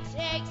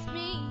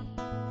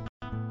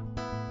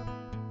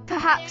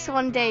 Perhaps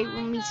one day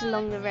we'll meet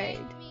along the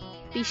road.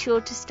 Be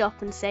sure to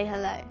stop and say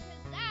hello.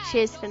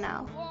 Cheers for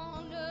now.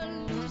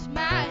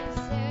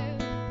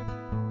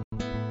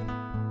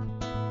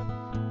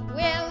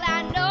 Well,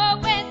 I know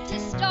when to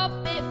stop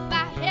if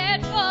I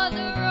head for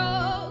the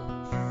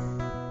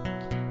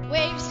road.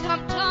 Waves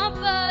come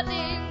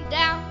tumbling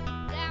down.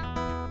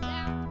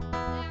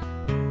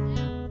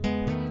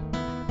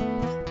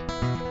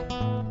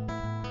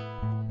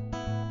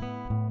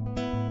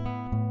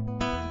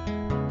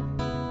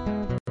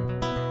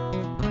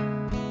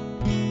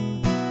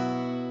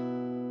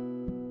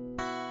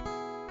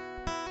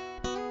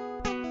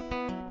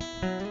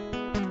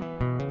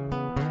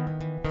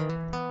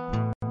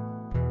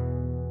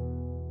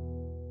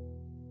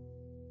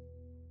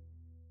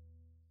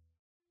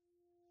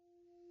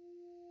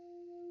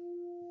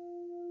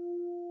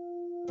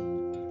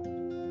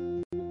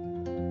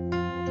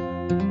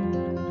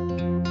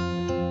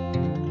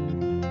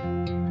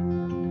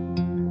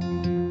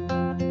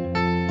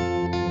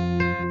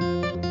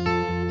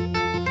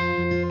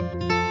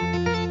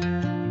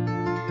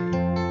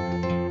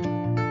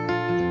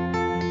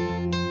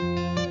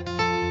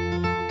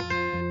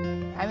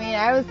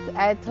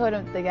 I told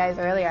the guys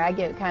earlier, I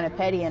get kind of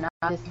petty and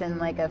I'll just send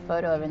like a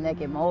photo of a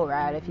naked mole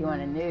rat if you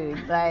want a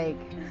nude. Like,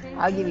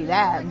 I'll give you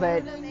that,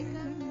 but... This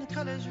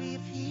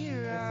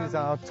is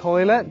our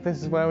toilet.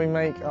 This is where we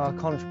make our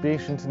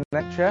contribution to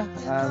nature.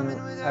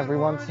 Every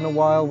once in a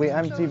while we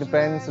empty the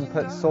bins and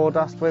put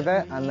sawdust with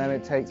it, and then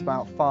it takes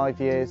about 5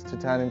 years to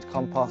turn into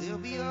compost,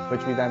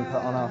 which we then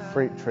put on our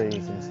fruit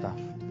trees and stuff.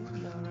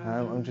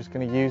 I'm just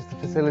going to use the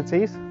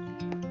facilities.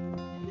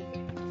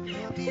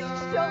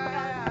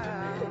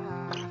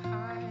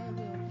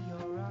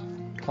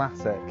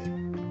 Classic.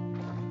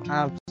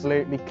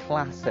 Absolutely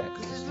classic.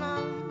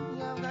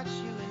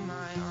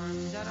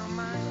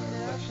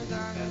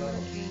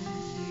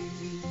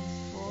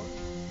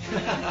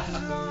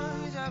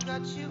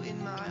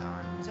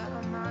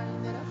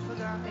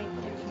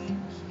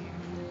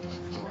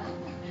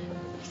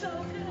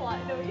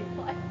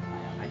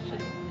 I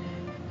should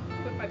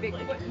put my big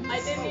foot. I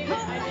didn't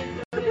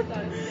notice I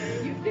was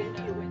there. You did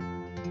know it.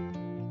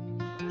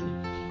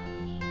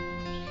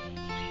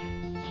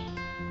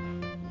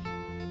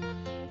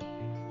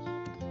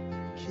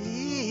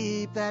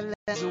 Keep that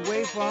lens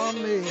away from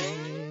me.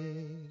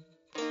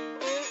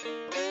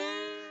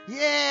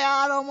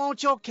 Yeah, I don't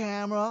want your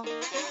camera.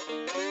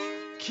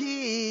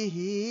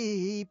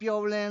 Keep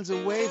your lens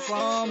away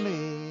from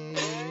me.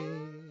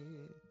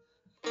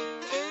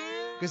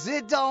 'Cause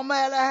it don't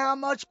matter how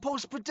much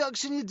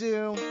post-production you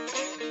do,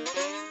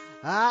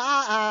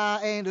 I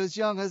ain't as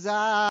young as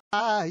I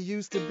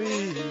used to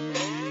be.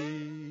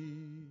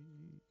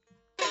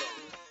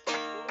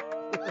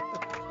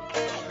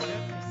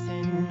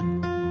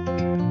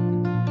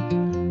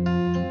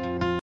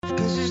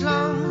 As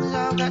long as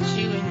I've got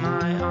you in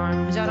my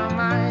arms, I don't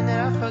mind that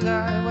I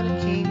forgot what I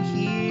came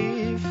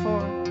here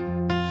for.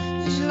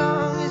 As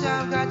long as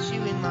I've got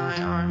you in my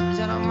arms,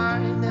 I don't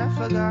mind that I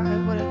forgot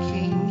what I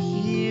came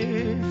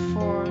here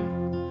for.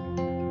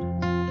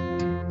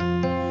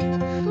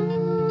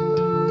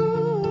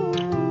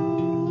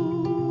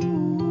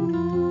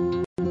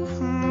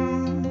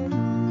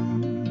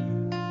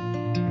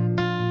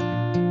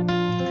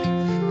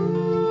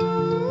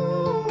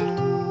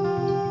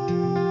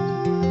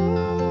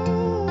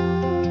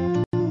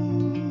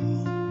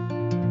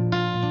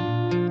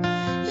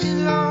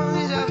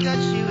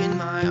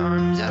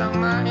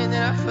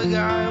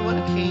 Forgot what I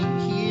came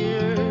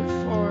here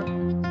for.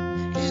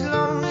 As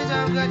long as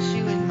I've got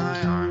you in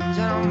my arms,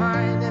 I don't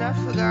mind that I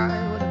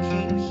forgot what I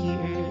came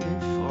here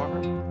for.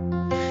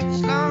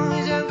 As long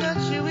as I've got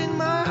you in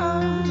my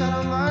arms, I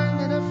don't mind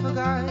that I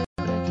forgot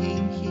what I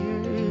came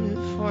here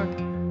for.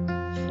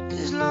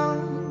 As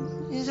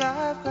long as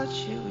I've got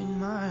you in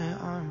my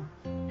arms,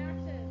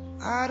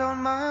 I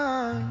don't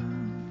mind.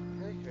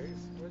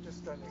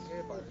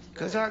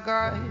 'Cause I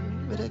got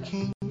what I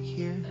came